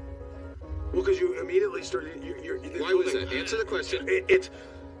 Well, because you immediately started. Why was that? Answer the question.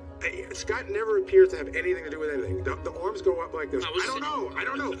 Scott never appears to have anything to do with anything. The arms go up like this. I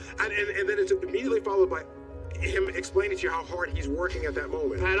don't know. And then it's immediately followed by him explaining to you how hard he's working at that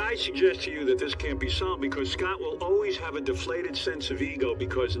moment. Pat, I suggest to you that this can't be solved because Scott will always have a deflated sense of ego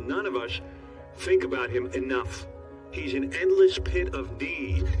because none of us think about him enough. He's an endless pit of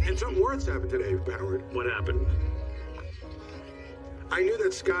need. And something worse happened today, Howard. What happened? I knew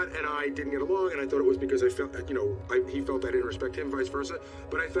that Scott and I didn't get along, and I thought it was because I felt, he felt I didn't respect him, vice versa.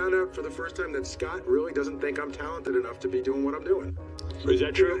 But I found out for the first time that Scott really doesn't think I'm talented enough to be doing what I'm doing. Is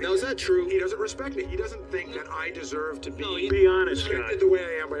that true? Now, is that true? He doesn't respect me. He doesn't think that I deserve to be, be honest, respected Scott. the way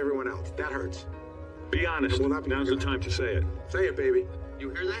I am by everyone else. That hurts. Be honest. Now's the time to say it. Say it, baby. You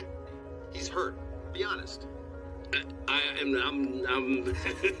hear that? He's hurt. Be honest. I'm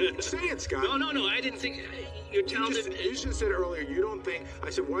Say it, Scott. No, I didn't think you're talented. You just said earlier you don't think. I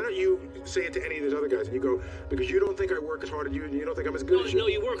said, why don't you say it to any of those other guys? And you go, because you don't think I work as hard as you, and you don't think I'm as good as you. No,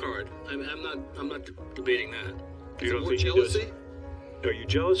 you work hard. I'm not debating that. You don't think jealousy? He does? Are you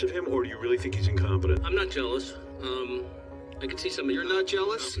jealous of him, or do you really think he's incompetent? I'm not jealous. I can see some. You're not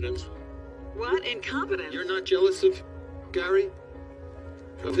jealous? What? Incompetence? You're not jealous of Gary?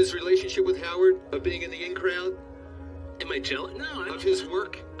 Of his relationship with Howard? Of being in the in crowd? Am I jealous? No. Of his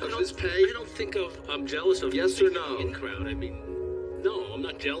work? Of his pay? I don't think I'm jealous of yes or no? In crowd. I mean, no, I'm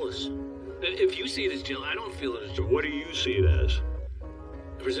not jealous. If you see it as jealous, I don't feel it as jealous. What do you see it as?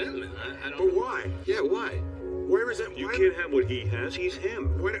 Resentment. I don't. But why? Yeah, why? Why resent? You can't have what he has. He's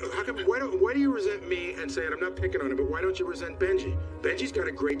him. Why do you resent me and say it? I'm not picking on him, but why don't you resent Benji? Benji's got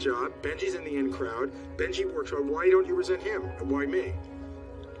a great job. Benji's in the in crowd. Benji works hard. Why don't you resent him? And why me?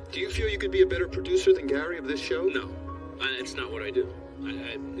 Do you feel you could be a better producer than Gary of this show? No, it's not what I do.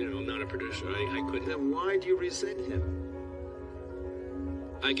 I'm not a producer. I couldn't. Then why do you resent him?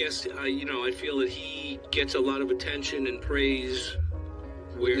 I guess I feel that he gets a lot of attention and praise.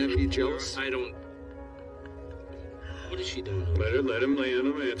 Where be jealous? I don't. What is she doing? Let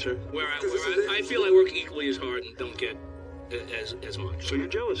him answer. Where I feel I work equally as hard and don't get as much. So you're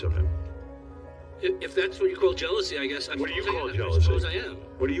jealous of him? If that's what you call jealousy, I guess. What do you call jealousy? I suppose I am.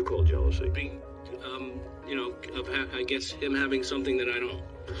 What do you call jealousy? Being, I guess him having something that I don't.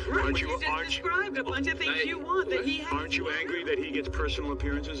 Right, aren't you just described a bunch of things you want that he has. Aren't you angry that he gets personal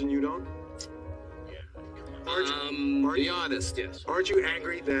appearances and you don't? Be honest. Yes. Aren't you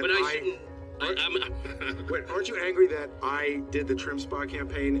angry that but I shouldn't. Wait, aren't you angry that I did the Trim Spa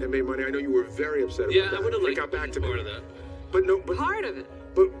campaign and made money? I know you were very upset about that. Yeah, I would have liked got back to part me. of that. But part of it.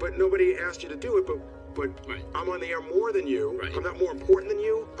 But nobody asked you to do it. But but I'm on the air more than you. Right. I'm not more important than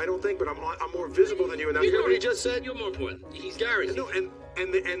you, I don't think, but I'm more visible than you. And you know what he just said? You're more important. He's Gary. No,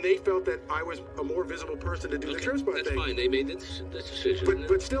 and they felt that I was a more visible person to do the Trim Spot thing. That's fine. They made that decision.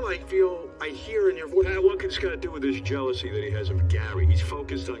 But still, I hear in your voice. What can Scott do with this jealousy that he has of Gary? He's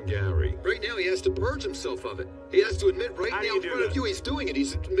focused on Gary. Right now, he has to purge himself of it. He has to admit right now in front of you he's doing it.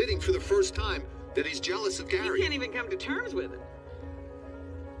 He's admitting for the first time that he's jealous of Gary. He can't even come to terms with it.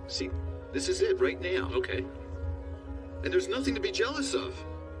 See, this is it right now. Okay. And there's nothing to be jealous of.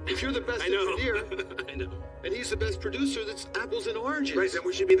 If you're the best engineer, I know, and he's the best producer, that's apples and oranges. Right, then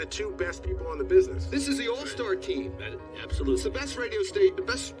we should be the two best people in the business. This is the all-star team. Absolutely. It's the best radio station, the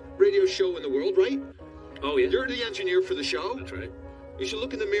best radio show in the world, right? Oh, yeah. You're the engineer for the show. That's right. You should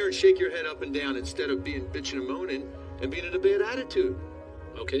look in the mirror and shake your head up and down instead of being bitching and moaning and being in a bad attitude.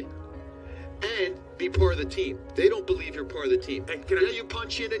 Okay. And be part of the team. They don't believe you're part of the team. And you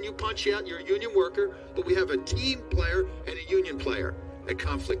punch in and you punch out. You're a union worker, but we have a team player and a union player at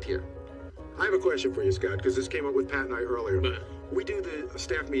conflict here. I have a question for you, Scott, because this came up with Pat and I earlier. We do the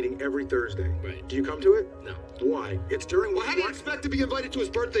staff meeting every Thursday. Right. Do you come to it? No. Why? It's during... Well, how do you expect to be invited to his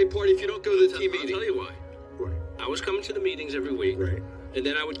birthday party if you don't go to the team meeting? I'll tell you why. Why? I was coming to the meetings every week. Right. And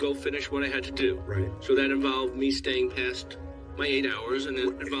then I would go finish what I had to do. Right. So that involved me staying past my 8 hours, and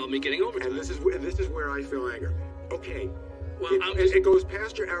it involved me getting overtime. And this is where I feel anger. Okay. Well, it goes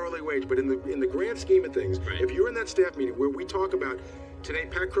past your hourly wage, but in the grand scheme of things, if you're in that staff meeting where we talk about today,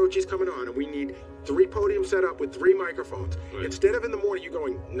 Pat Croce's coming on, and we need 3 podiums set up with 3 microphones. Right. Instead of in the morning you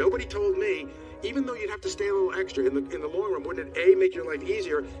going, nobody told me, even though you'd have to stay a little extra in the long run, wouldn't it A, make your life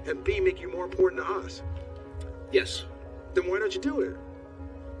easier, and B, make you more important to us? Yes. Then why don't you do it?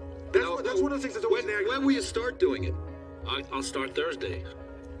 That's one of the things that's always nagging. When will you start doing it? I'll start Thursday.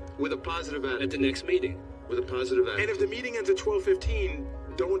 With a positive attitude. At the next meeting. With a positive attitude. And if the meeting ends at 12:15,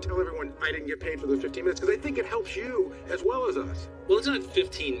 don't tell everyone I didn't get paid for those 15 minutes, because I think it helps you as well as us. Well, it's not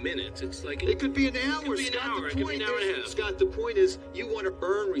 15 minutes. It's like... It could be an hour. It could be an hour. It could be an hour and a half. Scott, the point is you want to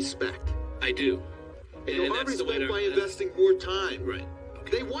earn respect. I do. And you'll earn respect by investing more time. Right.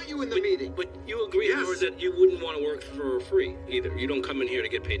 They want you in the meeting. But you agree, Howard, that you wouldn't want to work for free either. You don't come in here to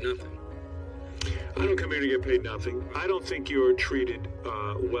get paid nothing. I don't come here to get paid nothing. I don't think you're treated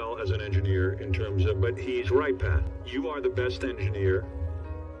well as an engineer in terms of, but he's right, Pat. You are the best engineer.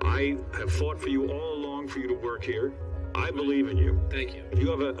 I have fought for you all along for you to work here. I believe in you. Thank you.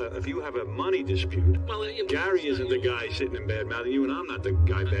 If you have a money dispute, Gary isn't the guy sitting and bad-mouthing you, and I'm not the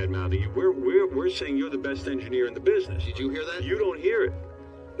guy bad-mouthing you. We're saying you're the best engineer in the business. Did you hear that? You don't hear it.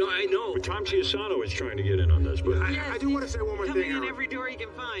 No, I know. But Tom Ciasano is trying to get in on this, but I do want to say one more thing. Coming in every door you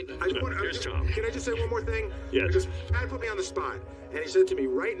can find. Tom. Can I just say one more thing? Yes. Because Pat put me on the spot, and he said to me,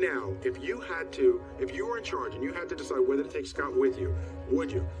 right now, if you were in charge and you had to decide whether to take Scott with you,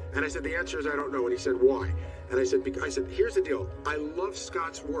 would you? And I said, the answer is I don't know. And he said, why? And I said, here's the deal. I love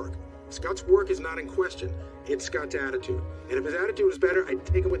Scott's work. Scott's work is not in question. It's Scott's attitude. And if his attitude is better, I'd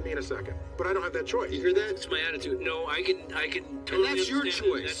take him with me in a second. But I don't have that choice. You hear that? It's my attitude. No, I can totally and that's your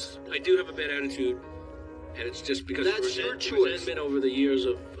choice. I do have a bad attitude, and it's just because that's your choice. Resentment over the years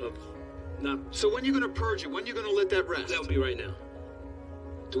of not. So when are you going to purge it? When are you going to let that rest? That'll be right now.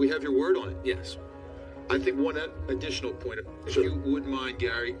 Do we have your word on it? Yes. I think one additional point, if you would mind,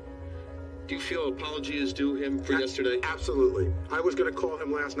 Gary. Do you feel apology is due him for yesterday? Absolutely. I was going to call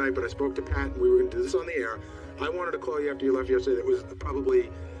him last night, but I spoke to Pat, and we were going to do this on the air. I wanted to call you after you left yesterday. It was probably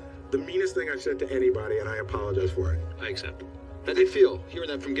the meanest thing I've said to anybody, and I apologize for it. I accept it. How do you feel hearing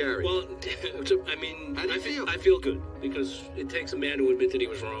that from Gary? Well, I mean, how do you feel? I feel good, because it takes a man to admit that he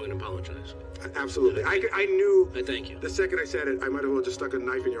was wrong and apologize. Absolutely. I knew. I thank you. The second I said it, I might as well just stuck a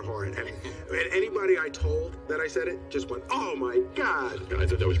knife in your heart. And anybody I told that I said it just went, oh my God. I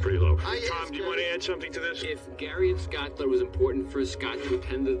thought that was pretty low. Tom, do you want to add something to this? If Gary and Scott thought it was important for Scott to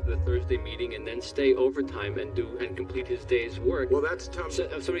attend the Thursday meeting and then stay overtime and complete his day's work. Well, that's Tom.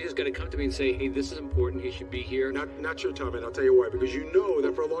 Somebody just got to come to me and say, hey, this is important. He should be here. Not sure, Tom, and I'll tell you why. Because you know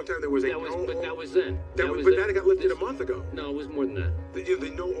that for a long time there was But that was then. That got lifted a month ago. No, it was more than that.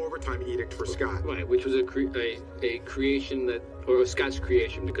 The no overtime edict for Scott. Right, which was a creation or Scott's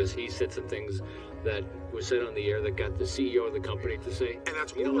creation, because he said some things that were said on the air that got the CEO of the company to say, and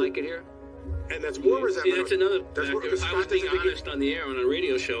that's you don't like it here? And that's more resentment. See, that's another factor. I was being honest on the air on a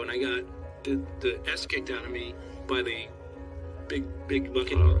radio show, and I got the S kicked out of me by the big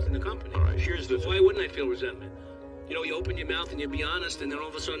bucket in the company. All right, here's the Why wouldn't I feel resentment? You know, you open your mouth and you be honest, and then all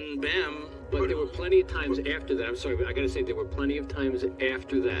of a sudden, bam. But there were plenty of times after that. I'm sorry, but I got to say, there were plenty of times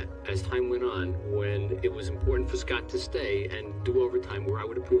after that, as time went on, when it was important for Scott to stay and do overtime, where I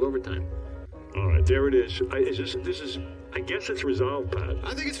would approve overtime. All right, there it is. I guess it's resolved, Pat.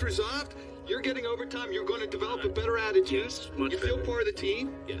 I think it's resolved. You're getting overtime. You're going to develop a better attitude. Yes, much you feel better. part of the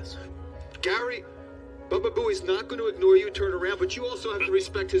team. Yes. Gary, Baba Booey's not going to ignore you, turn around, but you also have to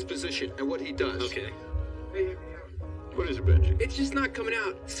respect his position and what he does. Okay. What is it, Benji? It's just not coming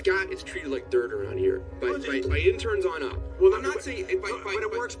out. Scott is treated like dirt around here by interns on up. Well, I'm not saying... but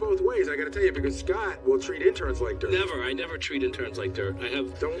it works both ways, I gotta tell you, because Scott will treat interns like dirt. Never. I never treat interns like dirt. I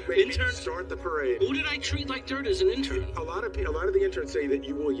have... Don't make me start the parade. Who did I treat like dirt as an intern? A lot of the interns say that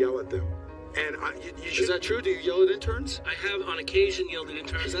you will yell at them. And Is that true? Do you yell at interns? I have on occasion yelled at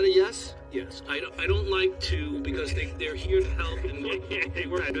interns. Is that a yes? Yes. I don't like to because they're here to help and work. Hey,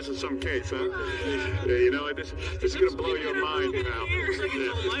 right, this is some case, huh? Yeah, you know, this is going to blow your mind, pal.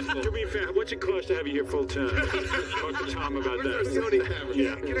 Do me a favor, what's it cost to have you here full time? Talk to Tom about that.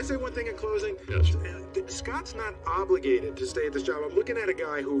 Yeah. Can I say one thing in closing? Yes. Scott's not obligated to stay at this job. I'm looking at a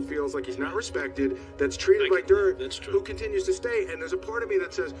guy who feels like he's not respected, that's treated like dirt, that's true. who continues to stay. And there's a part of me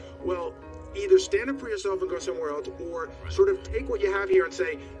that says, well, either stand up for yourself and go somewhere else, or sort of take what you have here and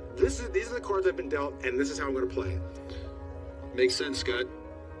say, these are the cards I've been dealt, and this is how I'm going to play it. Makes sense, Scott.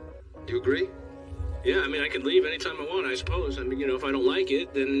 Do you agree? Yeah, I mean, I can leave anytime I want, I suppose. I mean, you know, if I don't like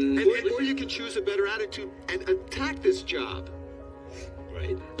it, then... Or you can choose a better attitude and attack this job.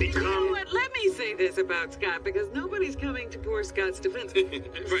 Right. You know what? Let me say this about Scott, because nobody's coming to poor Scott's defense.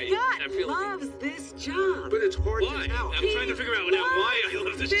 Right. Scott loves this job. But it's hard Why? to tell. I'm trying to figure out now why I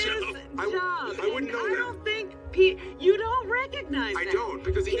love this job. I wouldn't know that. I don't think you don't recognize that. I don't,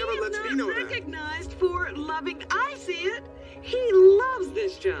 because he never lets me know that. He's not recognized for loving. I see it. He loves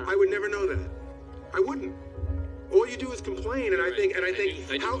this job. I would never know that. I wouldn't. All you do is complain, and I think,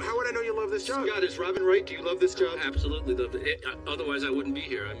 how would I know you love this job? Scott, is Robin right? Do you love this job? Absolutely love it. Otherwise, I wouldn't be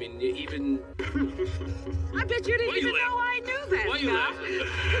here. I mean, even... I bet you didn't even know I knew that, Why you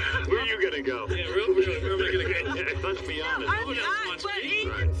Scott. Where are you going to go? Yeah, really, where am I going to go? Let's be honest. But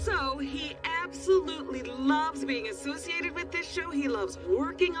even so, he absolutely loves being associated with this show. He loves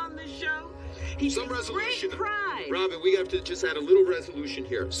working on this show. He Some takes resolution. great pride. Robin, we have to just add a little resolution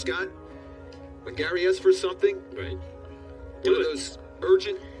here. Scott, when Gary asks for something, right, one of those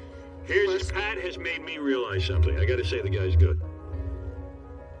urgent... Pat has made me realize something. I got to say the guy's good.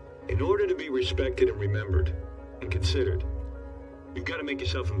 In order to be respected and remembered and considered, you've got to make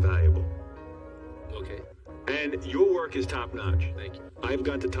yourself invaluable. Okay. And your work is top-notch. Thank you. I've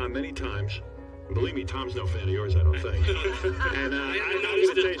gone to Tom many times. Believe me, Tom's no fan of yours, I don't think. And I'm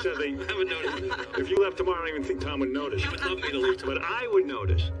going to say something. I haven't noticed. If you left tomorrow, I don't even think Tom would notice. He would love me to leave tomorrow. But I would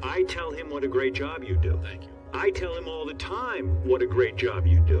notice. I tell him what a great job you do. Thank you. I tell him all the time what a great job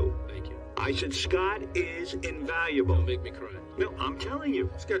you do. Thank you. I said, Scott is invaluable. Don't make me cry. No, I'm telling you.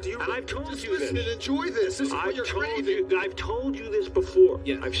 Scott, do you... And I've told Just you listen this. and enjoy this. This is what you're craving. I've told you this before.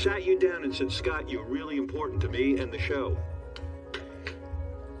 Yes. I've sat you down and said, Scott, you're really important to me and the show.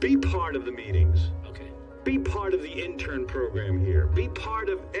 Be part of the meetings. Okay. Be part of the intern program here. Be part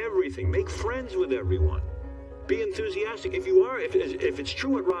of everything. Make friends with everyone. Be enthusiastic. If you are, if it's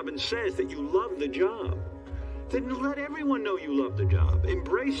true what Robin says, that you love the job, then let everyone know you love the job.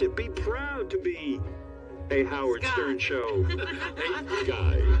 Embrace it. Be proud to be a Howard Stern Show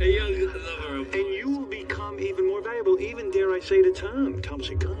guy. A young lover of... And you will become even more valuable, even, dare I say, to Tom. Tom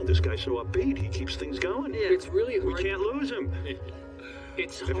said, God, this guy's so upbeat. He keeps things going. Yeah. It's really hard. We can't lose him.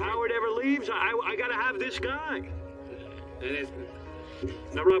 It's if hard. Howard ever leaves, I got to have this guy. That is...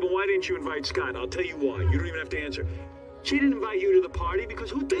 Now, Robin, why didn't you invite Scott? I'll tell you why. You don't even have to answer. She didn't invite you to the party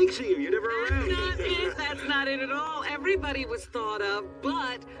because who thinks of you? You're never around. That's not it. That's not it at all. Everybody was thought of,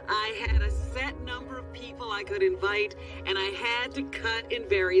 but I had a set number of people I could invite, and I had to cut in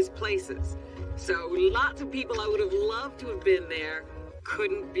various places. So lots of people I would have loved to have been there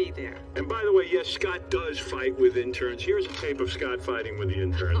couldn't be there. And by the way, yes, Scott does fight with interns. Here's a tape of Scott fighting with the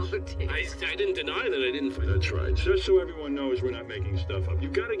interns. Oh, dear. I didn't deny that I didn't fight. That's right. Just so everyone knows we're not making stuff up.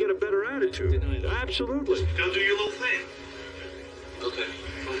 You've got to get a better attitude. Deny that. Absolutely. Go do your little thing. Okay.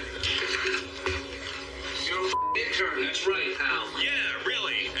 You're a intern, that's right, pal. Yeah,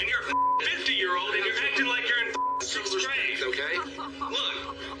 really. And you're a 50-year-old and you're acting like you're in sixth grade, okay?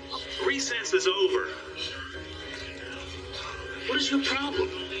 Look, recess is over. What is your problem?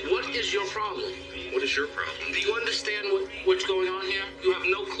 What is your problem? What is your problem? Do you understand what's going on here? You have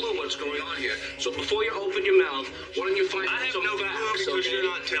no clue what's going on here. So before you open your mouth, why don't you find out some facts? I have no clue because you're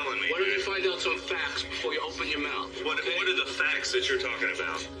not telling me. Why don't you find out some facts before you open your mouth? What are the facts that you're talking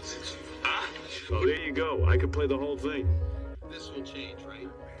about? Huh? Oh, there you go. I could play the whole thing. This will change, right?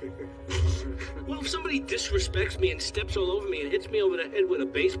 Well, if somebody disrespects me and steps all over me and hits me over the head with a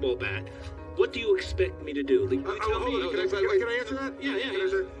baseball bat, what do you expect me to do? Hold on. Can I answer that? Yeah. Can I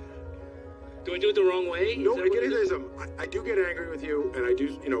say, Do I do it the wrong way? No, I do get angry with you, and I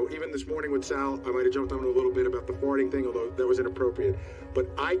do, even this morning with Sal, I might have jumped on a little bit about the farting thing, although that was inappropriate. But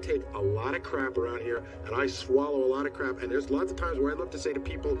I take a lot of crap around here, and I swallow a lot of crap, and there's lots of times where I love to say to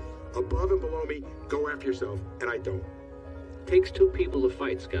people above and below me, go after yourself, and I don't. Takes two people to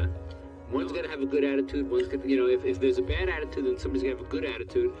fight, Scott. One's got to have a good attitude. One's got, if there's a bad attitude, then somebody's got to have a good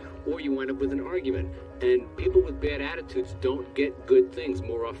attitude, or you wind up with an argument. And people with bad attitudes don't get good things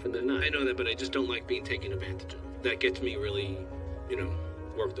more often than not. I know that, but I just don't like being taken advantage of. That gets me really,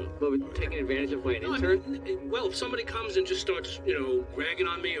 worked up. But taken advantage of by an intern? Well, if somebody comes and just starts, ragging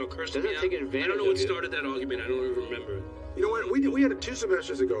on me or cursing me out, taking advantage I don't know what of you. started that argument. I don't even remember. You know what? We had it 2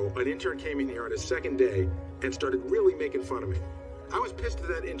 semesters ago. An intern came in here on his second day and started really making fun of me. I was pissed at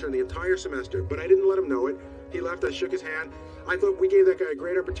that intern the entire semester, but I didn't let him know it. He left, I shook his hand. I thought we gave that guy a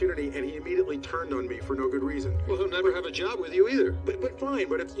great opportunity, and he immediately turned on me for no good reason. Well, he'll never have a job with you either. But fine,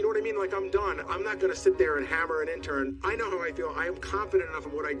 but it's, you know what I mean? Like, I'm done. I'm not going to sit there and hammer an intern. I know how I feel. I am confident enough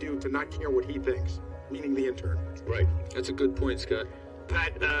in what I do to not care what he thinks, meaning the intern. Right. That's a good point, Scott.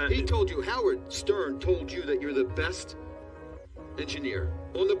 Pat, he told you, Howard Stern told you that you're the best engineer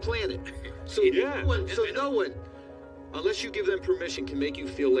on the planet. So no one, unless you give them permission, can make you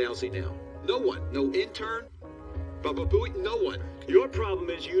feel lousy now. No one. No intern, Baba Booey, no one. Your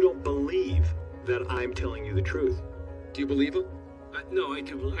problem is you don't believe that I'm telling you the truth. Do you believe him? No, I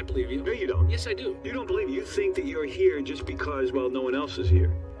do. I believe you. No, you don't. Yes, I do. You don't believe. You think that you're here just because, well, no one else is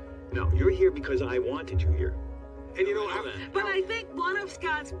here. No, you're here because I wanted you here. And you know, but I think one of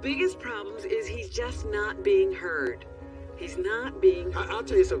Scott's biggest problems is he's just not being heard. He's not being heard. I'll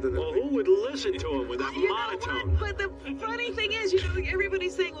tell you something. Well, who would listen to him with that monotone? But the funny thing is,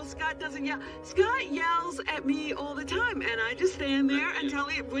 everybody's saying, well, Scott doesn't yell. Scott yells at me all the time, and I just stand there until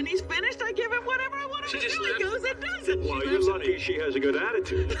when he's finished, I give him whatever I want him to do. He goes and does it. Well, you're lucky she has a good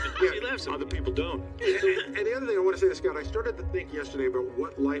attitude. She laughs at Other people don't. And the other thing I want to say to Scott, I started to think yesterday about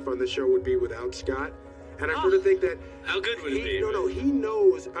what life on this show would be without Scott. And I sort of think that... How good would it be? No, he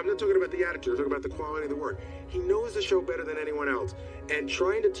knows... I'm not talking about the attitude. I'm talking about the quality of the work. He knows the show better than anyone else. And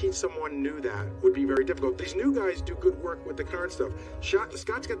trying to teach someone new that would be very difficult. These new guys do good work with the current stuff.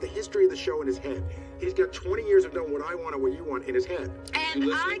 Scott's got the history of the show in his head. He's got 20 years of knowing what I want and what you want in his head.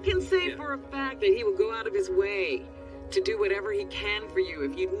 And I can say for a fact that he will go out of his way to do whatever he can for you.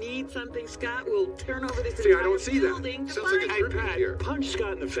 If you need something, Scott will turn over this entire I don't see building that. to Sounds like find a tribute here. Punch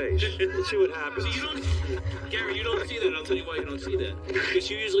Scott in the face. Let's see what happens. Gary, you don't see that. I'll tell you why you don't see that. Because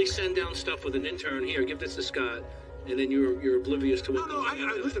you usually send down stuff with an intern. Here, give this to Scott, and then you're oblivious to what.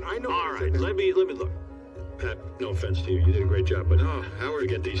 Listen, I know. All right, let me look. Pat, no offense to you, you did a great job, but Howard,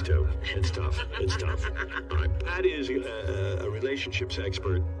 get these two. It's tough. It's tough. All right, Pat is a relationships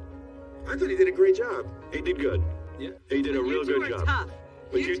expert. I thought he did a great job. He did good. Yeah. He did a real good job. Tough.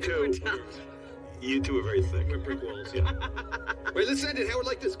 But you two are very thick. We're brick walls. Yeah. Wait, let's end it, Howard,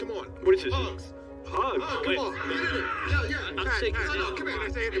 like this. Come on. What is this? Hugs. Hugs? Oh, come on. Get in there. Yeah. I'm Pat, sick. no, come Can I here.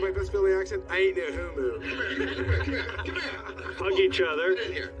 say it in my best Philly accent? I ain't no homo. Come here. Hug each other. Get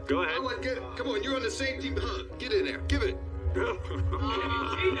in here. Go ahead. Come on, you're on the same team. Hug. Get in there. Give it. There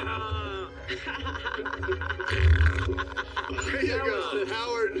you go,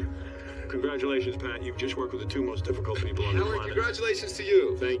 Howard. Congratulations, Pat. You've just worked with the two most difficult people on the Howard, planet. congratulations to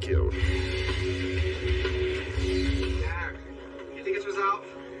you. Thank you. Dad, you think this was out?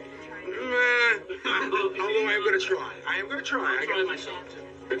 Although I am going to try. I am going to try. I'll try myself.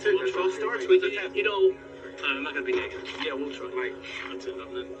 That's it. That's all it starts with. I'm not going to be negative. Yeah, we'll try. Right. That's it.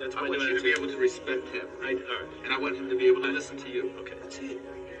 That's I my want new you to be attitude. able to respect him. All right. And I want him to be able to listen to you. Okay, that's it.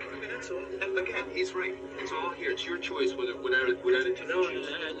 I mean, that's all. And again, he's right. It's all here. It's your choice whether what attitude No, you choose.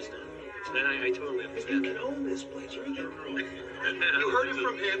 I understand. And I totally understand that. own this place. You heard it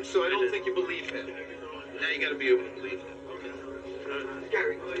from him, so I don't think you believe him. Now you got to be able to believe him.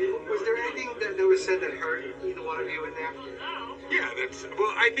 Gary, was there anything that was said that hurt either one of you in there? Yeah,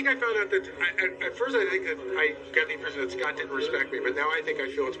 well, I think I found out that, at first I think that I got the impression that Scott didn't respect me, but now I think I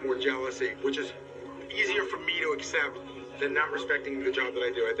feel it's more jealousy, which is easier for me to accept than not respecting the job that I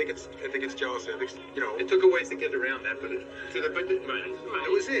do. I think it's jealousy. I think, It took a ways to get around that, but it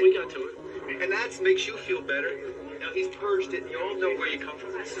was it. We got to it. And that makes you feel better. Now he's purged it, and you all know where you come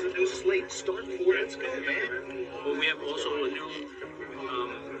from. This is a new slate. Start for it. Let's go, man. Well, we have also a new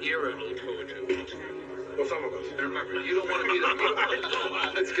era of poetry. well, some of us. And remember, you don't want to be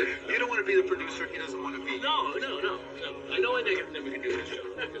the that's good. You don't want to be the producer. He doesn't want to be. No. I know I never can do this show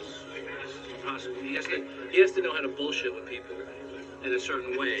because it's impossible. He has to know how to bullshit with people in a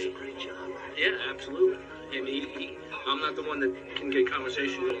certain way. Yeah, absolutely. And I'm not the one that can get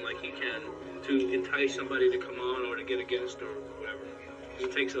conversation going like he can to entice somebody to come on or to get a guest or whatever.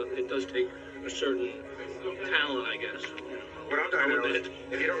 It does take a certain talent, I guess. What I'm dying to know is,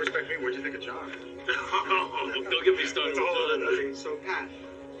 if you don't respect me, what'd you think of John? Don't get me started with John. Okay, so Pat,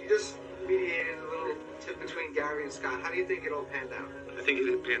 you just mediated a little tip between Gary and Scott. How do you think it all panned out? I think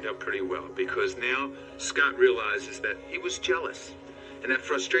it panned out pretty well because now Scott realizes that he was jealous. And that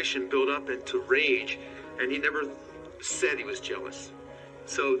frustration built up into rage, and he never said he was jealous.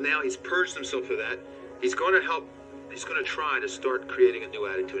 So now he's purged himself of that. He's going to try to start creating a new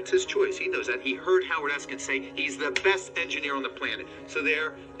attitude. It's his choice. He knows that. He heard Howard Eskin say he's the best engineer on the planet. So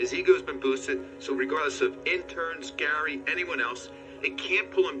there, his ego's been boosted. So regardless of interns, Gary, anyone else, it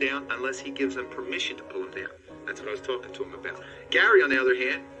can't pull him down unless he gives them permission to pull him down. That's what I was talking to him about. Gary, on the other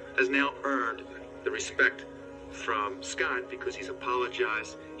hand, has now earned the respect from Scott because he's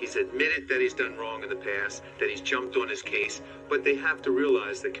apologized. He's admitted that he's done wrong in the past, that he's jumped on his case. But they have to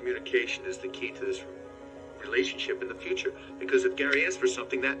realize that communication is the key to this relationship in the future. Because if Gary asks for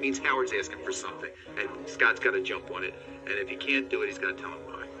something, that means Howard's asking for something. And Scott's got to jump on it. And if he can't do it, he's got to tell him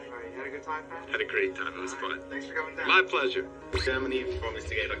why. All right, you had a good time, Pat? Had a great time. It was fun. Thanks for coming down. My pleasure. Germany from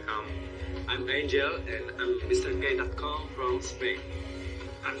MrGay.com. I'm Angel, and I'm MrGay.com from Spain.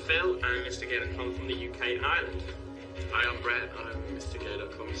 I'm Phil, and I'm MrGay.com from the UK and Ireland. Hi, I'm Brad. I'm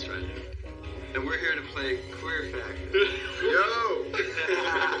MrGay.com Australia. And we're here to play Queer Factor. Yo!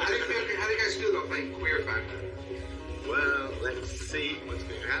 How do you guys feel about playing Queer Factor? Well, let's see what's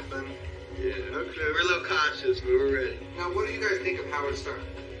going to happen. Yeah, no clue. We're a little cautious, but we're ready. Now, what do you guys think of Howard Stern?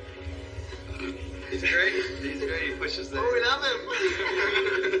 He's great. He's great. He pushes that. Oh, we love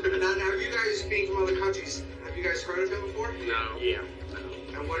him. Now, have you guys, being from other countries, have you guys heard of him before? No. Yeah.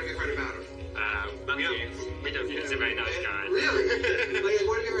 And what have you heard about him? We don't think he's a very nice guy. Really? Like,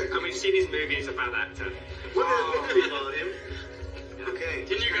 what have you heard? And we've seen his movies about actor. On him. Okay.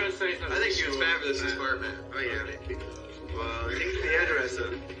 Didn't you guys say something? I think he was fabulous as Bartman. Oh, yeah. Well, I think the hairdresser.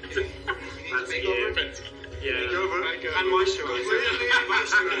 That's you. Yeah. And moisturizer.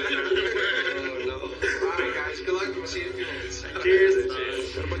 Oh, no. All right, guys. Good luck. We'll see you in a few minutes.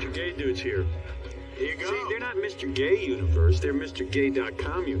 Cheers. Got a bunch of gay dudes here. Here you go. See, they're not Mr. Gay universe. They're Mr.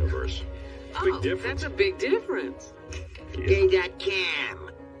 Gay.com universe. Big difference. That's a big difference. Yeah. Gay.com.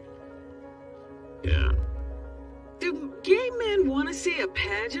 Yeah. Do gay men want to see a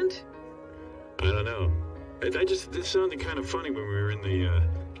pageant? I don't know. This sounded kind of funny when we were in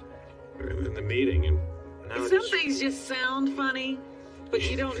the meeting, and now Some things just sound funny, but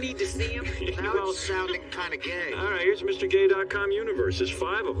you don't need to see them. Now it's sounding kind of gay. All right, here's Mr. Gay.com universe. There's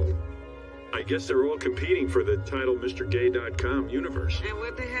 5 of them. I guess they're all competing for the title Mr. Gay.com universe. And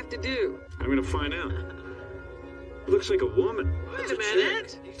what they have to do? I'm gonna find out. Looks like a woman. Wait a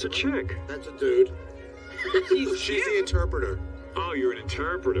minute. It's a chick. That's a dude. She's the interpreter. Oh, you're an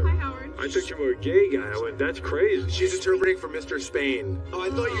interpreter. Hi, Howard. I thought you were a gay guy. That's crazy. She's interpreting for Mr. Spain. Oh, I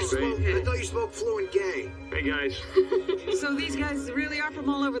thought you spoke fluent gay. Hey, guys. So these guys really are from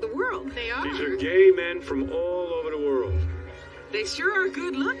all over the world. They are. These are gay men from all over the world. They sure are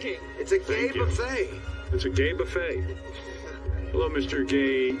good looking. It's a gay Thank you. buffet. It's a gay buffet. Hello, Mr.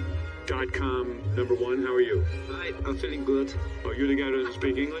 Gay.com #1. How are you? Hi, I'm feeling good. Oh, you're the guy who doesn't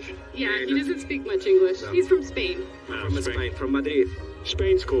speak English? Yeah, he doesn't speak much English. No. He's from Spain. No, From Spain, from Madrid.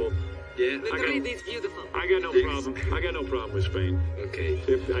 Spain's cool. Yeah. Madrid is beautiful. I got no problem. I got no problem with Spain. Okay.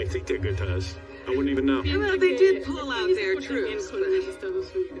 I think they're good to us. I wouldn't even know. Well, they did pull out their troops.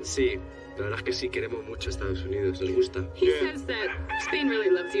 Sí, la verdad es que sí queremos mucho a Estados Unidos. Nos gusta. He says that Spain really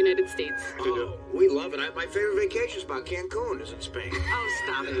loves the United States. Oh, we love it. My favorite vacation spot, Cancun, is in Spain. Oh,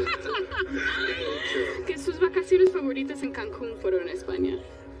 stop it. Que sus vacaciones favoritas en Cancún fueron en España.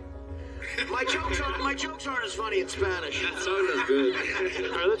 My jokes aren't as funny in Spanish. That sounded good.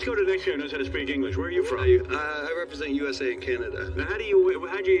 All right, let's go to the next guy who knows how to speak English. Where are you from? I represent USA and Canada. Now, why do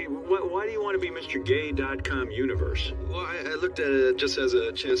you want to be Mr. Gay.com universe? Well, I looked at it just as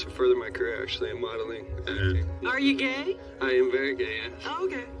a chance to further my career, actually, in modeling. Acting. Are you gay? I am very gay, yeah. Oh,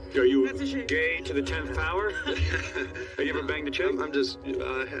 okay. Are you That's a shame. gay to the 10th power? Have you ever banged a chick? I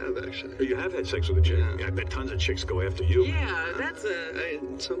have, actually. Oh, you have had sex with a chick? Yeah, I bet tons of chicks go after you. Yeah, that's a...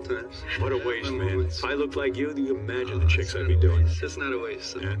 Sometimes. What a waste, man. If I looked like you imagine the chicks I'd be doing. It's not a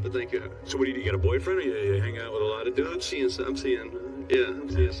waste, but thank you. So what do you got a boyfriend, or you hang out with a lot of dudes? I'm seeing some.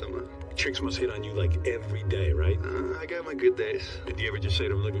 Chicks must hit on you like every day, right? I got my good days. And do you ever just say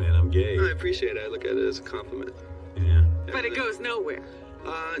to them, look, man, I'm gay? I appreciate it. I look at it as a compliment. Yeah. But it goes nowhere.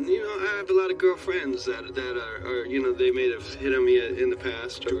 I have a lot of girlfriends that are they may have hit on me in the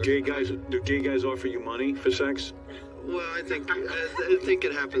past. Do gay guys offer you money for sex? Well, I think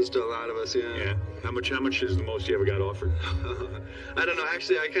it happens to a lot of us, yeah. Yeah. How much is the most you ever got offered? I don't know.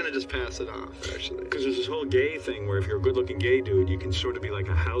 Actually, I kind of just pass it off, actually. Because there's this whole gay thing where if you're a good-looking gay dude, you can sort of be like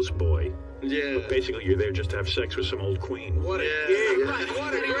a houseboy. Yeah. But basically, you're there just to have sex with some old queen. What a gig!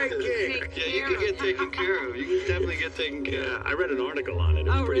 What a great gig! Yeah, you can get taken care of. You can definitely get taken care of. I read an article on it. It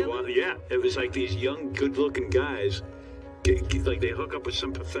was pretty wild. Yeah, it was like these young, good-looking guys. Like they hook up with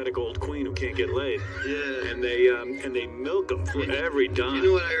some pathetic old queen who can't get laid. Yeah. And they milk them for every dime. You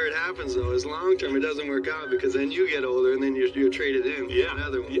know what I heard happens though is long term it doesn't work out because then you get older and then you're traded in. Yeah.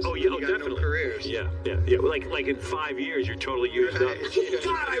 Another one. Oh yeah. Oh, definitely. No careers. Yeah. Like in 5 years you're totally used up.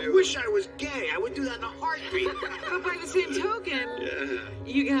 God, I wish I was gay. I would do that in a heartbeat. But by the same token,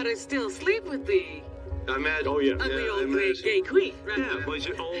 you gotta still sleep with the I imagine. Oh yeah. the old great gay queen. Right? Yeah, well, he's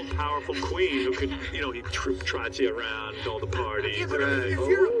an old, powerful queen who could, he trots you around all the parties. Yeah, but if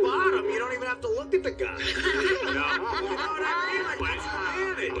you're a bottom, you don't even have to look at the guy. You know what I mean? Like, that's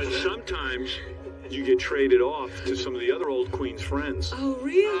advantage. But sometimes you get traded off to some of the other old queen's friends. Oh,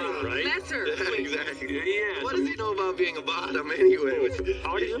 really? Right? That's her. Yeah, exactly. Yeah. What does he know about being a bottom anyway?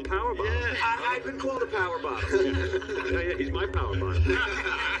 Artie's a power bottom. Yeah, I've been called a power bottom. Yeah, he's my power bottom.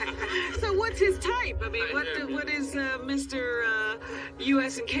 So what's his type? I mean, what is Mr.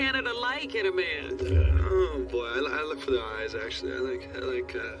 U.S. and Canada like in a man? Oh boy, I look for the eyes. Actually, I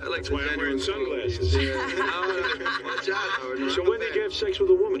like. That's why I'm wearing sunglasses. Yeah. Watch out, Howard. No, So when did you have sex with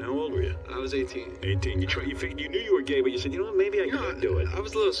a woman? How old were you? I was 18. 18. You knew you were gay, but you said, maybe I could do it. I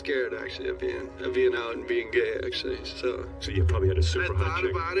was a little scared actually of being out and being gay actually. So you probably had a super hot I thought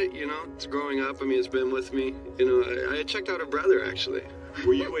chick. about it. It's growing up. I mean, it's been with me. I checked out her brother actually.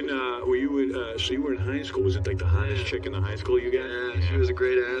 So you were in high school? Was it like the hottest chick in the high school you got? Yeah, she was a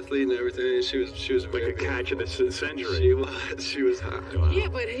great athlete and everything. She was like a catch of the century. She was hot. Wow. Yeah,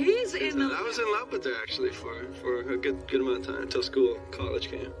 but he's in the. I was in love with her actually for a good amount of time until college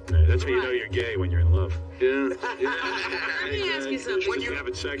came. Yeah, that's how you know you're gay, when you're in love. Yeah. Let me ask you something. When you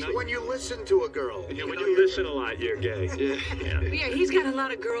having sex, when you listen to a girl. Yeah, when you listen a lot, you're gay. Yeah. Yeah, he's got a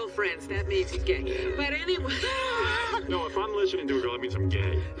lot of girlfriends. That means he's gay. But anyway. No, if I'm listening to a girl, that means I'm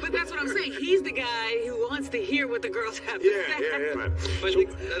gay. But that's what I'm saying. He's the guy who wants to hear what the girls have to say. Yeah. Right. But I think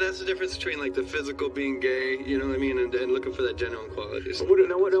that's the difference between like the physical being gay, you know what I mean, and looking for that genuine quality. So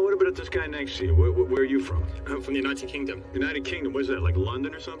What about this guy next to you? Where are you from? I'm from the United Kingdom. United Kingdom? Where's that? Like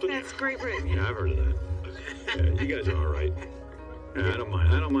London or something? That's Great Britain. Yeah, I've heard of that. Yeah, you guys are all right. Yeah, I don't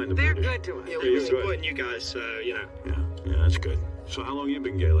mind the They're British. good to us. Yeah, you're we're good. supporting you guys, so, Yeah, that's good. So how long you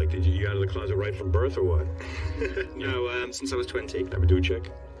been gay? Like, did you get out of the closet right from birth or what? No, since I was 20. Ever do a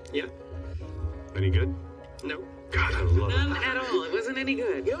chick? Yeah. Any good? No. God, I love None it. at all. It wasn't any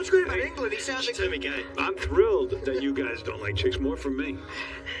good. You know what's great about England? He sounds She like turned me gay. I'm thrilled that you guys don't like chicks more from me.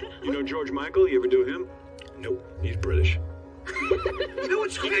 You know George Michael? You ever do him? Nope. He's British. You know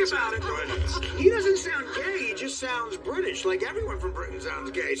what's great about it, though? He doesn't sound gay, he just sounds British. Like everyone from Britain sounds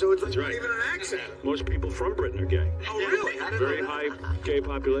gay, so it's like not even an accent. Most people from Britain are gay. Oh, really? I didn't Very know that. high gay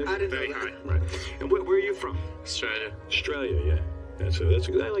population. I didn't Very know that. high. Right. And where are you from? Australia. Australia, yeah. That's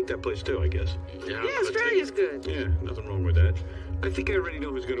I like that place too, I guess. Yeah, Australia's good. Yeah, nothing wrong with that. I think I already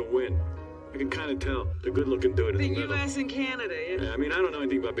know who's going to win. I can kind of tell. The good-looking dude in The the middle. U.S. and Canada, yeah. Yeah, I mean, I don't know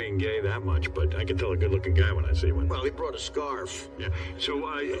anything about being gay that much, but I can tell a good-looking guy when I see one. Well, he brought a scarf. Yeah. So,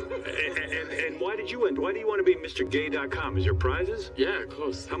 and why did you win? Why do you want to be MrGay.com? Is there prizes? Yeah, of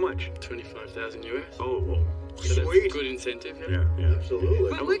course. How much? 25,000 US. Oh, well. So that's Sweet. good incentive, Yeah, Absolutely.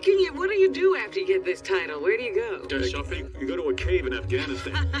 But what do you do after you get this title? Where do you go? Go shopping. You go to a cave in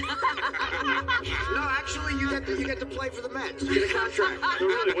Afghanistan. No, actually, you get to play for the Mets. You get a contract. No,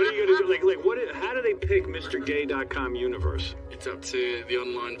 really, what are you going to do? How do they pick MrGay.com universe? It's up to the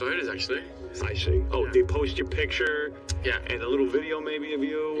online voters, actually. I see. Oh, they post your picture? Yeah. And a little video maybe of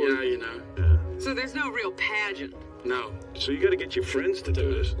you? Or... Yeah, you know. Yeah. So there's no real pageant. No. So you got to get your friends to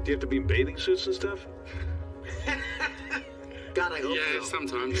do this. Do you have to be in bathing suits and stuff? God, I hope Yeah, so.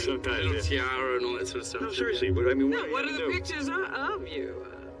 sometimes. Sometimes, Little yeah. tiara and all that sort of stuff. No, seriously. But I mean, No, what what are you are the gonna do? pictures of you?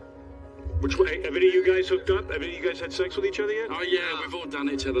 Which way? Have any of you guys hooked up? Have any of you guys had sex with each other yet? Oh, yeah, we've all done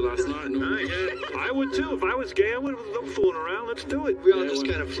each other last night. Nice. Yeah, I would too. If I was gay, I would have no fooling around. Let's do it. We all just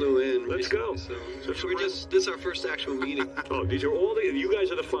kind of flew in. Let's go. So So this is our first actual meeting. Oh, these are all you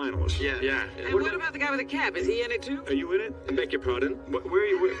guys are the finalists. Yeah. And what about the guy with the cap? Is he in it too? Are you in it? I beg your pardon? Where are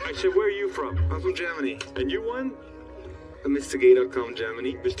you? I said, where are you from? I'm from Germany. And you won? MrGay.com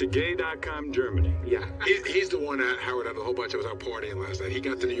Germany. MrGay.com Germany. Yeah. He's the one that Howard had a whole bunch of us out partying last night. He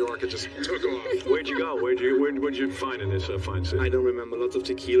got to New York and just took off. Where'd you go? Where'd you find in this fine city? I don't remember. Lots of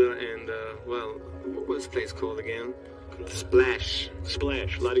tequila and, what was the place called again? Splash.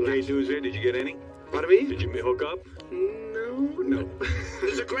 Splash. A lot of gay dudes there. Did you get any? Pardon me? Did you hook up? No.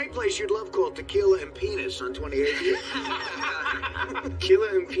 There's a great place you'd love called Tequila and Penis on 28th.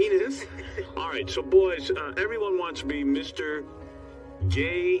 Tequila and Penis? All right, so boys, everyone wants to be Mr.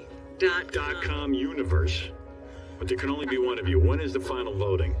 Gay.com universe, but there can only be one of you. When is the final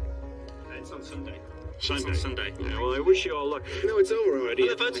voting? It's on Sunday. Sunday. It's on Sunday. Yeah, well, I wish you all luck. No, it's over already.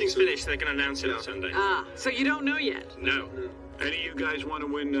 When the voting's finished, they can announce it on Sunday. Ah, so you don't know yet? No. Any of you guys want to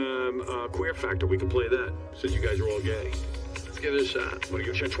win Queer Factor? We can play that, since you guys are all gay. Let's give it a shot. Want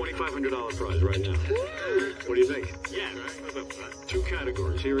to give a shot? $2,500 prize right now. What do you think? Yeah, right. What about that? 2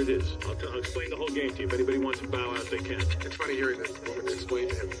 categories. Here it is. I'll explain the whole game to you. If anybody wants to bow out, they can. It's funny hearing this woman explain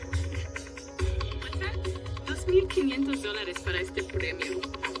to him. $2,500 para este premio.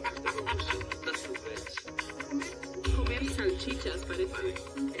 Comer salchichas, parece.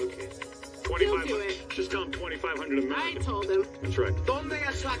 Okay. He'll do it. Just tell him 2,500 American. I told him. That's right. Donde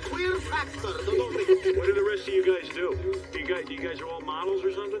es la Queer Factor? What do the rest of you guys do? You guys are all models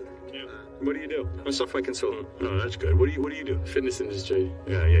or something? Yeah. What do you do? I'm a software consultant. Oh, that's good. What do you do? Fitness industry.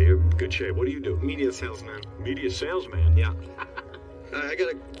 Yeah, you're in good shape. What do you do? Media salesman. Media salesman? Yeah. I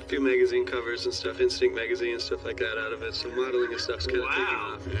got a few magazine covers and stuff, Instinct magazine and stuff like that out of it. So modeling and stuff's kind of taking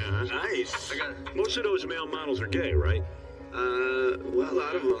off. Yeah, nice. Most of those male models are gay, right? Well, a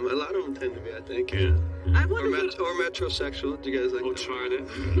lot of them tend to be, I think. Yeah. I wonder or metrosexual. Do you guys like? Tried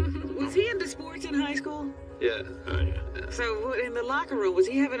it. was he into sports in high school? Yeah. Oh yeah. So in the locker room, was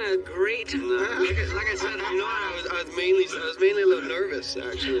he having a great time? No, like I said, I was mainly a little nervous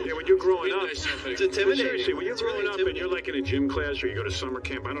actually. Yeah, when you're growing up, it's intimidating. Seriously, when you're growing up and you're like in a gym class or you go to summer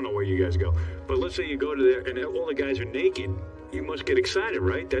camp, I don't know where you guys go, but let's say you go to there and all the guys are naked. You must get excited,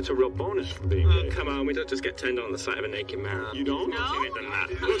 right? That's a real bonus for being gay. Come on, we don't just get turned on the sight of a naked man. You don't? No. Than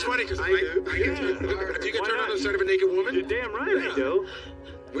that. Well, it's funny because I do. Do you get turned on the side of a naked woman? You're damn right I do.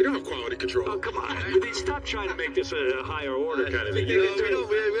 We don't have quality control. Oh, come on. Stop trying to make this a higher order kind of thing. We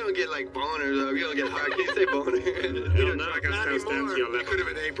don't get like boners. We don't get hard. Can you say boner? Hell no. I got stamps down to your left. Could have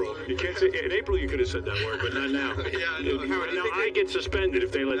been April. You can't say, in April you could have said that word, but not now. Yeah, I know. Now I get suspended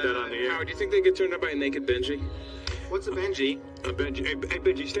if they let that on the air. Howard, do you think they get turned on by a naked Benji? What's a Benji? Benji. Hey,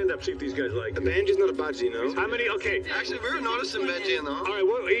 Benji, stand up, see if these guys like A you. Benji's not a budgie, no? How many? Okay. Actually, we were noticing Benji and all. All right,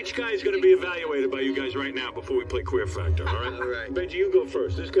 well, each guy is going to be evaluated by you guys right now before we play Queer Factor, all right? All right. Benji, you go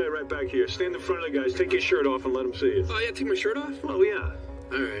first. This guy right back here. Stand in front of the guys. Take your shirt off and let them see it. Oh, yeah, take my shirt off? Oh, yeah.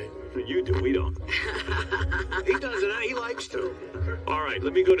 All right. You do. We don't. He does it. He likes to. All right,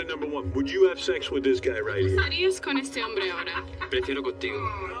 let me go to number 1. Would you have sex with this guy right here? ¿Harías con este hombre ahora? Prefiero contigo.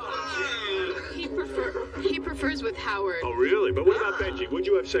 He prefers with Howard. Oh, really? But what about Benji? Would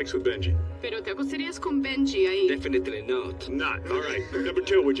you have sex with Benji? Pero te acostarías con Benji ahí. Definitely not. Not. All right. Number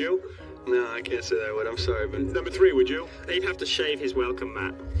 2, would you? No, I can't say that word. I'm sorry, but... Number 3, would you? He'd have to shave his welcome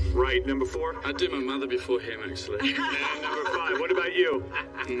mat. Right. Number 4? I'd do my mother before him, actually. And number 5, what about you?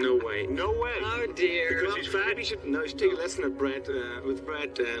 No way. No way. Oh dear. Because he's fat? Maybe you should take a lesson of bread, with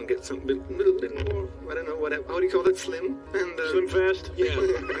bread and get some little bit more, I don't know, how do you call that, slim? And, Slim fast? Yeah.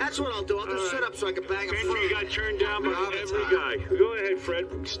 That's what I'll do. I'll just sit up so I can bang a Benji got turned down by every guy. Go ahead,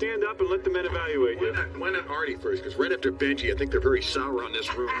 Fred. Stand up and let the men evaluate you. Why not Artie first? Because right after Benji, I think they're very sour on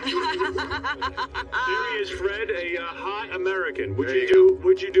this room. There he is, Fred, a hot American. Would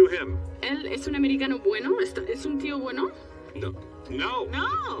you do him? Él es un americano bueno. ¿Es un tío bueno? No. No.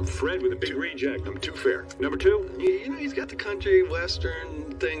 No. Fred with a big reject. I'm too fair. Number 2? You know, he's got the country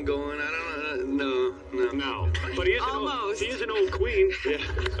western thing going. I don't know. No. But he is Almost. He is an old queen. Yeah.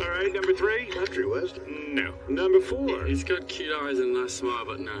 All right. Number 3? Country West? No. Number 4? He's got cute eyes and a nice smile,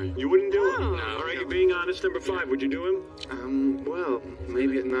 but no. You wouldn't do him? No. All right. You're being honest. Number 5. Would you do him? Well,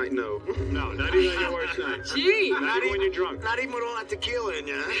 maybe at night, no. No. Not even on your worst night. Gee. Not even when you're drunk. Not even with all that tequila in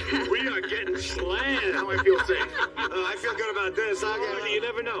you, huh? We are getting slammed. Now I feel safe. I feel good about this. You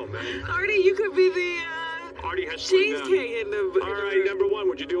never know, man. Artie, you could be the Artie has slimmed down. cheesecake in the. All right. Number 1.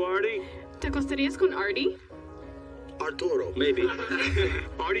 Would you do Artie? ¿Te acostarías con Artie? Arturo. Maybe.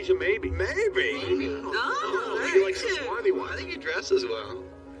 Artie's a maybe. Maybe. Oh, He likes the swarthy one. I think he dresses well.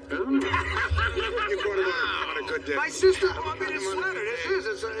 I don't know. You brought him on a good day. My sister bought me this sweater. This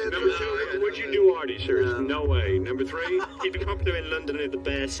is. Number 2, would you do Artie, sir? No way. Number 3? He'd be popular in London at the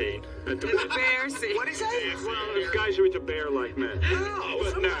bear scene. At the bear scene. What'd he say? Well, those guys are into bear-like men. No,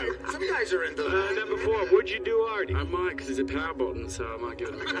 some guys are into that. Number 4, would you do Artie? I might, because it's a power button, so I might give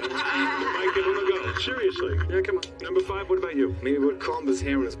it a go. Might give him a go. Seriously. Yeah, come on. Number 5, what about you? Maybe we'd comb his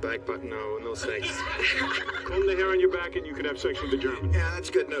hair on his back, but no sex. Comb the hair on your back and you could have sex with the German. Yeah, that's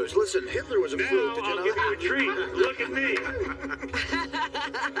good news. Listen, Hitler was a Now fool. Did you I'll know give you a that? treat. Look at me.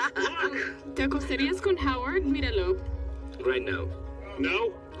 ¿Te acostarías con Howard? Míralo. Right now.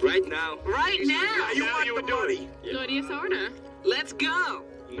 No? Right now. Right now. You want the money. Lo harías ahora. Let's go.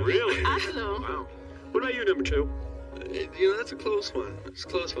 Really? Hazlo. Wow. What about you, number 2? You know, that's a close one. It's a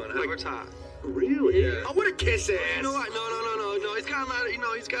close one. Howard's hot. Really? Yeah. I want to kiss ass. You know what? No. He's got a lot of,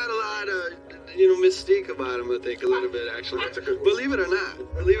 he's got a lot of, mystique about him, I think, a little bit, actually. That's a good one. Believe it or not.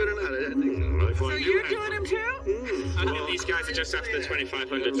 I think so. So you're doing him too? I think these guys are just after the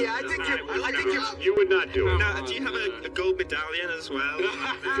 2,500. Yeah, I think You would not do it. Now, do you have a gold medallion as well? Do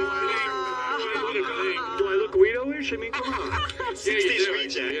I look Guido-ish? I mean, come on. 60s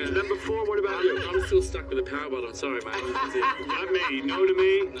reject. Yeah. Number 4, what about you? I'm still stuck with the power bottle. I'm sorry, man. Not me. No to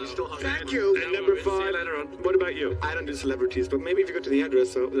me. Thank you. And number 5, what about you? I don't do celebrities, but maybe if you go to the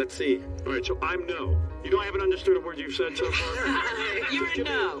address, so let's see. All right, so I'm no. You know I haven't understood a word you've said so far? You're a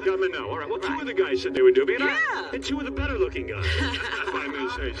no. I'm a no. All right, well, 2 of the guys said they would do it. Yeah. And 2 of the better-looking guys, if I may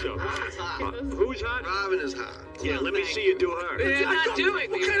say so. Who's hot? Robin is hot. Yeah, let me see you do her. You're not doing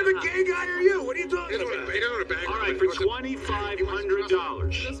me. What kind of a gay guy are you? What are you talking about? All right, for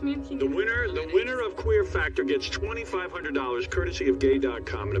 $2,500, the winner of Queer Factor gets $2,500 courtesy of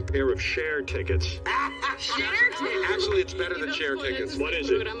Gay.com and a pair of share tickets. Share tickets. Actually, it's better than share tickets. What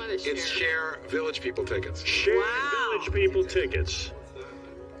is it? It's share Village People tickets. Share Village People tickets.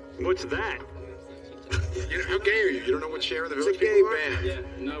 What's that? How gay are you? You don't know what share of the It's Village a gay People are? band. Yeah,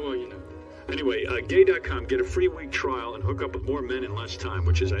 no, well, you know. Anyway, Gay.com, get a free week trial and hook up with more men in less time,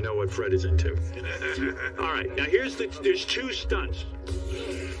 which is, I know, what Fred is into. All right, now there's 2 stunts.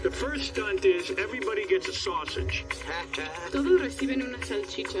 The first stunt is everybody gets a sausage. Todos reciben una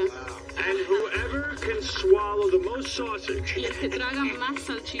salchicha. And whoever can swallow the most sausage, Y el que traga más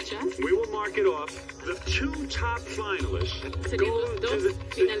salchichas we will mark it off. The 2 top finalists serían go los to dos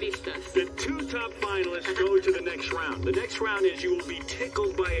finalistas. the 2 top finalists go to the next round. The next round is you will be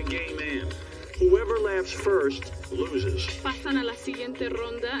tickled by a gay man. Whoever laughs first loses. Pasan a la siguiente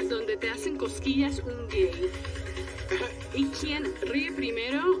ronda donde te hacen cosquillas un gay. Y quien ríe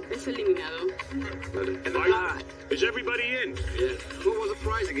primero es eliminado. Is everybody in? Yeah. What was the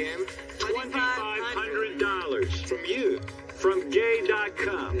prize again? $2,500 From you. from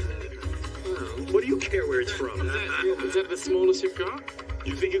Gay.com. What do you care where it's from? Is that the smallest you've got?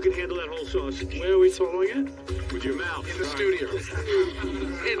 You think you can handle that whole sausage? Where are we swallowing it? With your mouth. In the studio.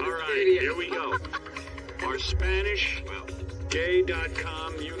 All right, here we go. Our Spanish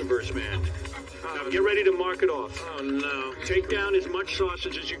Gay.com universe man. Now get ready to mark it off. Oh, no. Take down as much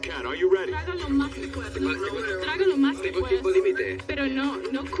sausage as you can. Are you ready? Traga lo más que puedas. Traga lo más que puedas. Pero no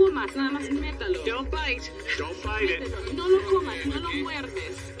comas, nada más métalo. Don't bite. Don't bite it. Mételo. No lo comas, no lo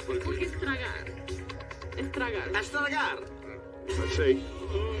muerdes. Porque es tragar. Es tragar. That's not a guy. Let's see.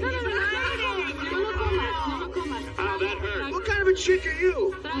 No lo comas, no lo comas. Ah, that hurt. What kind of a chick are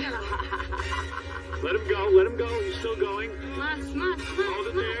you? Trágala. Let him go. Let him go. He's still going. Más. Hold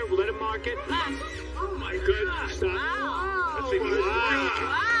it there. Let him mark it. Más. Oh, my goodness. Stop. Wow. Let's see.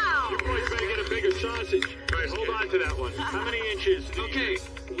 Wow. You boys better get a bigger sausage. All right, hold on to that one. How many inches? Okay,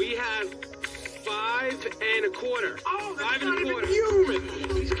 we have 5 1/4. Oh, that's 5 not even 1/4. human.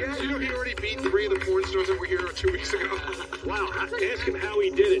 You know he already beat 3 of the porn stars that were here 2 weeks ago. Wow. Ask him how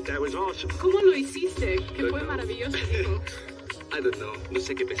he did it. That was awesome. ¿Cómo lo hiciste? Que fue maravilloso, dijo. I don't know. No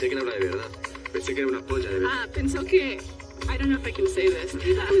sé qué, pensé que no era de verdad. Pensé que era una polla de verdad. Pensó que... I don't know if I can say this.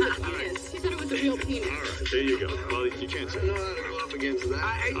 He thought it was a penis. He thought it was a real penis. All right, there you go. Well, you can't say I don't know how to go up against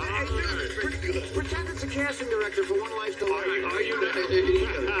that. Pretend it's a casting director for One Life to Live. Are you nervous?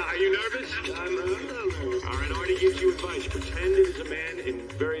 I'm nervous. All right, Artie gives you advice. Pretend it is a man in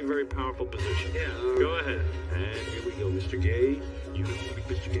very, very powerful position. Yeah. Go ahead. And here we go, Mr. Gay.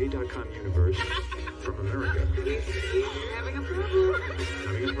 Mr. Gay.com universe from America. He's having a problem.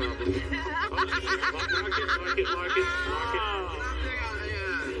 Having a problem. Mark it.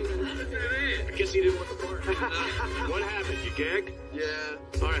 I guess he didn't want the part. What happened? You gagged?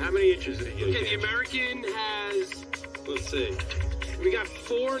 Yeah. All right, how many inches did he get? Okay, the American has, let's see, we got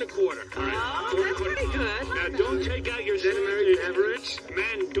 4 1/4. All right. Oh, that's pretty good. Now, don't take out your American average?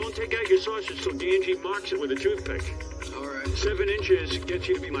 Man, don't take out your sausage so D'Angie marks it with a toothpick. All right. 7 inches gets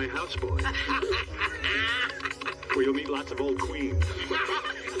you to be my houseboy. Where you'll meet lots of old queens.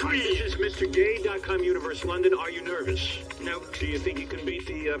 This is Mr. Gay.com Universe London. Are you nervous? No. Do you think you can beat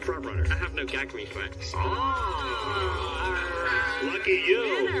the front runner? I have no gag reflex. Lucky you.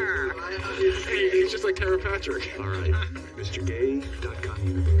 Winner. He's just like Tara Patrick. All right. Mr. Gay.com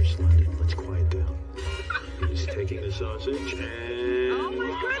Universe London. Let's quiet down. He's taking the sausage and... Oh,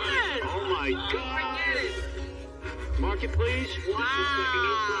 my goodness. Oh, my God. Forget it. Mark it, please. Wow.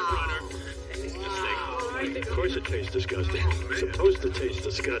 Of course it tastes disgusting. It's supposed to taste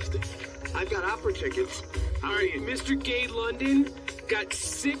disgusting. I've got opera tickets. All right, Mr. Gay London got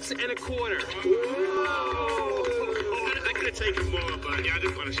 6 1/4. Whoa! I could have taken more, but yeah, I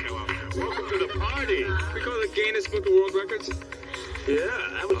didn't want to show up. Welcome to the party. We call it Guinness Book of World Records. Yeah,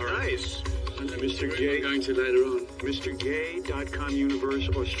 that was nice. Mr. Gay, going to later on. Mr. Gay.com Universe,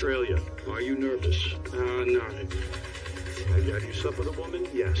 Australia. Are you nervous? No. Have you slept with a woman?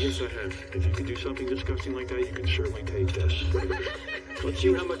 Yes. Yes, I have. If you can do something disgusting like that, you can certainly take this. Let's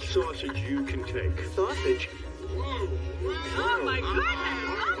see how much sausage you can take. Sausage? Oh, my goodness.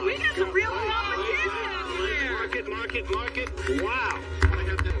 Oh, we got some real competition here. Mark it. Wow.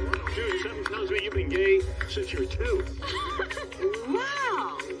 Dude, something tells me you've been gay since you were 2.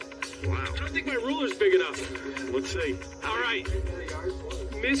 Wow. Wow. I don't think my ruler's big enough. Let's see. All right.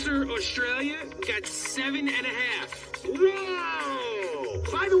 Mr. Australia got 7 1/2. Whoa!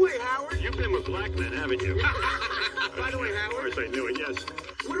 By the way, Howard. You've been with black men, haven't you? By the way, Of Howard. course I knew it, yes.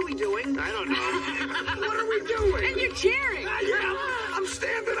 What are we doing? I don't know. What are we doing? And you're cheering. Yeah, I'm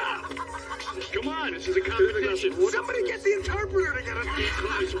standing up. Come on, this is a competition. Somebody get the interpreter to get us.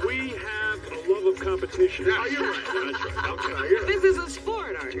 Because we have a love of competition. Oh, you're right. That's right. Okay. This is a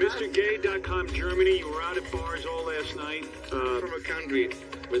sport, Art. MrGay.com Germany, you were out at bars all last night. From a country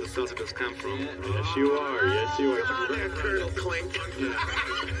where the sausages come from. Yes, you are. Yes, you are. Oh, there, Colonel Clink.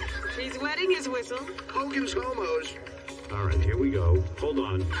 He's wetting his whistle. Hogan's Homos. All right, here we go. Hold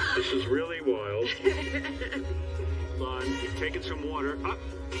on. This is really wild. Hold on. You've taken some water. Up.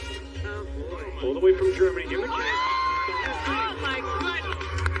 Oh, boy. All the way from Germany. Give it a chance. Oh, my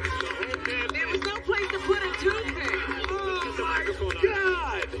goodness. There was no place to put a toothpick. Oh, my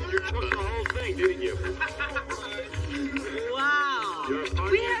God. You took the whole thing, didn't you? Wow.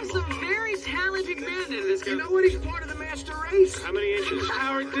 We have some very talented men in this You group. know what? He's part of the master race. How many inches?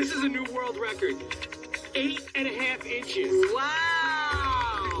 Howard, this is a new world record. 8 1/2 inches.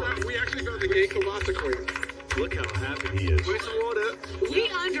 Wow. We actually got the gay kielbasa queen. Look how happy he is. Where's the water? We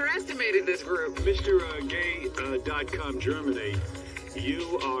underestimated this group. Mr. Gay.com Germany,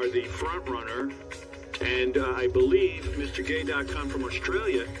 you are the front runner, and I believe Mr. Gay.com from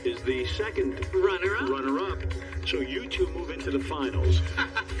Australia is the second runner-up. So you two move into the finals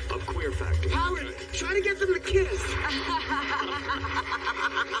of Queer Factor. Howard, try to get them to kiss.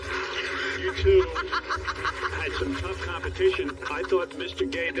 You two had some tough competition. I thought Mr.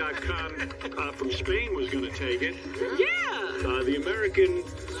 Gay.com from Spain was going to take it. Yeah. The American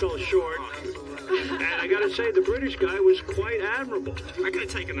fell short. And I gotta say, the British guy was quite admirable. I could have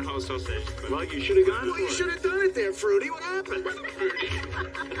taken the whole sausage. Well, you should have gone Well, for you it. should have done it there, Fruity. What happened?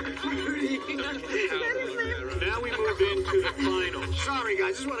 Now we move into the finals. Sorry,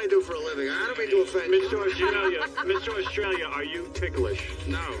 guys. This is what I do for a living. I don't mean to offend you. Mr. Australia, are you ticklish?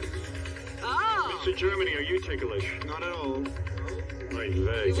 No. Oh. Mr. Germany, are you ticklish? Not at all. Like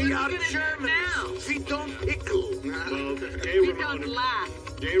vague. We are Look at it Germans. now. We don't pickle. Well, Gay We don't Ramon, laugh.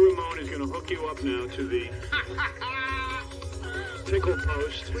 Gay Ramon is going to hook you up now to the tickle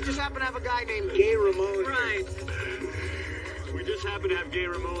post. We just happen to have a guy named Gay Ramon. Right. We just happen to have Gay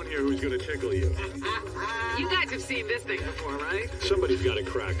Ramon here who's going to tickle you. You guys have seen this thing before, right? Somebody's got a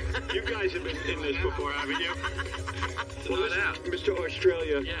crack. You guys have been in this before, haven't you? Well, Mr.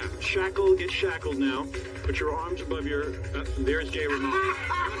 Australia, get shackled now. Put your arms above your... there's Gay Ramon.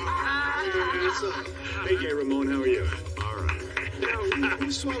 Hey, Gay Ramon, how are you? All right. Now,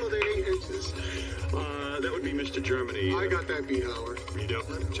 who swallowed 8 inches? That would be Mr. Germany. I got that beat, Howard. You do?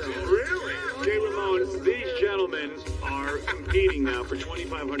 Really? Gay Ramon, these gentlemen are competing now for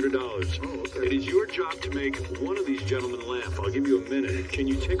 $2,500. Oh, okay. It is your job to make one of these gentlemen laugh. I'll give you a minute. Can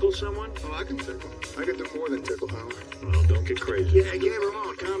you tickle someone? Oh, I can tickle. I can do more than tickle, Howard. Well, don't get crazy. Yeah, Gay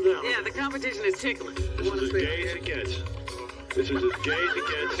Ramon, calm down. Yeah, the competition is tickling. This is as gay as it gets. This is as gay as it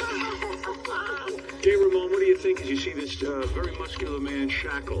gets. Gay Ramon, what do you think as you see this very muscular man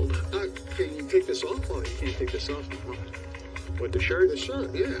shackled? Can you take this off? Oh, you can't take this off. What, the shirt? The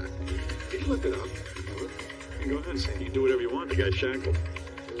shirt, yeah. You can lift it up. Go ahead. You can do whatever you want. The guy's shackled.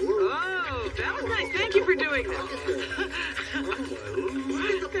 Oh, that was nice. Thank you for doing that.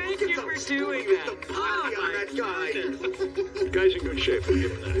 Thank you for doing that. Oh, my The guy's in good shape. We'll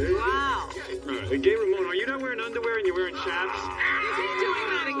give him that. Wow. All right. Hey, Gay Ramon, are you not wearing underwear and you're wearing chaps? You're doing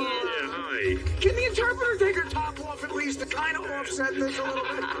that again. Yeah, hi. Can the interpreter take her top off at least to kind of offset this a little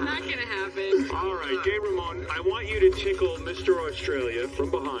bit? Not gonna happen. All right, Gay Ramon, I want you to tickle Mr. Australia from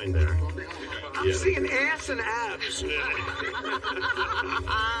behind there. I'm seeing ass and abs.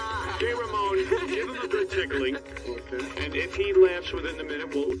 Gay Ramon, give him a good tickling. Okay. And if he laughs within the minute,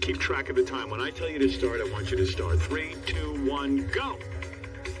 we'll keep track of the time. When I tell you to start, I want you to start. 3, 2, 1, go!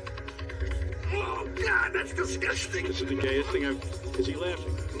 Oh, God, that's disgusting. This is the gayest thing I've... Is he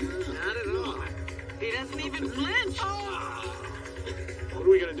laughing? Not at all. He doesn't even flinch. What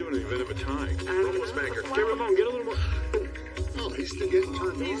are we going to do in the event of a tie? Almost banker. Get Ramon, get a little more. Oh, he's still getting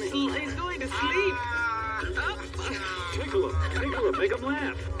turned on. He's going to sleep. Tickle him, make him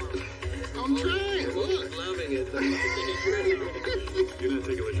laugh. I'm trying. Look. Loving it. You're not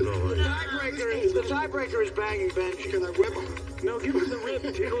ticklish at all, are you? The tiebreaker is banging bench. Can I whip him? No, give him the rib.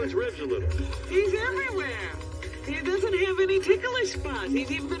 Tickle his ribs a little. He's everywhere. He doesn't have any ticklish spots. He's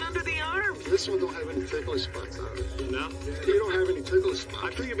even under the arms. This one don't have any ticklish spots on it. No? You don't have any ticklish spots.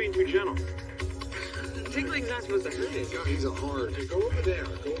 I feel you're being too gentle. Tickling's not supposed to hurt him. He's a hard. Go over there.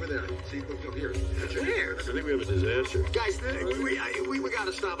 See, look here. Where? I think we have a disaster. Guys, we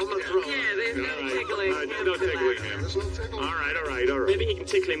gotta stop. I'm gonna throw him. Yeah, there's no tickling. All right, no tickling him. All right. Maybe he can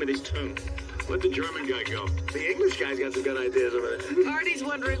tickle him with his tongue. Let the German guy go. The English guy's got some good ideas over there. Artie's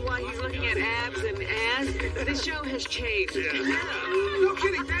wondering why he's looking at abs and ass. This show has changed. Yeah. No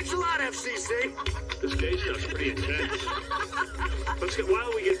kidding. Thanks a lot, FCC. This gay stuff's pretty intense. Why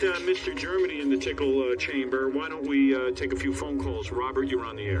don't we get Mr. Germany in the tickle chamber? Why don't we take a few phone calls? Robert, you're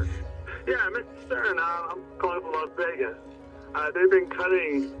on the air. Yeah, Mr. Stern, I'm calling from Las Vegas. They've been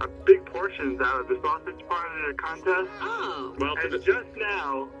cutting big portions out of the sausage part of the contest. Oh. Well, and just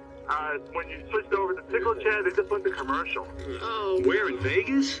now, when you switched over to Tickle Chat, they just went to commercial. Oh. Where, in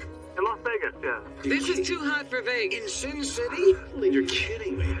Vegas? In Las Vegas, yeah. This is too hot for Vegas. In Sin City? You're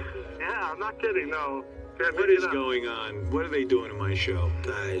kidding me. Yeah, I'm not kidding, no. What is going on? What are they doing in my show?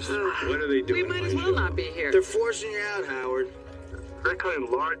 Guys. What are they doing We might in my as well show? not be here. They're forcing you out, Howard. They're cutting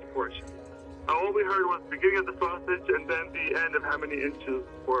large portions. All we heard was the beginning of the sausage and then the end of how many inches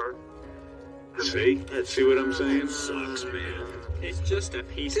were. See what I'm saying? Sucks, man. It's just a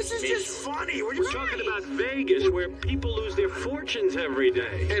piece This of is meat. just funny. We're talking about Vegas, where people lose their fortunes every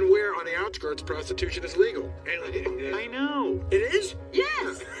day. And where on the outskirts prostitution is legal. I know. It is?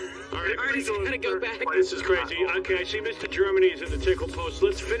 Yes. All right, Artie's gotta go back. This is crazy. Okay, I see Mr. Germany's in the tickle post.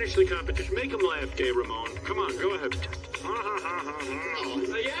 Let's finish the competition. Make him laugh, Gay Ramon. Come on, go ahead.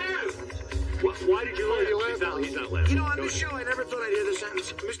 Why did you laugh? He's not laughing. You know, on this show, I never thought I'd hear the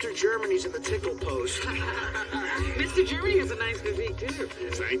sentence, Mr. Germany's in the tickle post. Mr. Germany has a nice physique, too.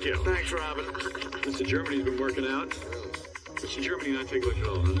 Thank you. Thanks, Robin. Mr. Germany's been working out. Mr. Germany not ticklish at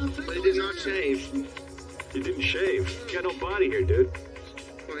all, huh? But he did not shave. You didn't shave. You got no body here, dude.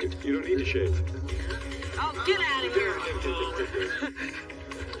 You don't need to shave. Oh, get out of here.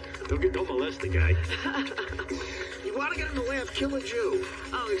 Don't molest the guy. You want to get him to laugh, kill a Jew.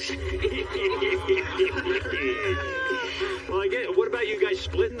 Oh, shit. Well, I get it. What about you guys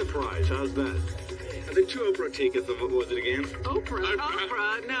splitting the prize? How's that? The two Oprah tickets, what was it again? Oprah,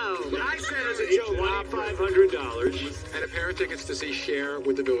 no. I said as a joke, $500. And a pair of tickets to see Cher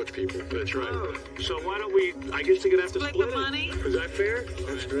with the Village People. That's right. So why don't we, I guess they're going to have to Split split the it. money? Is that fair?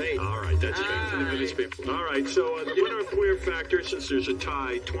 That's great. All right, that's fair for the Village People. All right, so the winner of Queer Factor, since there's a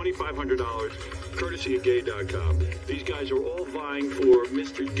tie, $2,500, courtesy of Gay.com. These guys are all vying for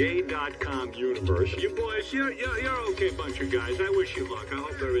Mr. Gay.com universe. You boys, you're okay bunch of guys. I wish you luck. I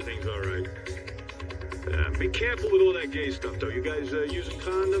hope everything's all right. Be careful with all that gay stuff, though. You guys using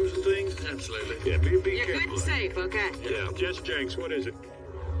condoms and things? Absolutely. Yeah, be You're careful. good and safe, okay? Yeah. Jess Jenks, what is it?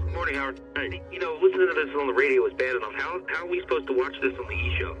 Morning, Howard. Hey. You know, listening to this on the radio is bad enough. How are we supposed to watch this on the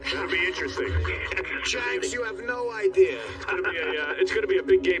E! Show? That'll be interesting. Shanks, you have no idea. It's gonna be a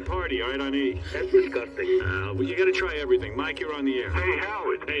big gay party, all right, on E. That's disgusting. Well, you gotta try everything. Mike, you're on the air. Hey,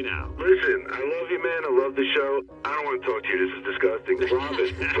 Howard. Hey, now. Listen, I love you, man. I love the show. I don't want to talk to you. This is disgusting.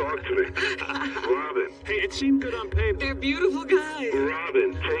 Robin, talk to me. Robin. Hey, it seemed good on paper. They're beautiful guys.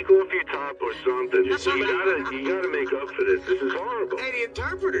 Robin, take off your top or something. You gotta make up for this. This is horrible. Hey, the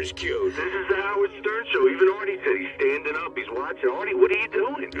interpreter's cute. This is the Howard Stern show. Even Artie said he's standing up. He's watching. Artie, what are you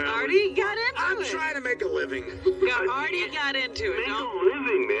doing? Artie got into I'm it. trying to make a living. Artie got into it. Make a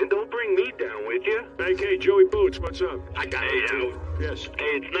living, man. Don't bring me down with you. Hey, Joey Boots, what's up? I got Hey, it. Howard. Yes.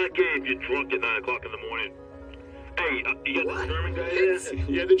 Hey, it's not gay if you're drunk at 9 o'clock in the morning. Hey, you got the German guy there?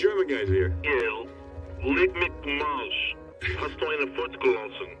 Yeah, the German guy's here. Ja, leg mich Maus. Hast du eine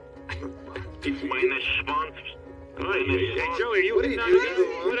Furzgelassen? It's meine Schwanz. Hey, Joey, what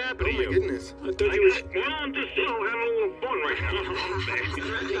happened to you? Oh, my goodness. I thought you was... I'm just having a little fun right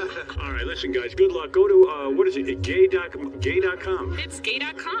now. All right, listen, guys, good luck. Go to, what is it, gay.com? It's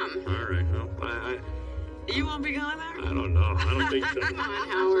gay.com. All right, well, You won't be going there? I don't know. I don't think so. Come on,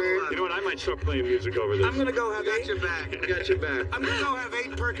 Howard. You know what? I might start playing music over this. I'm going to go have Got your back. Got your back. I'm going to go have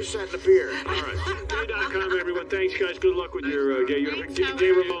 8 Percocet and a beer. All right. Gay.com, everyone. Thanks, guys. Good luck with your gay.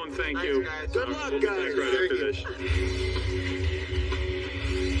 Gay Ramon, thank you. Guys. Good luck, We'll be back guys. right after this.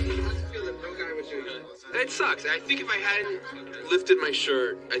 It sucks. I think if I hadn't lifted my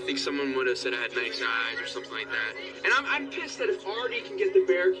shirt, I think someone would have said I had nice eyes or something like that. And I'm pissed that if Artie can get the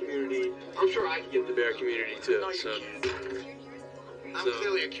bear community, I'm sure I can get the bear community too. No, so, I'm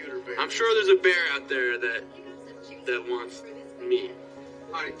clearly a cuter bear. I'm sure there's a bear out there that wants me.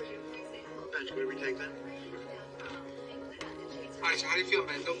 All right. Bench, where do we take that? All right, so how do you feel,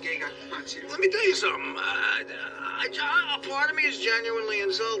 man? No gay guy. Let me tell you something. A part of me is genuinely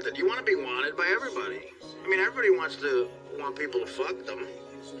insulted. You want to be wanted by everybody. I mean, everybody want people to fuck them.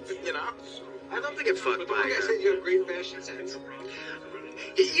 You know? I love to get fucked by. Like I said, you have great fashion sense.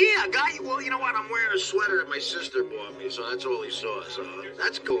 Yeah, guy. Well, you know what? I'm wearing a sweater that my sister bought me, so that's all he saw. So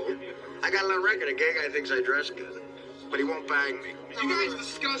that's cool. I got it on record. A gay guy thinks I dress good, but he won't bang me. You guys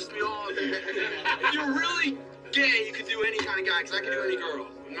disgust me all day. If you're really gay, you could do any kind of guy, because I can do any girl,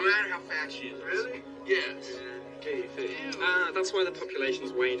 no matter how fat she is. Really? Yeah. Gay thing. That's why the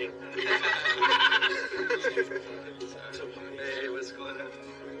population's waning. Hey, what's going on?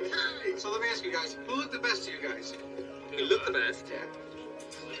 So let me ask you guys, who looked the best to you guys? Who looked the best? Yeah.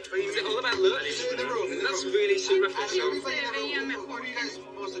 Is it all about looks? In the room. That's really superficial. Everybody in the room, who are you guys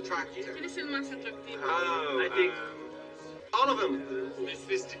most attracted to? ¿Quién es el más atractivo? I think all of them.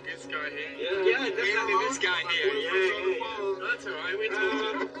 this guy here. Yeah, definitely this guy here. Yeah. That's alright. We told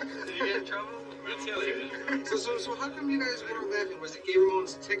him. Did you get in trouble? We'll tell you. So how come you guys weren't laughing? Was it Gay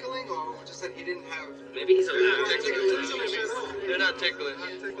Ramon's tickling, or just that he didn't have... Maybe he's a They're not ticklish.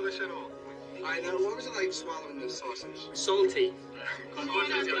 Not ticklish at all. Alright, now what was it like swallowing the sausage? Salty. ¿Cómo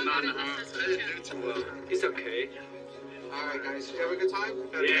era tomar esta salchicha? He's okay. Alright, guys, you have a good time?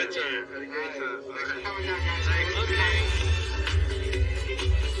 Had a good time. Had a great time. Thanks for coming down, guys. Okay.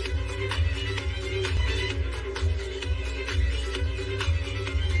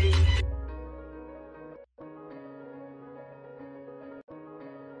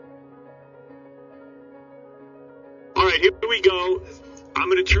 All right, here we go. I'm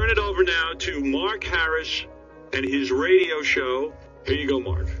going to turn it over now to Mark Harris and his radio show. Here you go,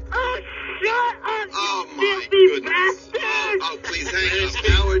 Mark. Oh, shut up, Oh, you my filthy goodness. bastard! Oh, please hang up.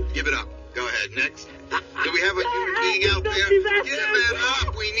 Howard, give it up. Go ahead. Next. Do we have a human being out there? Give it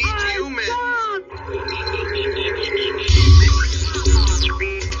up. We need humans.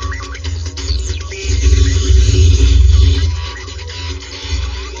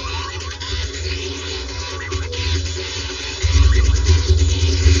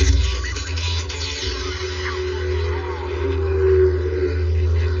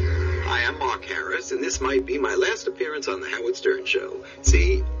 Hi, I'm Mark Harris, and this might be my last appearance on the Howard Stern Show.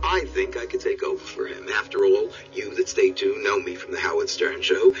 See, I think I could take over for him. After all, you that stay tuned know me from the Howard Stern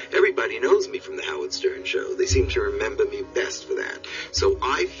Show. Everybody knows me from the Howard Stern Show. They seem to remember me best for that. So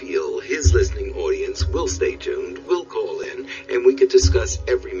I feel his listening audience will stay tuned, will call in, and we could discuss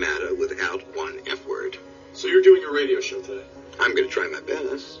every matter without one F word. So you're doing a radio show today? I'm going to try my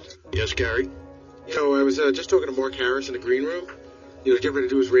best. Yes, Gary? You know, I was just talking to Mark Harris in the green room. You know, getting ready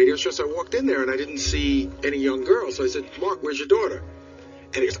to do his radio show. So I walked in there and I didn't see any young girls. So I said, Mark, where's your daughter?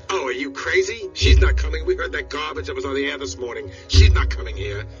 And he goes, oh, are you crazy? She's not coming. We heard that garbage that was on the air this morning. She's not coming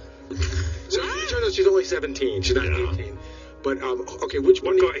here. So it turns out she's only 17. She's not 18. But, okay, which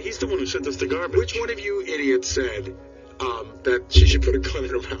one... He's the one who sent us the garbage. Which one of you idiots said that she should put a gun in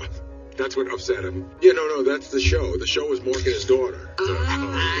her mouth? That's what upset him. Yeah, no, that's the show. The show was Mark and his daughter. So,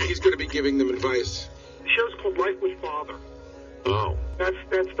 he's going to be giving them advice. The show's called Life with Father. Oh. That's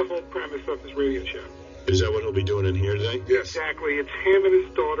the whole premise of his radio show. Is that what he'll be doing in here today? Yes. Exactly. It's him and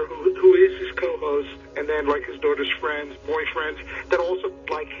his daughter, who is his co-host, and then, like, his daughter's friends, boyfriends, that also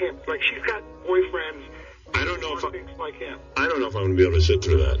like him. Like, she's got boyfriends. I don't know if like him. I don't know if I'm going to be able to sit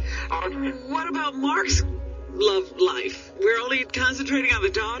through that. What about Mark's love life? We're only concentrating on the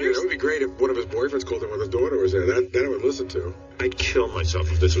Yeah, daughters? that would be great if one of his boyfriends called him when his daughter was there. That I would listen to. I'd kill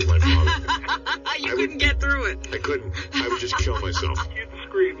myself if this was my father. You couldn't get through it. I couldn't. I would just kill myself. You'd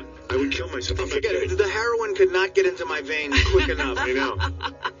scream. I would kill myself. I'm not Forget kidding. it. The heroin could not get into my veins quick enough. I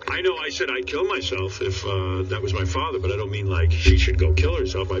know. I said I'd kill myself if that was my father, but I don't mean like she should go kill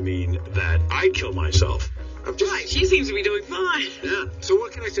herself. I mean that I'd kill myself. Right, she seems to be doing fine. Yeah. So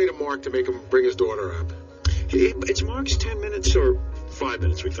what can I say to Mark to make him bring his daughter up? It's Mark's 10 minutes or 5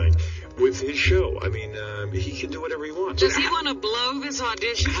 minutes, we think, with his show. I mean, he can do whatever he wants. Does he want to blow this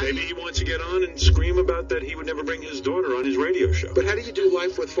audition? Maybe he wants to get on and scream about that he would never bring his daughter on his radio show. But how do you do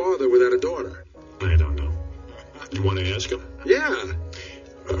Life with Father without a daughter? I don't know. You want to ask him? Yeah.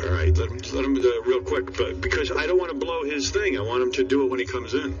 All right, let him real quick, but because I don't want to blow his thing. I want him to do it when he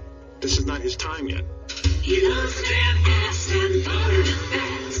comes in. This is not his time yet. You love to grab ass and butter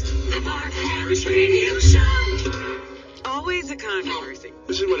fast. The Mark Harris Radio Show. Always a controversy.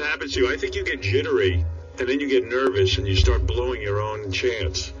 This is what happens to you. I think you get jittery and then you get nervous and you start blowing your own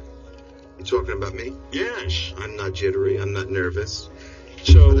chance. You talking about me? Yes. I'm not jittery. I'm not nervous.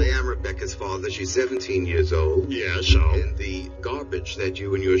 So but I am Rebecca's father. She's 17 years old. Yeah, so? And the garbage that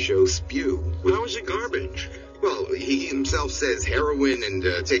you and your show spew. How is it garbage? Well, he himself says heroin and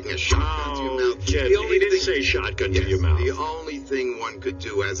taking a shotgun to your mouth. Jed, he didn't say shotgun to your mouth. The only thing one could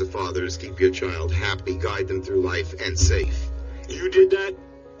do as a father is keep your child happy, guide them through life, and safe. You did that?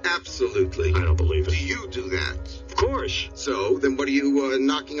 Absolutely. I don't believe it. Do you do that? Of course. So, then what are you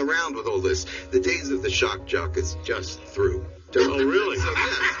knocking around with all this? The days of the shock jock is just through. Oh, really? So,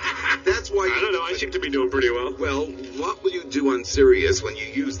 yes. That's why I don't know. I seem to be doing pretty well. Well, what will you do on Sirius when you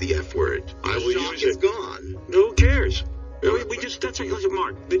use the F word? I will use it. It's gone. Who cares? We just, that's like, listen,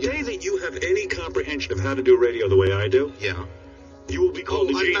 Mark, the day that you have any comprehension of how to do radio the way I do, yeah, you will be called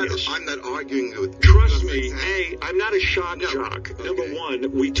a genius. I'm not arguing with you. Trust me, A, I'm not a shock jock. Okay. Number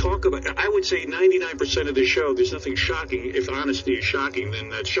one, we talk about, I would say 99% of the show, there's nothing shocking. If honesty is shocking, then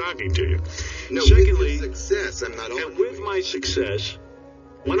that's shocking to you. No, secondly, with success, I'm not arguing. And with my success,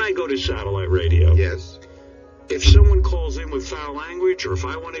 when I go to satellite radio, yes, if someone calls in with foul language, or if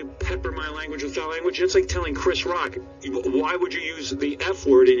I want to pepper my language with foul language, it's like telling Chris Rock, why would you use the F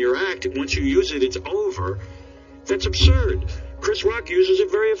word in your act? Once you use it, it's over. That's absurd. Chris Rock uses it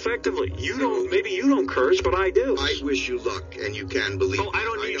very effectively. You don't, maybe you don't curse, but I do. I wish you luck, and you can believe. Oh, I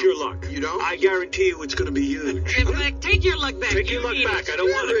don't need your luck. You don't? I guarantee you it's going to be huge. In fact, take your luck back. Take your luck back. I don't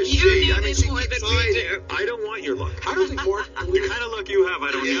want it. You need it more than we do. I don't want your luck. I don't think more. The kind of luck you have,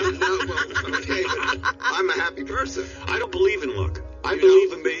 I don't have. No, well, okay, but I'm a happy person. I don't believe in luck. I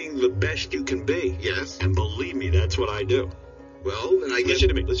believe in being the best you can be. Yes. And believe me, that's what I do. Well, then I guess...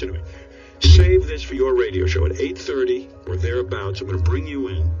 Listen to me. Save this for your radio show at 8:30 or thereabouts. I'm going to bring you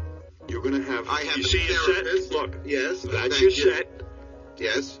in. You're going to have... I have you a see your therapist. set? Look. Yes. That's your set.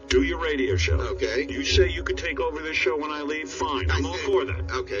 Yes. Do your radio show. Okay. You say you could take over this show when I leave? Fine. I'm all for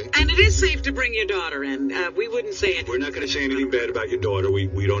that. Okay. And it is safe to bring your daughter in. We wouldn't say it. We're not going to say anything bad about your daughter. We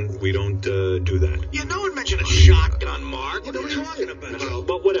don't do that. Yeah, no one mentioned a shotgun, Mark. What are we talking about? Well,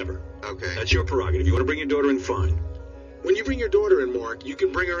 but whatever. Okay. That's your prerogative. You want to bring your daughter in, fine. When you bring your daughter in, Mark, you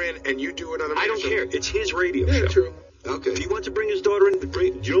can bring her in and you do it on a I don't care. It's his radio show. Yeah, true. Okay. If he wants to bring his daughter in,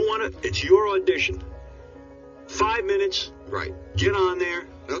 you don't want to. It's your audition. 5 minutes. Right. Get on there.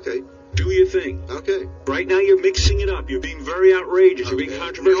 Okay. Do your thing. Okay. Right now you're mixing it up. You're being very outrageous. You're being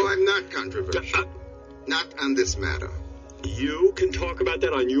controversial. No, I'm not controversial. Not on this matter. You can talk about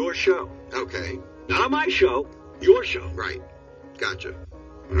that on your show. Okay. Not on my show. Your show. Right. Gotcha.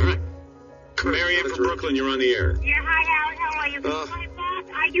 All right. Marianne from Brooklyn, you're on the air. Yeah, hi, Howard. How are you? My boss,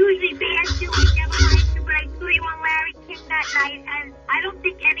 I usually bash you. I never liked you, but I saw you on Larry King that night, and I don't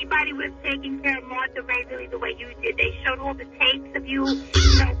think anybody was taking care of Martha Ray really the way you did. They showed all the tapes of you,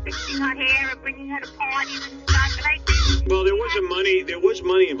 fixing her hair and bringing her to parties and stuff, and I think... Well, there was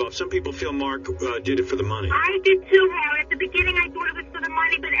money involved. Some people feel Mark did it for the money. I did too, Howard. At the beginning, I thought it was for the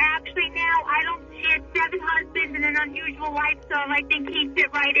money, but actually now, I don't... She had 7 husbands and an unusual lifestyle, and I think he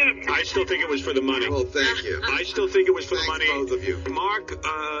fit right in. I still think it was for the money. Well, thank you. I still think it was for the money. Both of you. Mark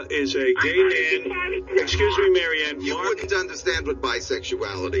is a gay man. Excuse me, Marianne. You wouldn't understand what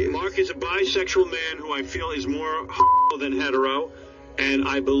bisexuality is. Mark is a bisexual man who I feel is more than hetero, and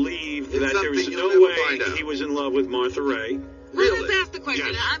I believe that there is no way he was in love with Martha Ray. Well, let's ask the question.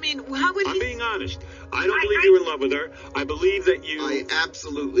 Yes. I mean, how would he... I'm being honest. I don't believe you were in love with her. I believe that you... I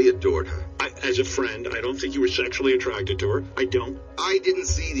absolutely adored her. As a friend, I don't think you were sexually attracted to her. I don't. I didn't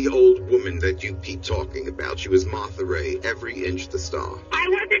see the old woman that you keep talking about. She was Martha Ray, every inch the star. I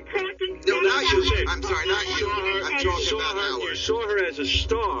wasn't talking... No, not you. I'm sorry, not you. I'm talking about Howard. You saw her as a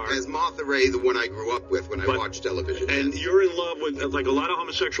star. As Martha Ray, the one I grew up with when I watched television. And you're in love with, like a lot of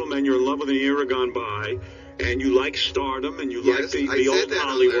homosexual men, you're in love with an era gone by. And you like stardom, and you like the old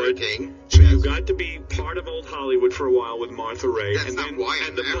Hollywood. So you got to be part of old Hollywood for a while with Martha Ray. That's not why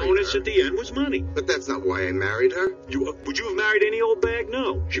I married her. And the bonus at the end was money. But that's not why I married her. Would you have married any old bag?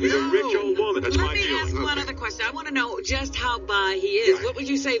 No. She was a rich old woman. That's my feeling. Let me ask one other question. I want to know just how bi he is. Right. What would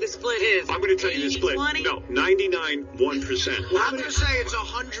you say the split is? I'm going to tell you the split. 20? No, 99, 1%. Well, I'm going to say it's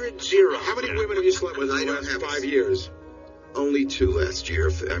 100-0. How many women have you slept with in the last 5 years? Only 2 last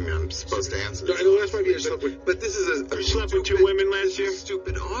year. I mean, I'm supposed to answer this. In the last 5 years, but this is you slept with 2 women last year?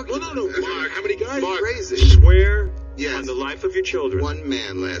 Stupid argument. No. Mark, how many guys? Mark, crazy. Swear on the life of your children. 1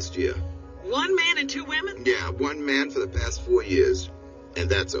 man last year. 1 man and 2 women? Yeah, 1 man for the past 4 years. And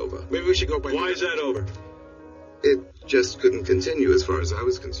that's over. Maybe we should go by... Why is that over? It just couldn't continue as far as I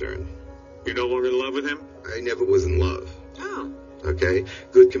was concerned. You're no longer in love with him? I never was in love. Oh. Okay?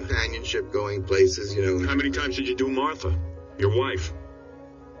 Good companionship, going places, you know. How many times did you do Martha? Your wife?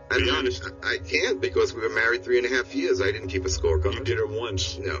 Be honest. I can't because we were married 3.5 years. I didn't keep a scorecard. You did it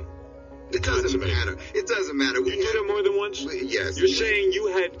once. No. It doesn't matter. It doesn't matter. You did it more than once? Yes. You're saying you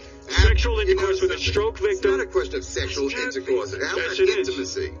had sexual intercourse with a stroke victim? It's not a question of sexual intercourse. How Yes, about it is.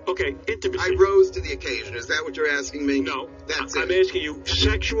 intimacy? Okay, intimacy. I rose to the occasion. Is that what you're asking me? No. That's I'm asking you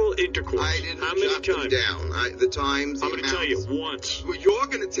sexual intercourse. I didn't How many jot them times? down. The times. I'm going to tell you once. Well, you're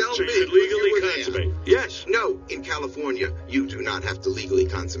going to tell so me. So you could legally you were consummate. Yes. No, in California, you do not have to legally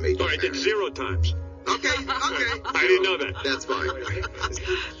consummate. All right, then 0 times. Okay. I didn't know that. That's fine.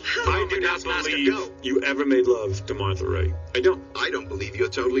 I do not believe you ever made love to Martha Ray. I don't. I don't believe you're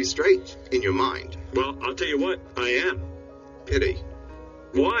totally straight in your mind. Well, I'll tell you what. I am. Pity.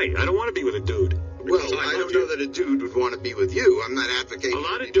 Why? I don't want to be with a dude. Well, I don't know that a dude would want to be with you. I'm not advocating. A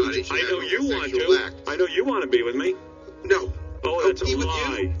lot of dudes. I know you want to. I know you want to be with me. No. Oh, that's a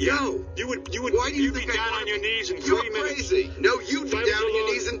lie. You? Yeah. No. You would. Why do you be think down on your knees in 3 You're minutes. crazy. No, you'd be down on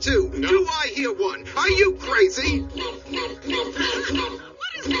your knees in 2. No. Do I hear one? Are you crazy? What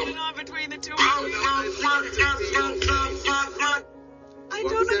is going on between the two of you? I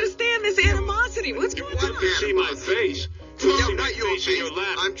don't understand this animosity. What's going on? You see my face. No, not your face. Your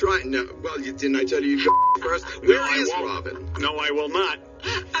lap. I'm trying. No. Well, didn't I tell you you go first? Where is Robin? No, I will not.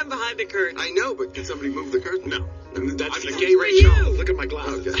 I'm behind the curtain. I know, but can somebody move the curtain? No. That's the gay gay Ray Charles. Look at my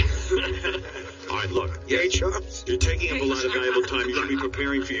glasses. Okay. All right, look. Gay Charles. You're taking up a lot of valuable time. You're going to be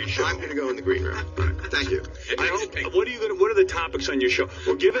preparing for your show. I'm going to go in the green room. All right. Thank you. I hope. What are the topics on your show?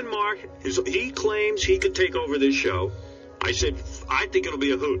 Well, given Mark, he claims he could take over this show. I said, I think it'll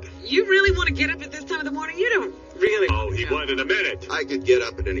be a hoot. You really want to get up at this time of the morning? You don't really. Oh, he wanted a minute. I could get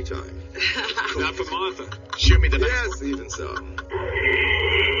up at any time. Not for Martha. Shoot me the back. Yes, even so.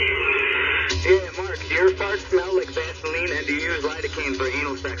 Yeah, Mark, do your farts smell like Vaseline, and do you use lidocaine for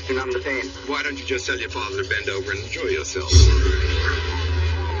anal sex to numb the pain? Why don't you just tell your father to bend over and enjoy yourself?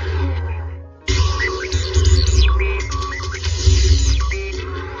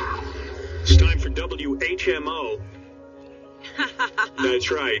 It's time for WHMO.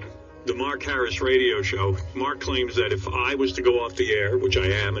 That's right. The Mark Harris radio show. Mark claims that if I was to go off the air, which I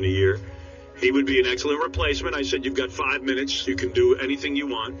am in a year, he would be an excellent replacement. I said, you've got 5 minutes. You can do anything you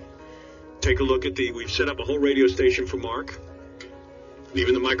want. Take a look at we've set up a whole radio station for Mark.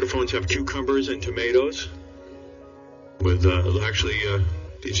 Even the microphones have cucumbers and tomatoes. With, actually,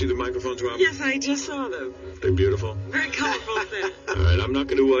 do you see the microphones, Rob? Yes, I just saw them. They're beautiful. Very colorful set. All right, I'm not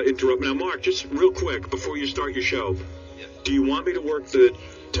going to interrupt. Now, Mark, just real quick, before you start your show, do you want me to work the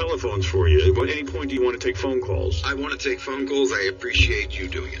telephones for you? At any point do you want to take phone calls? I want to take phone calls. I appreciate you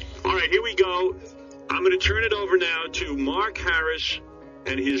doing it. All right, here we go. I'm going to turn it over now to Mark Harris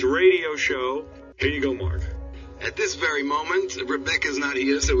and his radio show. Here you go, Mark. At this very moment, Rebecca's not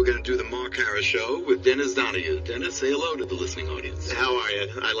here, so we're going to do the Mark Harris Show with Dennis Donahue. Dennis, say hello to the listening audience. How are you?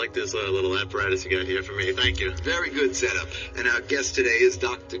 I like this little apparatus you got here for me. Thank you. Very good setup. And our guest today is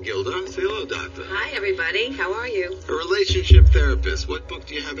Dr. Gilda. Say hello, Doctor. Hi, everybody. How are you? A relationship therapist. What book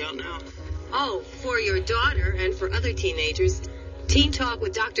do you have out now? Oh, for your daughter and for other teenagers, Teen Talk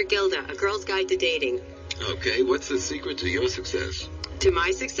with Dr. Gilda, A Girl's Guide to Dating. Okay, what's the secret to your success? To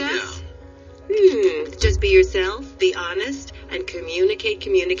my success? Yeah. Just be yourself, be honest, and communicate.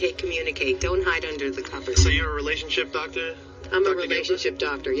 Don't hide under the covers. So you're a relationship doctor? I'm a relationship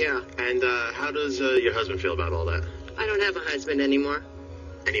doctor, yeah. And how does your husband feel about all that? I don't have a husband anymore.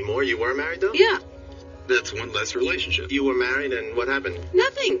 Anymore? You were married, though? Yeah. That's one less relationship. You were married, and what happened?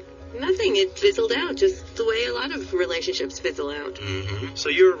 Nothing. It fizzled out, just the way a lot of relationships fizzle out. Mm-hmm. So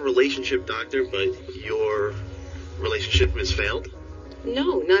you're a relationship doctor, but your relationship has failed?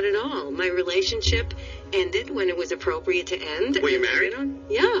 No, not at all. My relationship ended when it was appropriate to end. Were you married?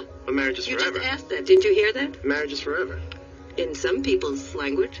 Yeah. A marriage is forever. You just asked that. Didn't you hear that? Marriage is forever. In some people's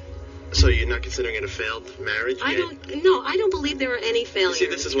language. So you're not considering it a failed marriage? I don't believe there are any failures. See,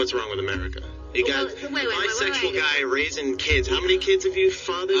 this is what's wrong with America. You got wait, bisexual guy raising kids. How many kids have you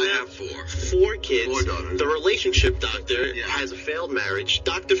fathered now? I have 4. 4 kids. 4 daughters. The relationship doctor has a failed marriage.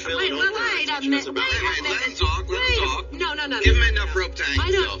 Dr. Phil Wait a minute. Let him talk. No. Give him enough rope to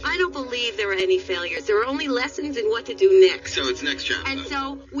hang himself. I don't believe there are any failures. There are only lessons in what to do next. So it's next chapter. And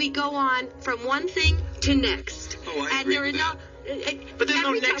so we go on from one thing to next. Oh, I agree with that. But there's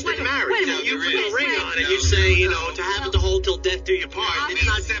no next in marriage. You put a ring on and No, you say, to have it to hold till death do you part. It's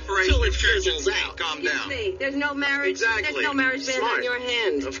not separation till it of church and fizzles state. out. Calm down. There's no marriage. Exactly. There's no marriage band on your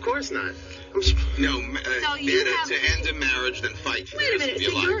hand. Of course not. No, So you better have- to end a marriage than fight for Wait a the rest minute. of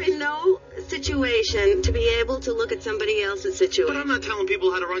your So you're life. in no situation to be able to look at somebody else's situation. But I'm not telling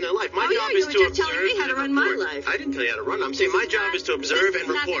people how to run their life. My job is to you were observe. just telling me how to run my life. I didn't tell you how to run. I'm saying my job is to observe and report.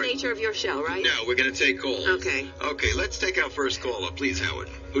 This is not the nature of your show, right? No, we're going to take calls. Okay. Okay, let's take our first caller. Please, Howard.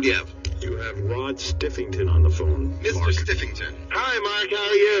 Who do you have? You have Rod Stiffington on the phone. Mr. Mark. Stiffington. Hi, Mark. How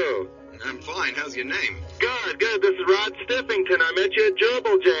are you? I'm fine. How's your name? Good, good. This is Rod Stiffington. I met you at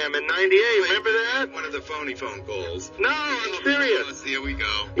Gerbil Jam in '98. Remember that? One of the phony phone calls. No, I'm serious. Here we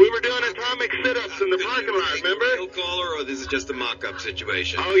go. We were doing atomic sit-ups in the parking lot, remember? Real caller, or this is just a mock-up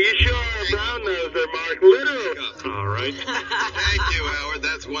situation? Oh, you sure are brown noser, Mark. Literally. All right. Thank you, Howard.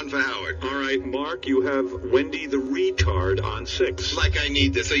 That's one for Howard. All right, Mark, you have Wendy the retard on 6. Like I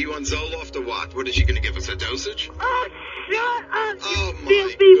need this. Are you on Zoloft or what? What is she going to give us, a dosage? Oh, shut up, Oh, you my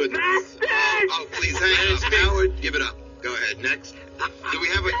filthy goodness. bastard! Oh, please hang up. Howard, give it up. Go ahead. Next. Do we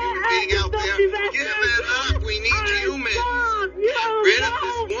have a human being out there? Give it up. We need humans. Get rid of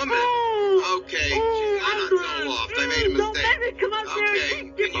this woman. Okay. She's not on Zoloft. I made a mistake.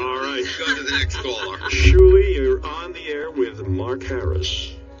 Okay. Can you All right. please go to the next caller? Shuli, you're on the air with Mark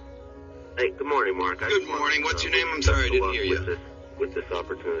Harris. Hey, good morning, Mark. Good morning. What's your name? I'm sorry, I didn't hear you. With this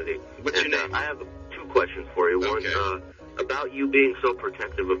opportunity. What's your name? I have 2 questions for you. One, about you being so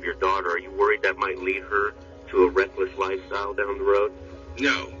protective of your daughter. Are you worried that might lead her to a reckless lifestyle down the road?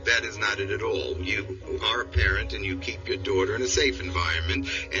 No, that is not it at all. You are a parent, and you keep your daughter in a safe environment,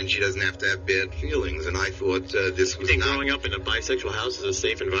 and she doesn't have to have bad feelings. And I thought this was not... growing up in a bisexual house is a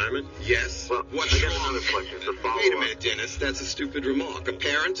safe environment? Yes. Well, what's I got wrong? another question to follow Wait a up. minute, Dennis. That's a stupid remark. A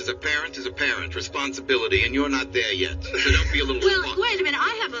parent is a parent is a parent. Responsibility, and you're not there yet. So don't be a little Well, smart. wait a minute.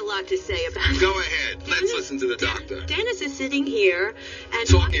 I have a lot to say about it. Go ahead. Let's listen to the doctor. Dennis is sitting here and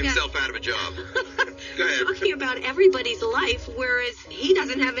Talking himself out of a job. Go ahead. talking about everybody's life, whereas he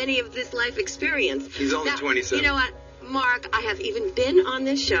doesn't have any of this life experience. He's only 27. You know what, Mark, I have even been on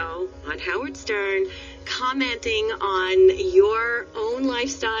this show, on Howard Stern, commenting on your own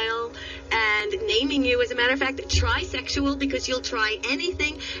lifestyle and naming you, as a matter of fact, trisexual, because you'll try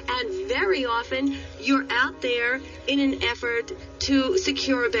anything, and very often you're out there in an effort to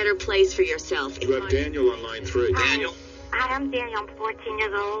secure a better place for yourself. You have Daniel on line 3. Daniel? Hi, I'm Daniel. I'm 14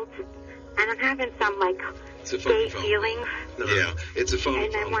 years old. And I'm having some, It's a phony gay phone. feelings. Yeah, it's a phony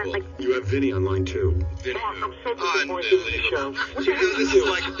And I phone want, call. You have Vinny on line 2. Vinny. I'm so disappointed in the show. What the hell This is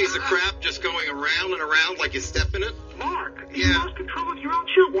like a piece of crap just going around and around like you step in it. Mark, Yeah. you lost control of your own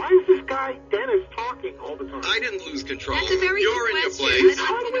show. Why is this guy, Dennis, talking all the time? I didn't lose control. That's a very You're good in your question. place.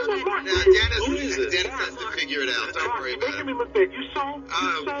 I'd like to know that. Now, Dennis has to figure it out. Don't worry about Making it. me look bad. You saw?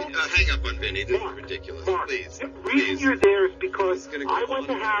 Hang up on Vinny. This is ridiculous. Please. The reason you're there is because I went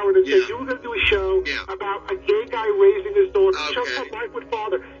to Howard and said you were going to do a show about a gay guy raising his daughter. The show called Life with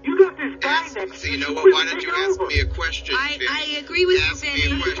Father. You got this guy next to you. So you know what? Why don't you ask me a question, Vinny? I agree with Ask you, me a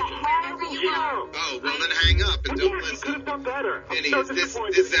Vinny. question. Oh, well then hang up and don't listen. Could have done better. Vinny, is this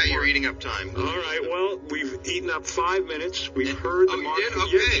how you're eating up time? All right, well, we've eaten up 5 minutes. We've heard the Mark. did? Yes,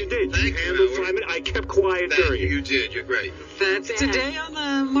 Okay. you did. Thank you you, handled Howard. 5 minutes. I kept quiet during it. You did. You're great. That's today on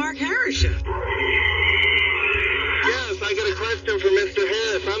the Mark Harris Show. Yes, I got a question for Mr.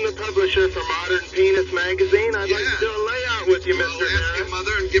 Harris. I'm the publisher for Modern Penis Magazine. I'd like to do a layout with you, Mr. Harris. Ask your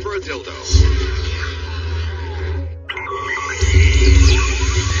mother and give her a dildo.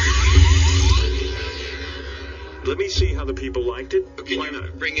 Let me see how the people liked it. Can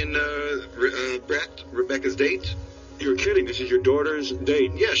you bring in Brett, Rebecca's date? You're kidding. This is your daughter's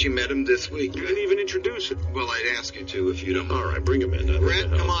date. Yeah, she met him this week. You didn't even introduce it. Well, I'd ask you to if you don't mind. All right, bring him in. Brett,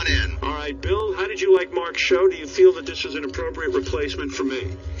 come on in. All right, Bill, how did you like Mark's show? Do you feel that this is an appropriate replacement for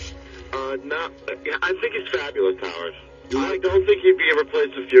me? No. I think he's fabulous, Howard. I don't think he'd be a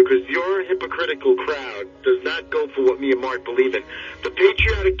replacement for you because your hypocritical crowd does not go for what me and Mark believe in. The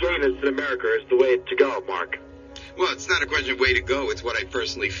patriotic gayness in America is the way to go, Mark. Well, it's not a question of way to go. It's what I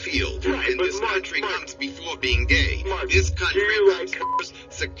personally feel. Right, and but this Mark, country comes before being gay. Mark, This country comes first,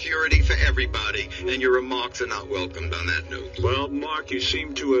 security for everybody, and your remarks are not welcomed on that note. Well, Mark, you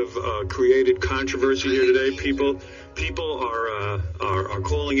seem to have created controversy here today. People are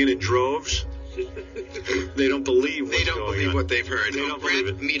calling in droves. They don't believe what's They don't going believe on. what they've heard. They Oh, don't Brett, believe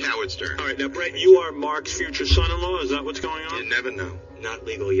it. meet Howard Stern. All right, now, Brett, you are Mark's future son-in-law. Is that what's going on? You never know. Not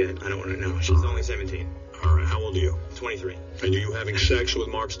legal yet. I don't want to know. She's only 17. All right, how old are you? 23. And are you having sex with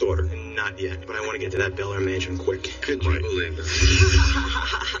Mark's daughter? Not yet, but I want to get to that Bel Air mansion quick. Could you believe it?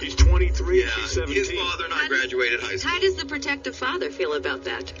 He's 23, Yeah, she's 17. his father and I graduated high school. How does the protective father feel about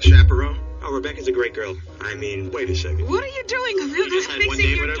that? Chaperone? Oh, Rebecca's a great girl. I mean, wait a second. What are you doing? You're just just had one fixing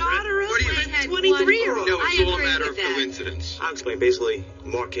date your with her, Brett? daughter up What do you with mean? a 23-year-old. No, it's I all a agree matter with of that. coincidence. I'll explain. Basically,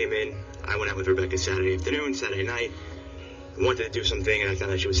 Mark came in. I went out with Rebecca Saturday afternoon, Saturday night. wanted to do something, and I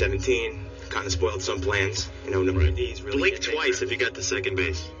found out she was 17. Kind of spoiled some plans. You know, nobody these really. Blink twice if you got to second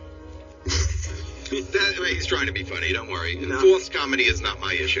base. He's trying to be funny. Don't worry. No. Forced comedy is not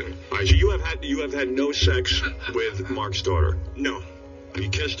my issue. All right, so you have had no sex with Mark's daughter. No. Have you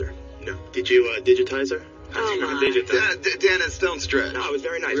kissed her? No. Did you digitize her? Dennis, don't stress. No, it was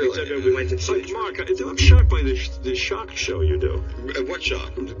very nice. Really? We went to see Mark, I'm shocked by this shock show you do. What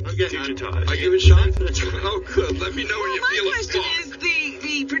shock? Digitized. Are you in shock? Oh, good. Let me know when you feel My question is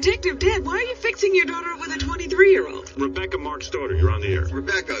the protective dad. Why are you fixing your daughter with a 23-year-old? Rebecca, Mark's daughter, you're on the air.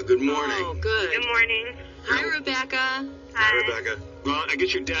 Rebecca, good morning. Oh, good. Good morning. Hi, Rebecca. Hi, Rebecca. Well, I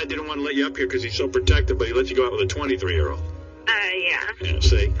guess your dad didn't want to let you up here because he's so protective, but he let you go out with a 23-year-old. Yeah. Yeah,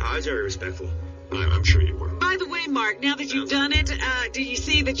 see? I was very respectful. I'm sure you were. By the way, Mark, now that you've done it, do you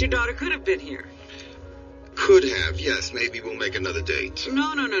see that your daughter could have been here? Could have, yes. Maybe we'll make another date. No.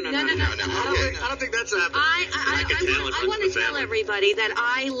 I don't think that's happening. I want to tell everybody that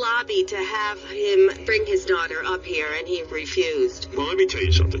I lobbied to have him bring his daughter up here, and he refused. Well, let me tell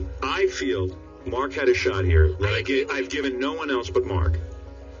you something. I feel Mark had a shot here that I've given no one else but Mark.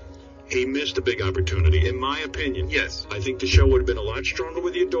 He missed a big opportunity, in my opinion. Yes. I think the show would have been a lot stronger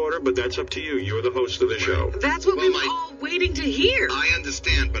with your daughter, but that's up to you. You're the host of the show. That's what we were all waiting to hear. I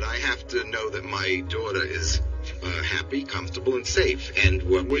understand, but I have to know that my daughter is happy, comfortable, and safe. And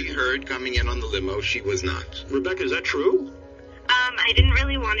what we heard coming in on the limo, she was not. Rebecca, is that true? I didn't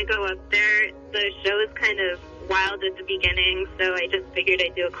really want to go up there. The show is kind of wild at the beginning, so I just figured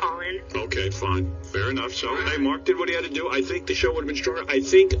I'd do a call-in. Okay, fine. Fair enough. So, hey, Mark did what he had to do. I think the show would have been stronger. I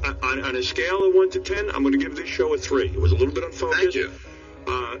think on a scale of 1 to 10, I'm going to give this show a 3. It was a little bit unfocused. Thank you.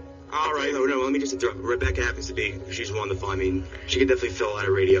 All right. No, let me just interrupt. Rebecca happens to be, she's wonderful. I mean, she could definitely fill out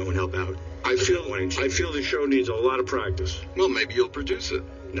a radio and help out. I feel the show needs a lot of practice. Well, maybe you'll produce it.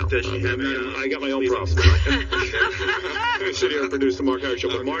 No. I got my own problems. I'm going to sit here and produce the Mark Howard Show.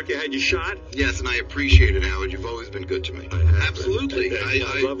 But Mark, you had your shot. Yes, and I appreciate it, Howard. You've always been good to me. Absolutely.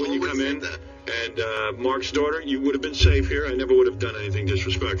 I love when you come in. And Mark's daughter, you would have been safe here. I never would have done anything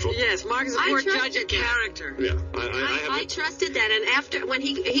disrespectful. Yes, Mark is a poor judge of character. Yeah. I trusted that, and after, when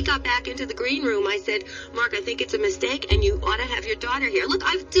he got back into the green room, I said, Mark, I think it's a mistake, and you ought to have your daughter here. Look,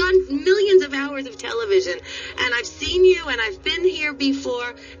 I've done millions of hours of television, and I've seen you, and I've been here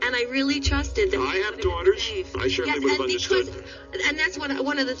before, and I really trusted that. I have daughters. I certainly would have understood. And that's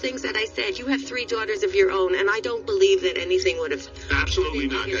one of the things that I said. You have 3 daughters of your own, and I don't believe that anything would have. Absolutely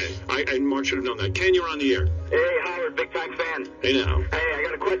not. And Mark should have known that. Ken, you're on the air. Hey, Howard, big time fan. Hey, now. Hey, I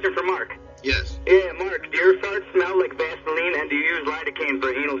got a question for Mark. Yes. Yeah, Mark, do your farts smell like Vaseline, and do you use lidocaine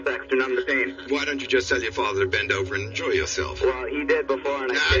for anal sex to numb the pain? Why don't you just tell your father to bend over and enjoy yourself? Well, he did before,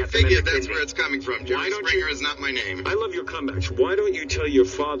 and I figured that's where it's coming from. Jerry Springer is not my name. I love your comebacks. Why don't you tell your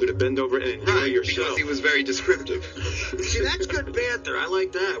father to bend over and enjoy yourself? Because he was very descriptive. See, that's good banter. I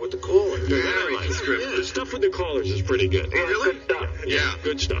like that with the callers. Very descriptive. The stuff with the callers is pretty good. Yeah, really? Good stuff. Yeah,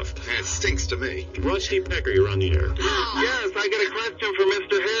 good stuff. And it stinks to me. Rusty Pecker, you're on the air. Yes, I got a question for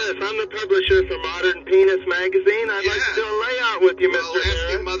Mr. Harris. I'm the publisher for Modern Penis Magazine. I'd like to do a layout with you, Mr. Well,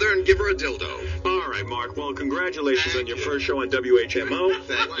 ask your mother and give her a dildo. All right, Mark. Well, congratulations on your first show on WHMO.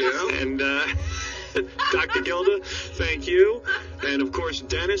 Thank you. And Dr. Gilda, thank you. And, of course,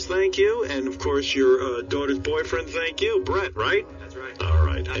 Dennis, thank you. And, of course, your daughter's boyfriend, thank you. Brett, right? That's right. All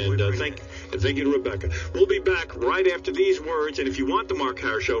right. And thank you to Rebecca. We'll be back right after these words. And if you want the Mark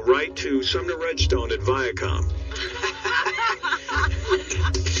Howard Show, write to Sumner Redstone at Viacom.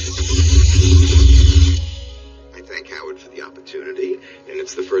 I thank Howard for the opportunity, and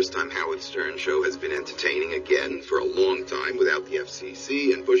it's the first time Howard Stern Show has been entertaining again for a long time without the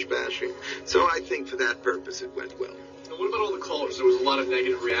FCC and Bush bashing. So I think for that purpose it went well. Now, what about all the callers? There was a lot of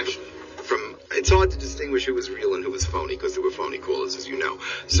negative reaction. It's hard to distinguish who was real and who was phony, because there were phony callers, as you know.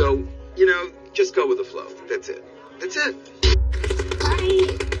 So, just go with the flow. That's it. That's it.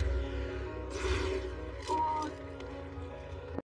 Bye.